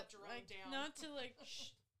Shoot about that drone like down. not to like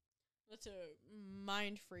not to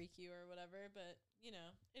mind freak you or whatever, but you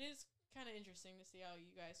know, it is kind of interesting to see how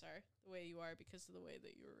you guys are the way you are because of the way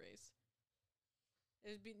that you were raised.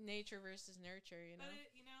 It'd be nature versus nurture, you know.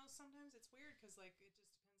 But sometimes it's weird because like it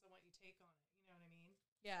just depends on what you take on it. You know what I mean?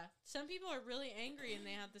 Yeah, some people are really angry and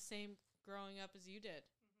they had the same growing up as you did,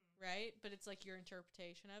 right? But it's like your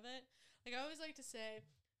interpretation of it. Like I always like to say,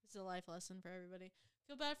 this is a life lesson for everybody.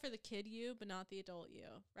 Feel bad for the kid you, but not the adult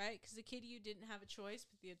you, right? Because the kid you didn't have a choice,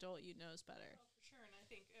 but the adult you knows better. Oh, for sure. And I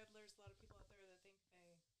think there's a lot of people out there that think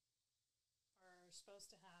they are supposed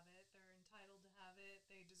to have it. They're entitled to have it.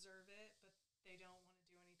 They deserve it, but they don't want to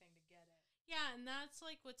do anything to get it. Yeah, and that's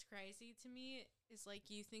like what's crazy to me is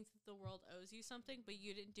like you think that the world owes you something, but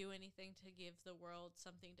you didn't do anything to give the world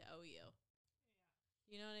something to owe you.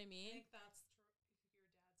 Yeah. You know what I I mean? think that's your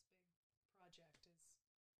dad's big project is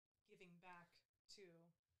giving back to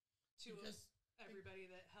Because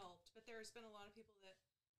everybody that helped. But there's been a lot of people that,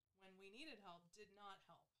 when we needed help, did not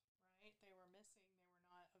help. Right? They were missing. They were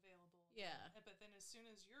not available. Yeah. But then as soon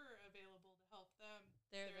as you're available to help them,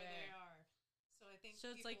 They're there there. they are. So I think So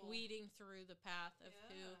it's like weeding through the path of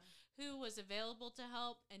who was available to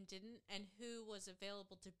help and didn't, and who was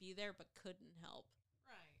available to be there but couldn't help.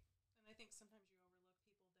 Right. And I think sometimes you overlook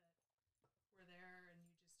people that were there and you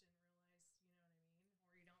just didn't realize,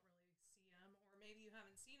 or you don't really see them, or maybe you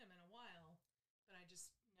haven't seen them in a while. But I just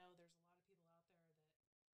know there's a lot of people out there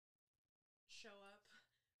that show up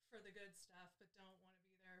for the good stuff but don't want to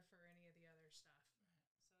be there for any of the other stuff.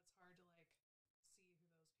 So it's hard to like see who those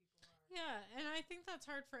people are. Yeah, and I think that's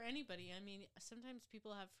hard for anybody. I mean, sometimes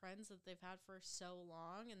people have friends that they've had for so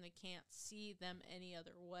long and they can't see them any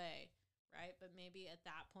other way, right? But maybe at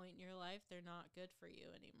that point in your life, they're not good for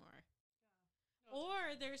you anymore. Yeah. No,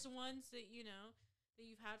 Or definitely. there's ones that, that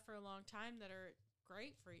you've had for a long time that are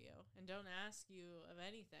great for you and don't ask you of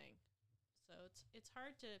anything. So it's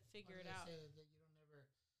hard to figure it out. Say that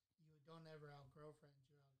you don't ever outgrow friends.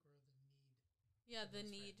 You outgrow the need. Yeah, for the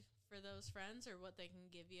those need friends. for those friends or what they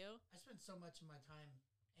can give you. I spend so much of my time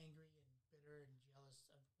angry and bitter and jealous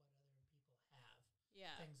of what other people have.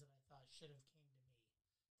 Yeah. Things that I thought should have came to me.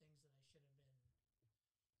 Things that I should have been.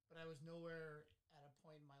 But I was nowhere at a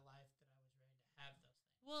point in my life that I was ready to have those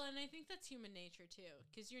things. Well, and I think that's human nature too,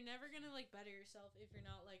 because you're never gonna like better yourself if you're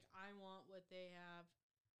not like, I want what they have,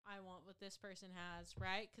 I want what this person has,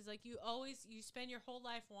 right? Because like you spend your whole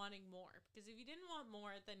life wanting more. Because if you didn't want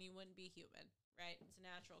more, then you wouldn't be human, right? It's a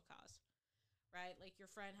natural cause, right? Like your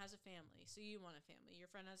friend has a family, so you want a family. Your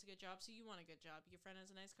friend has a good job, so you want a good job. Your friend has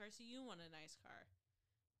a nice car, so you want a nice car.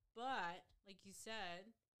 But like you said,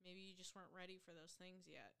 maybe you just weren't ready for those things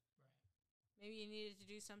yet. Maybe you needed to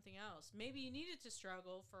do something else. Maybe you needed to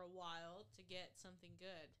struggle for a while to get something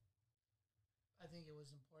good. I think it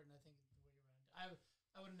was important. I think the way around.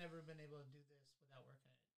 I would have never been able to do this without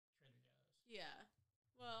working at Trader Joe's. Yeah.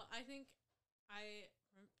 Well, I think I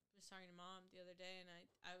was talking to Mom the other day, and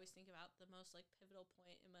I always think about the most like pivotal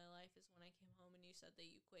point in my life is when I came home and you said that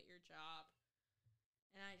you quit your job.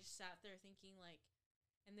 And I just sat there thinking like,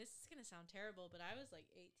 and this is going to sound terrible, but I was like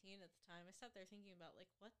 18 at the time. I sat there thinking about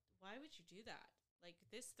like, why would you do that? Like,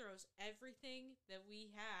 this throws everything that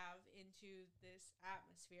we have into this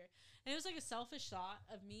atmosphere. And it was like a selfish thought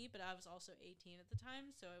of me, but I was also 18 at the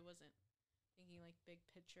time, so I wasn't thinking like big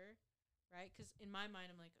picture, right? Because in my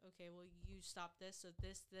mind, I'm like, okay, well, you stop this, so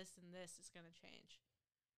this, and this is going to change,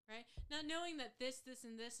 right? Not knowing that this,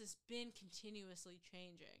 and this has been continuously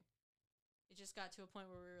changing. It just got to a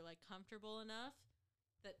point where we were like comfortable enough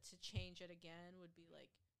that to change it again would be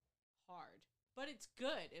like hard. But it's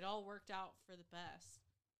good. It all worked out for the best,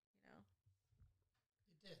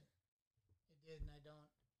 It did. It did, and I don't.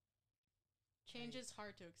 Change is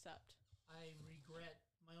hard to accept. My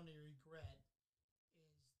only regret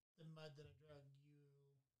is the mud that I drug you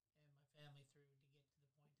and my family through to get to the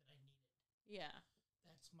point that I needed. Yeah.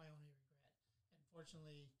 That's my only regret. And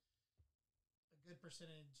fortunately, a good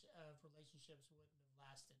percentage of relationships wouldn't have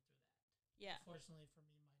lasted through that. Yeah. Fortunately for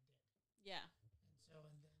me, mine did. Yeah.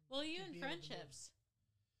 And then. Well, even friendships.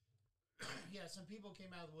 Yeah, some people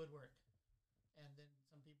came out of the woodwork, and then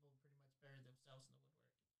some people pretty much buried themselves in the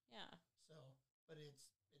woodwork. Yeah. So, but I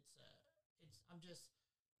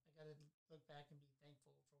gotta look back and be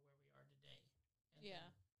thankful for where we are today. And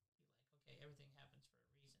yeah. Then be like, okay, everything happens for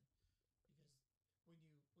a reason. Because when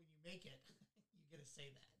you make it, you get to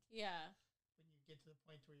say that. Yeah. When you get to the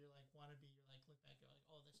point where you're like, want to be, you're like, look back, you're like,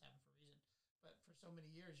 oh, this happened for a reason. But for so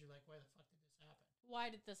many years, you're like, why the fuck did this happen?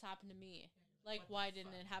 Why did this happen to me? Yeah, like why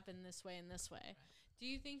didn't it happen this way and this way? Right. Do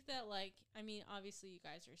you think that, like, I mean, obviously you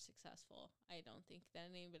guys are successful. I don't think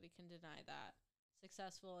that anybody can deny that.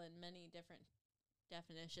 Successful in many different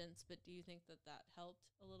definitions, but do you think that that helped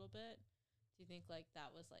a little bit? Do you think, like,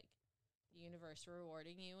 that was, like, the universe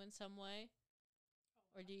rewarding you in some way?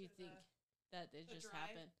 Or do you think that it just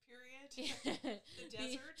happened? Period. The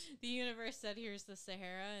desert? The universe said, here's the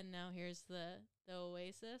Sahara, and now here's the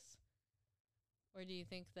oasis? Or do you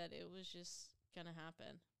think that it was just going to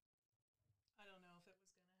happen? I don't know if it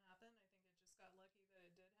was going to happen. I think it just got lucky that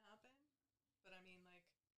it did happen. But, I mean, like,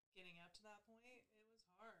 getting up to that point, it was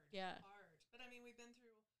hard. Yeah. Hard. But, I mean, we've been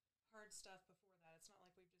through hard stuff before that. It's not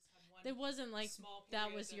like we've just had one It wasn't like small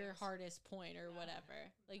that period was your hardest point or No,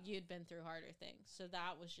 whatever. Like, no. you'd been through harder things. So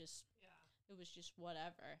that was just, Yeah. it was just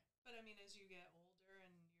whatever. But, I mean, as you get older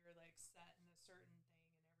and you're, like, set in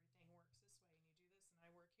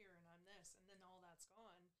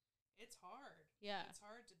it's hard. Yeah. It's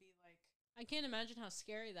hard to be like, I can't imagine how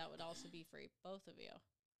scary that would also be for both of you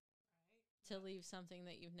right? to leave something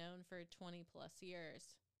that you've known for 20 plus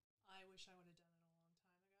years. I wish I would have done it a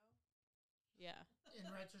long time ago. Yeah. In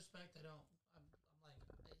retrospect, I'm like,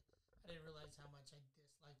 I didn't realize how much I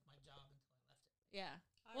disliked my job until I left it. Yeah.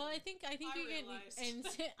 Well, I think you get realized.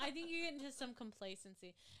 into I think you get into some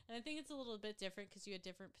complacency, and I think it's a little bit different because you had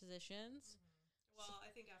different positions. Well, I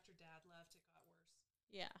think after Dad left, it got worse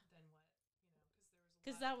Yeah, than what,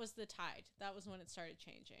 because that was the tide. That was when it started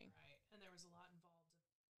changing. right, and there was a lot involved of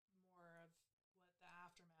more of what the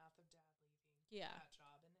aftermath of Dad leaving Yeah. that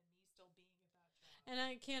job, and then me still being at that job. And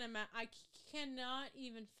I can't I cannot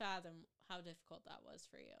even fathom how difficult that was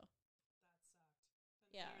for you. That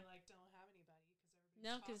sucked. And Yeah. then you're like, don't have anybody because everybody's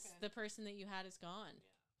No, because talking. the person that you had is gone,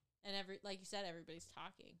 Yeah. and like you said, everybody's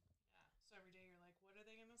talking. Yeah. So every day you're like, what are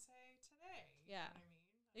they going to say today? Yeah. You know what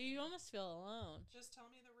I mean? You almost feel alone. Just tell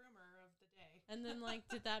me the rumor of the day. And then, like,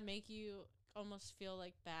 did that make you almost feel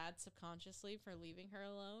like bad subconsciously for leaving her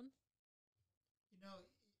alone? You know,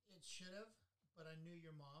 it should have, but I knew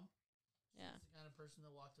your mom. Yeah. She's the kind of person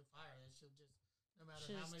that walked through fire. That she'll just, no matter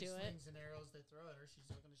She'll how just many do it. slings and arrows they throw at her, she's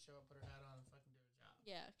still going to show up, put her hat on, and fucking do her job.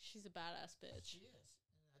 Yeah, she's a badass bitch. She is,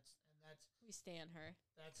 and that's We stand her.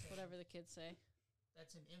 that's Whatever the kids say.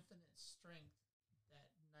 That's an infinite strength that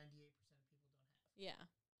 98% of people don't have. Yeah.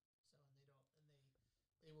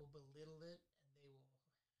 So they will belittle it, and they will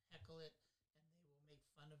heckle it, and they will make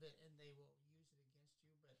fun of it, and they will use it against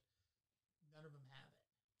you, but none of them have it.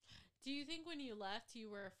 Do you think when you left you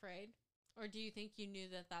were afraid? Or do you think you knew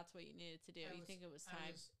that that's what you needed to do? You think it was time?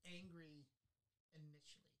 I was angry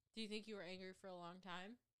initially. Do you think you were angry for a long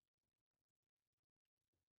time?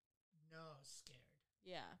 No, I was scared.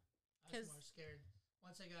 Yeah. I was more scared.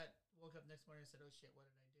 Once I woke up next morning and said, oh shit, what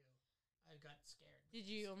did I do? I got scared. Did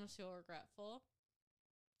you almost feel regretful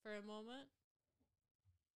for a moment?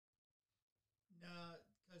 No,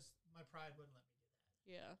 because my pride wouldn't let me do that.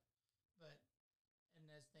 Yeah. But, and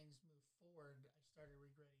as things moved forward, I started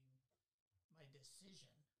regretting my decision,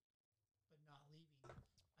 but not leaving.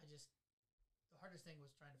 The hardest thing was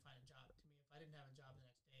trying to find a job. To me, if I didn't have a job the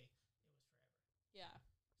next day, it was forever. Yeah.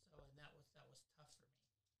 So, and that was tough for me.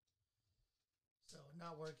 So,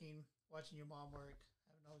 not working, watching your mom work,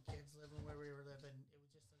 having all the kids living where we were living, it was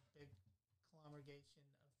just a big conglomeration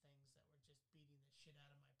of things that were just beating the shit out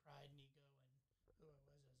of my pride and ego and who I was as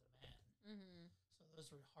a man. Mm-hmm. So those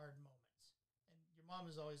were hard moments. And your mom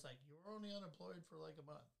is always like, you were only unemployed for like a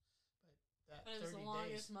month. But But it was 30 the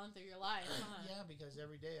longest days, month of your life, huh? yeah, because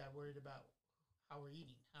every day I worried about how we're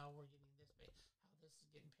eating, how we're getting this paid, how this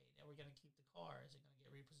is getting paid. Are we going to keep the car? Is it going to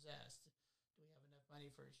get repossessed? Do we have enough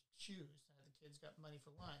money for shoes? Have the kids got money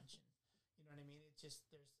for lunch? And you know what I mean? It's just,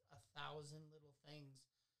 there's 1,000 little things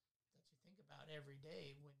that you think about every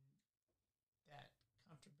day when that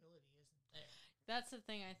comfortability isn't there. That's the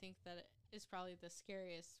thing I think that is probably the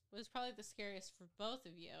scariest. Was probably the scariest for both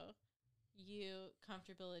of you. You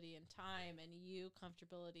comfortability in time, and you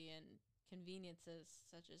comfortability in conveniences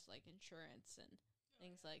such as like insurance and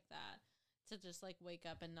things like that. To just like wake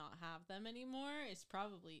up and not have them anymore is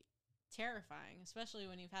probably terrifying, especially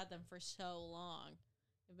when you've had them for so long.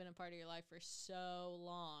 They've been a part of your life for so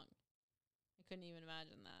long. I couldn't even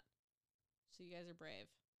imagine that. So you guys are brave.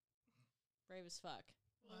 Brave as fuck.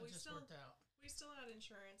 Well, it just worked out. We still had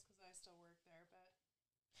insurance because I still work there, but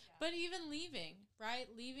yeah. But even leaving, right?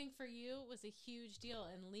 Leaving for you was a huge deal,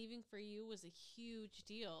 and leaving for you was a huge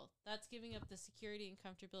deal. That's giving up the security and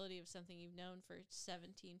comfortability of something you've known for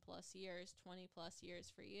 17 plus years, 20 plus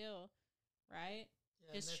years for you, right?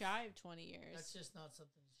 Yeah, Just shy of 20 years. That's just not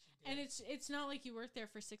something she did. And it's not like you worked there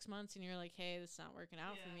for 6 months and you're like, hey, this is not working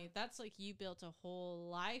out for me. Yeah. That's like you built a whole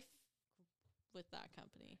life with that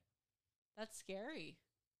company. That's scary.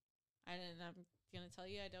 I'm going to tell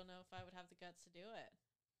you, I don't know if I would have the guts to do it.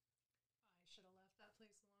 I should have left that place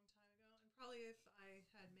a long time ago. And probably if I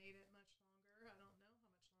had made it much longer, I don't know how much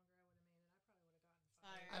longer I would have made it. I probably would have gotten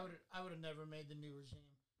fired. I would have never made the new regime.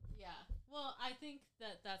 Yeah. Well, I think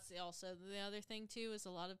that's also the other thing too is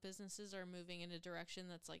a lot of businesses are moving in a direction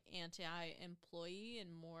that's like anti-employee and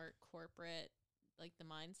more corporate, like the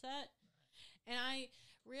mindset. And I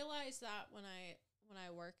realize that when I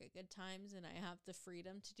work at Good Times and I have the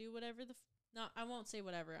freedom to do whatever I won't say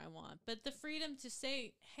whatever I want, but the freedom to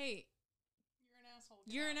say, hey, You're an asshole.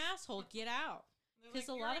 you're an asshole, get out. They're 'Cause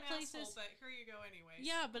a "You're lot an of places- asshole, but here you go anyway.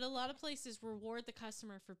 Yeah, but a lot of places reward the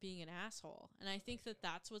customer for being an asshole. And I think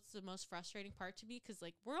that's what's the most frustrating part to me, because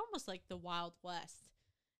like we're almost like the Wild West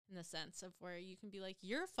in the sense of where you can be like,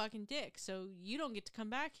 you're a fucking dick, so you don't get to come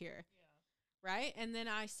back here. Yeah. right? And then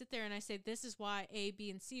I sit there and I say, this is why A, B,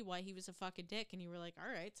 and C, why he was a fucking dick. And you were like,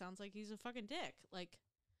 all right, sounds like he's a fucking dick. Like,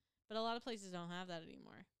 but a lot of places don't have that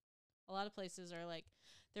anymore. A lot of places are like,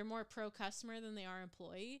 they're more pro-customer than they are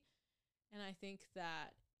employee. And I think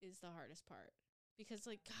that is the hardest part. Because,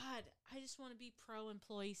 like, God, I just want to be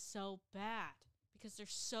pro-employee so bad. Because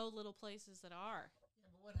there's so little places that are. Yeah,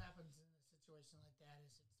 but what happens in a situation like that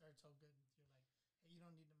is it starts all good. And you're like, hey, you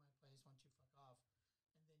don't need to my place. Why don't you fuck off?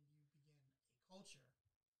 And then you begin a culture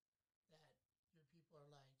that your people are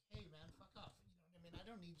like, hey, man, fuck off. You know what I mean? I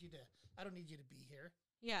don't need you to be here.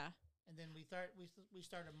 Yeah. And then we start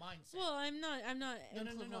a mindset. Well, I'm not No.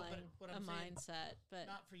 implying But what a I'm saying, mindset, but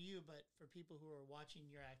not for you, but for people who are watching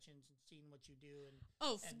your actions and seeing what you do.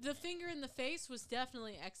 And the finger in the face was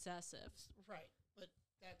definitely excessive. right, but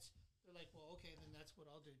they're like, well, okay, then that's what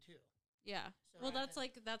I'll do too. Yeah. So Well,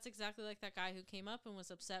 that's exactly like that guy who came up and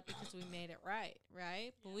was upset because we made it right?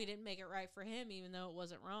 But we didn't make it right for him, even though it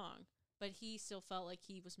wasn't wrong. But he still felt like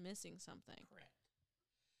he was missing something. Correct.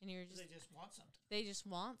 And you're They just want something. They just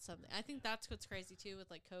want something. I think that's what's crazy too with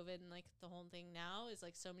like COVID and like the whole thing now is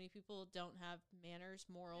like so many people don't have manners,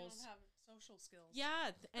 morals. They don't have social skills.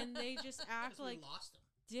 Yeah, and they just act We like lost them.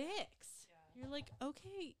 dicks. Yeah. You're like,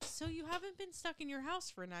 okay, so you haven't been stuck in your house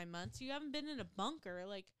for 9 months. You haven't been in a bunker.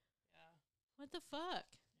 Like, Yeah. what the fuck?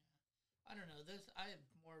 I don't know. I have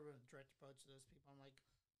more of a direct approach to those people. I'm like,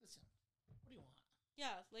 listen, what do you want?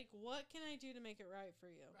 Yeah, like what can I do to make it right for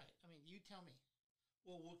you? Right. I mean, you tell me.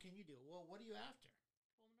 Well, what can you do? Well, what are you after?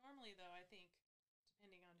 Well, normally, though, I think,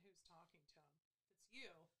 depending on who's talking to them, if it's you,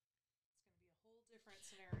 it's going to be a whole different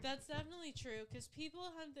scenario. That's definitely true because people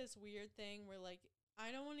have this weird thing where like I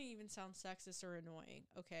don't want to even sound sexist or annoying,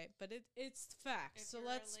 okay, but it's facts. If So you're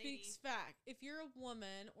let's a speak lady- fact. If you're a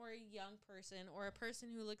woman or a young person or a person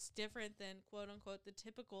who looks different than quote unquote the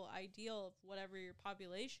typical ideal of whatever your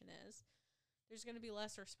population is, there's going to be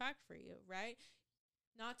less respect for you, right?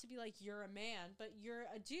 Not to be like you're a man, but you're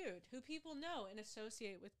a dude who people know and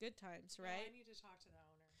associate with good times, No, right? I need to talk to the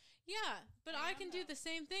owner. Yeah, but I I am can do though. the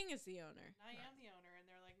same thing as the owner. And I am the owner, and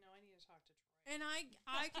they're like, no, I need to talk to Troy. And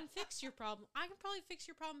I can fix your problem. I can probably fix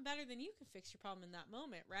your problem better than you can fix your problem in that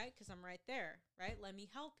moment, right? Because I'm right there, right? Let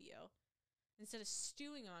me help you. Instead of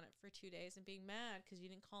stewing on it for 2 days and being mad because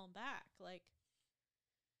you didn't call him back. Like,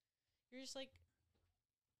 you're just like,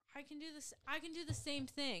 I can do this. I can do the same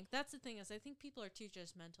thing. That's the thing is I think people are too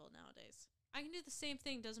judgmental nowadays. I can do the same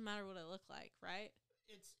thing. Doesn't matter what I look like, right?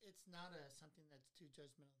 It's not something that's too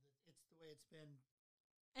judgmental. It's the way it's been.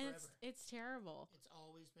 And Forever. it's terrible. It's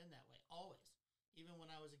always been that way. Always. Even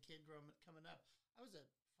when I was a kid coming up, I was a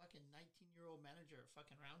fucking 19-year-old manager at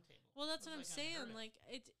fucking Roundtable. Well, that's It what I'm was like saying. unheard of. Like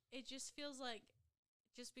it just feels like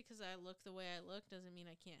just because I look the way I look doesn't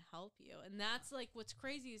mean I can't help you. And that's like what's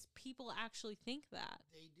crazy is people actually think that.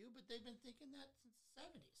 They do, but they've been thinking that since the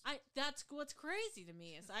 70s. That's what's crazy to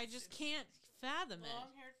me is I just can't fathom it.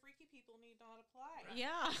 Long-haired freaky people need not apply. Right.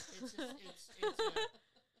 Yeah.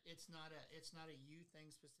 It's not a you thing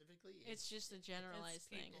specifically. It's just a generalized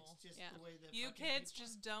thing. It's just Yeah. the way that You fucking kids people-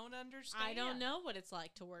 just don't understand. I don't know what it's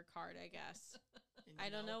like to work hard, I guess. and I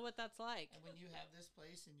you don't know what that's like. And when you have this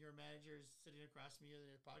place and your manager is sitting across from you in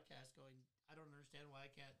your podcast going, I don't understand why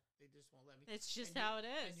I can't. They just won't let me. It's just And you- how it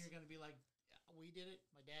is. And you're going to be like, "Yeah, we did it.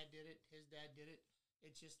 My dad did it. His dad did it.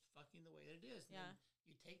 It's just fucking the way that it is. And Yeah. then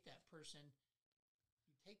you take that person,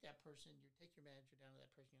 you take your manager down to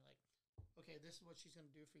that person. You're like, okay, this is what she's going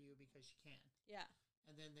to do for you because she can. Yeah.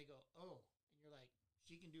 And then they go, oh, and you're like,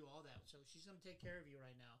 she can do all that. So she's going to take care of you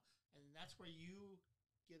right now. And that's where you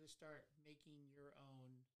get to start making your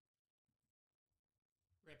own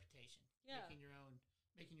reputation. Yeah. Making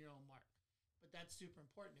your own mark. But that's super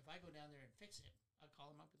important. If I go down there and fix it, I'll call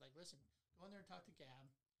them up and be like, listen, go in there and talk to Gab.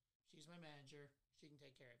 She's my manager. She can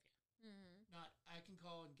take care of you. Mm-hmm. Not, I can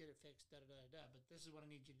call and get it fixed, da-da-da-da, but this is what I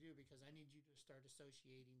need you to do because I need you to start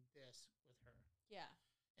associating this with her. Yeah.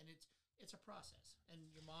 And it's a process. And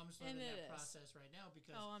your mom's And learning it that is. process right now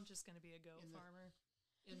because Oh, I'm just going to be a goat In the- farmer.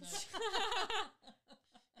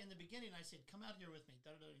 in the beginning I said, come out here with me,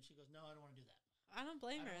 da-da-da, and she goes, no, I don't want to do that. I don't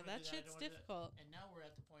blame I her. don't wanna That do that. I shit's don't wanna do that. difficult. And now we're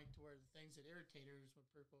at the point to where the things that irritate her is when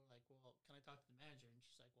people are like, well, can I talk to the manager? And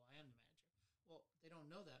she's like, well, I am the manager. Well, they don't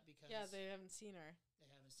know that because Yeah, they haven't seen her. they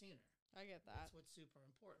haven't seen her. I get that. That's what's super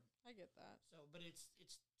important. I get that. So, but it's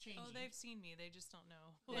changing. Oh, they've seen me. They just don't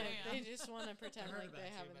know who They, I am. they just want to I pretend heard like about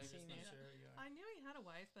they you, haven't but I'm seen just you. not sure who you are. I knew he had a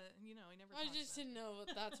wife, but he never. I talks just about didn't it. know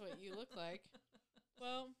that's what you look like.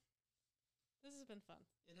 Well, this has been fun.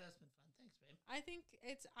 It has been fun. Thanks, babe.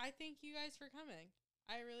 I thank you guys for coming.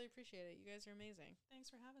 I really appreciate it. You guys are amazing.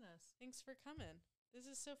 Thanks for having us. Thanks for coming. This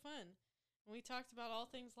is so fun. And we talked about all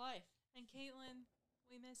things life. And Caitlin,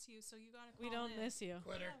 We miss you, so you gotta call We don't in. miss you.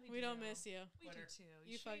 Quitter. Yeah, We don't do. miss you. We do Quitter. too.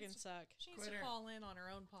 You fucking suck. She needs to Quitter. call in on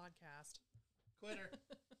her own podcast. Quitter.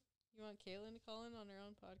 You want Kaylin to call in on her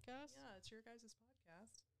own podcast? Yeah, it's your guys'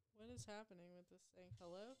 podcast. What is happening with this thing?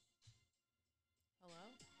 Hello? Hello?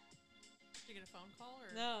 Did you get a phone call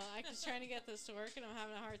or No, I'm just trying to get this to work and I'm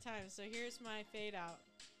having a hard time. So here's my fade out.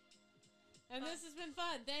 And Bye. this has been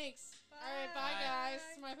fun. Thanks. Bye. All right, bye, Bye. guys.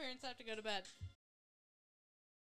 My parents have to go to bed.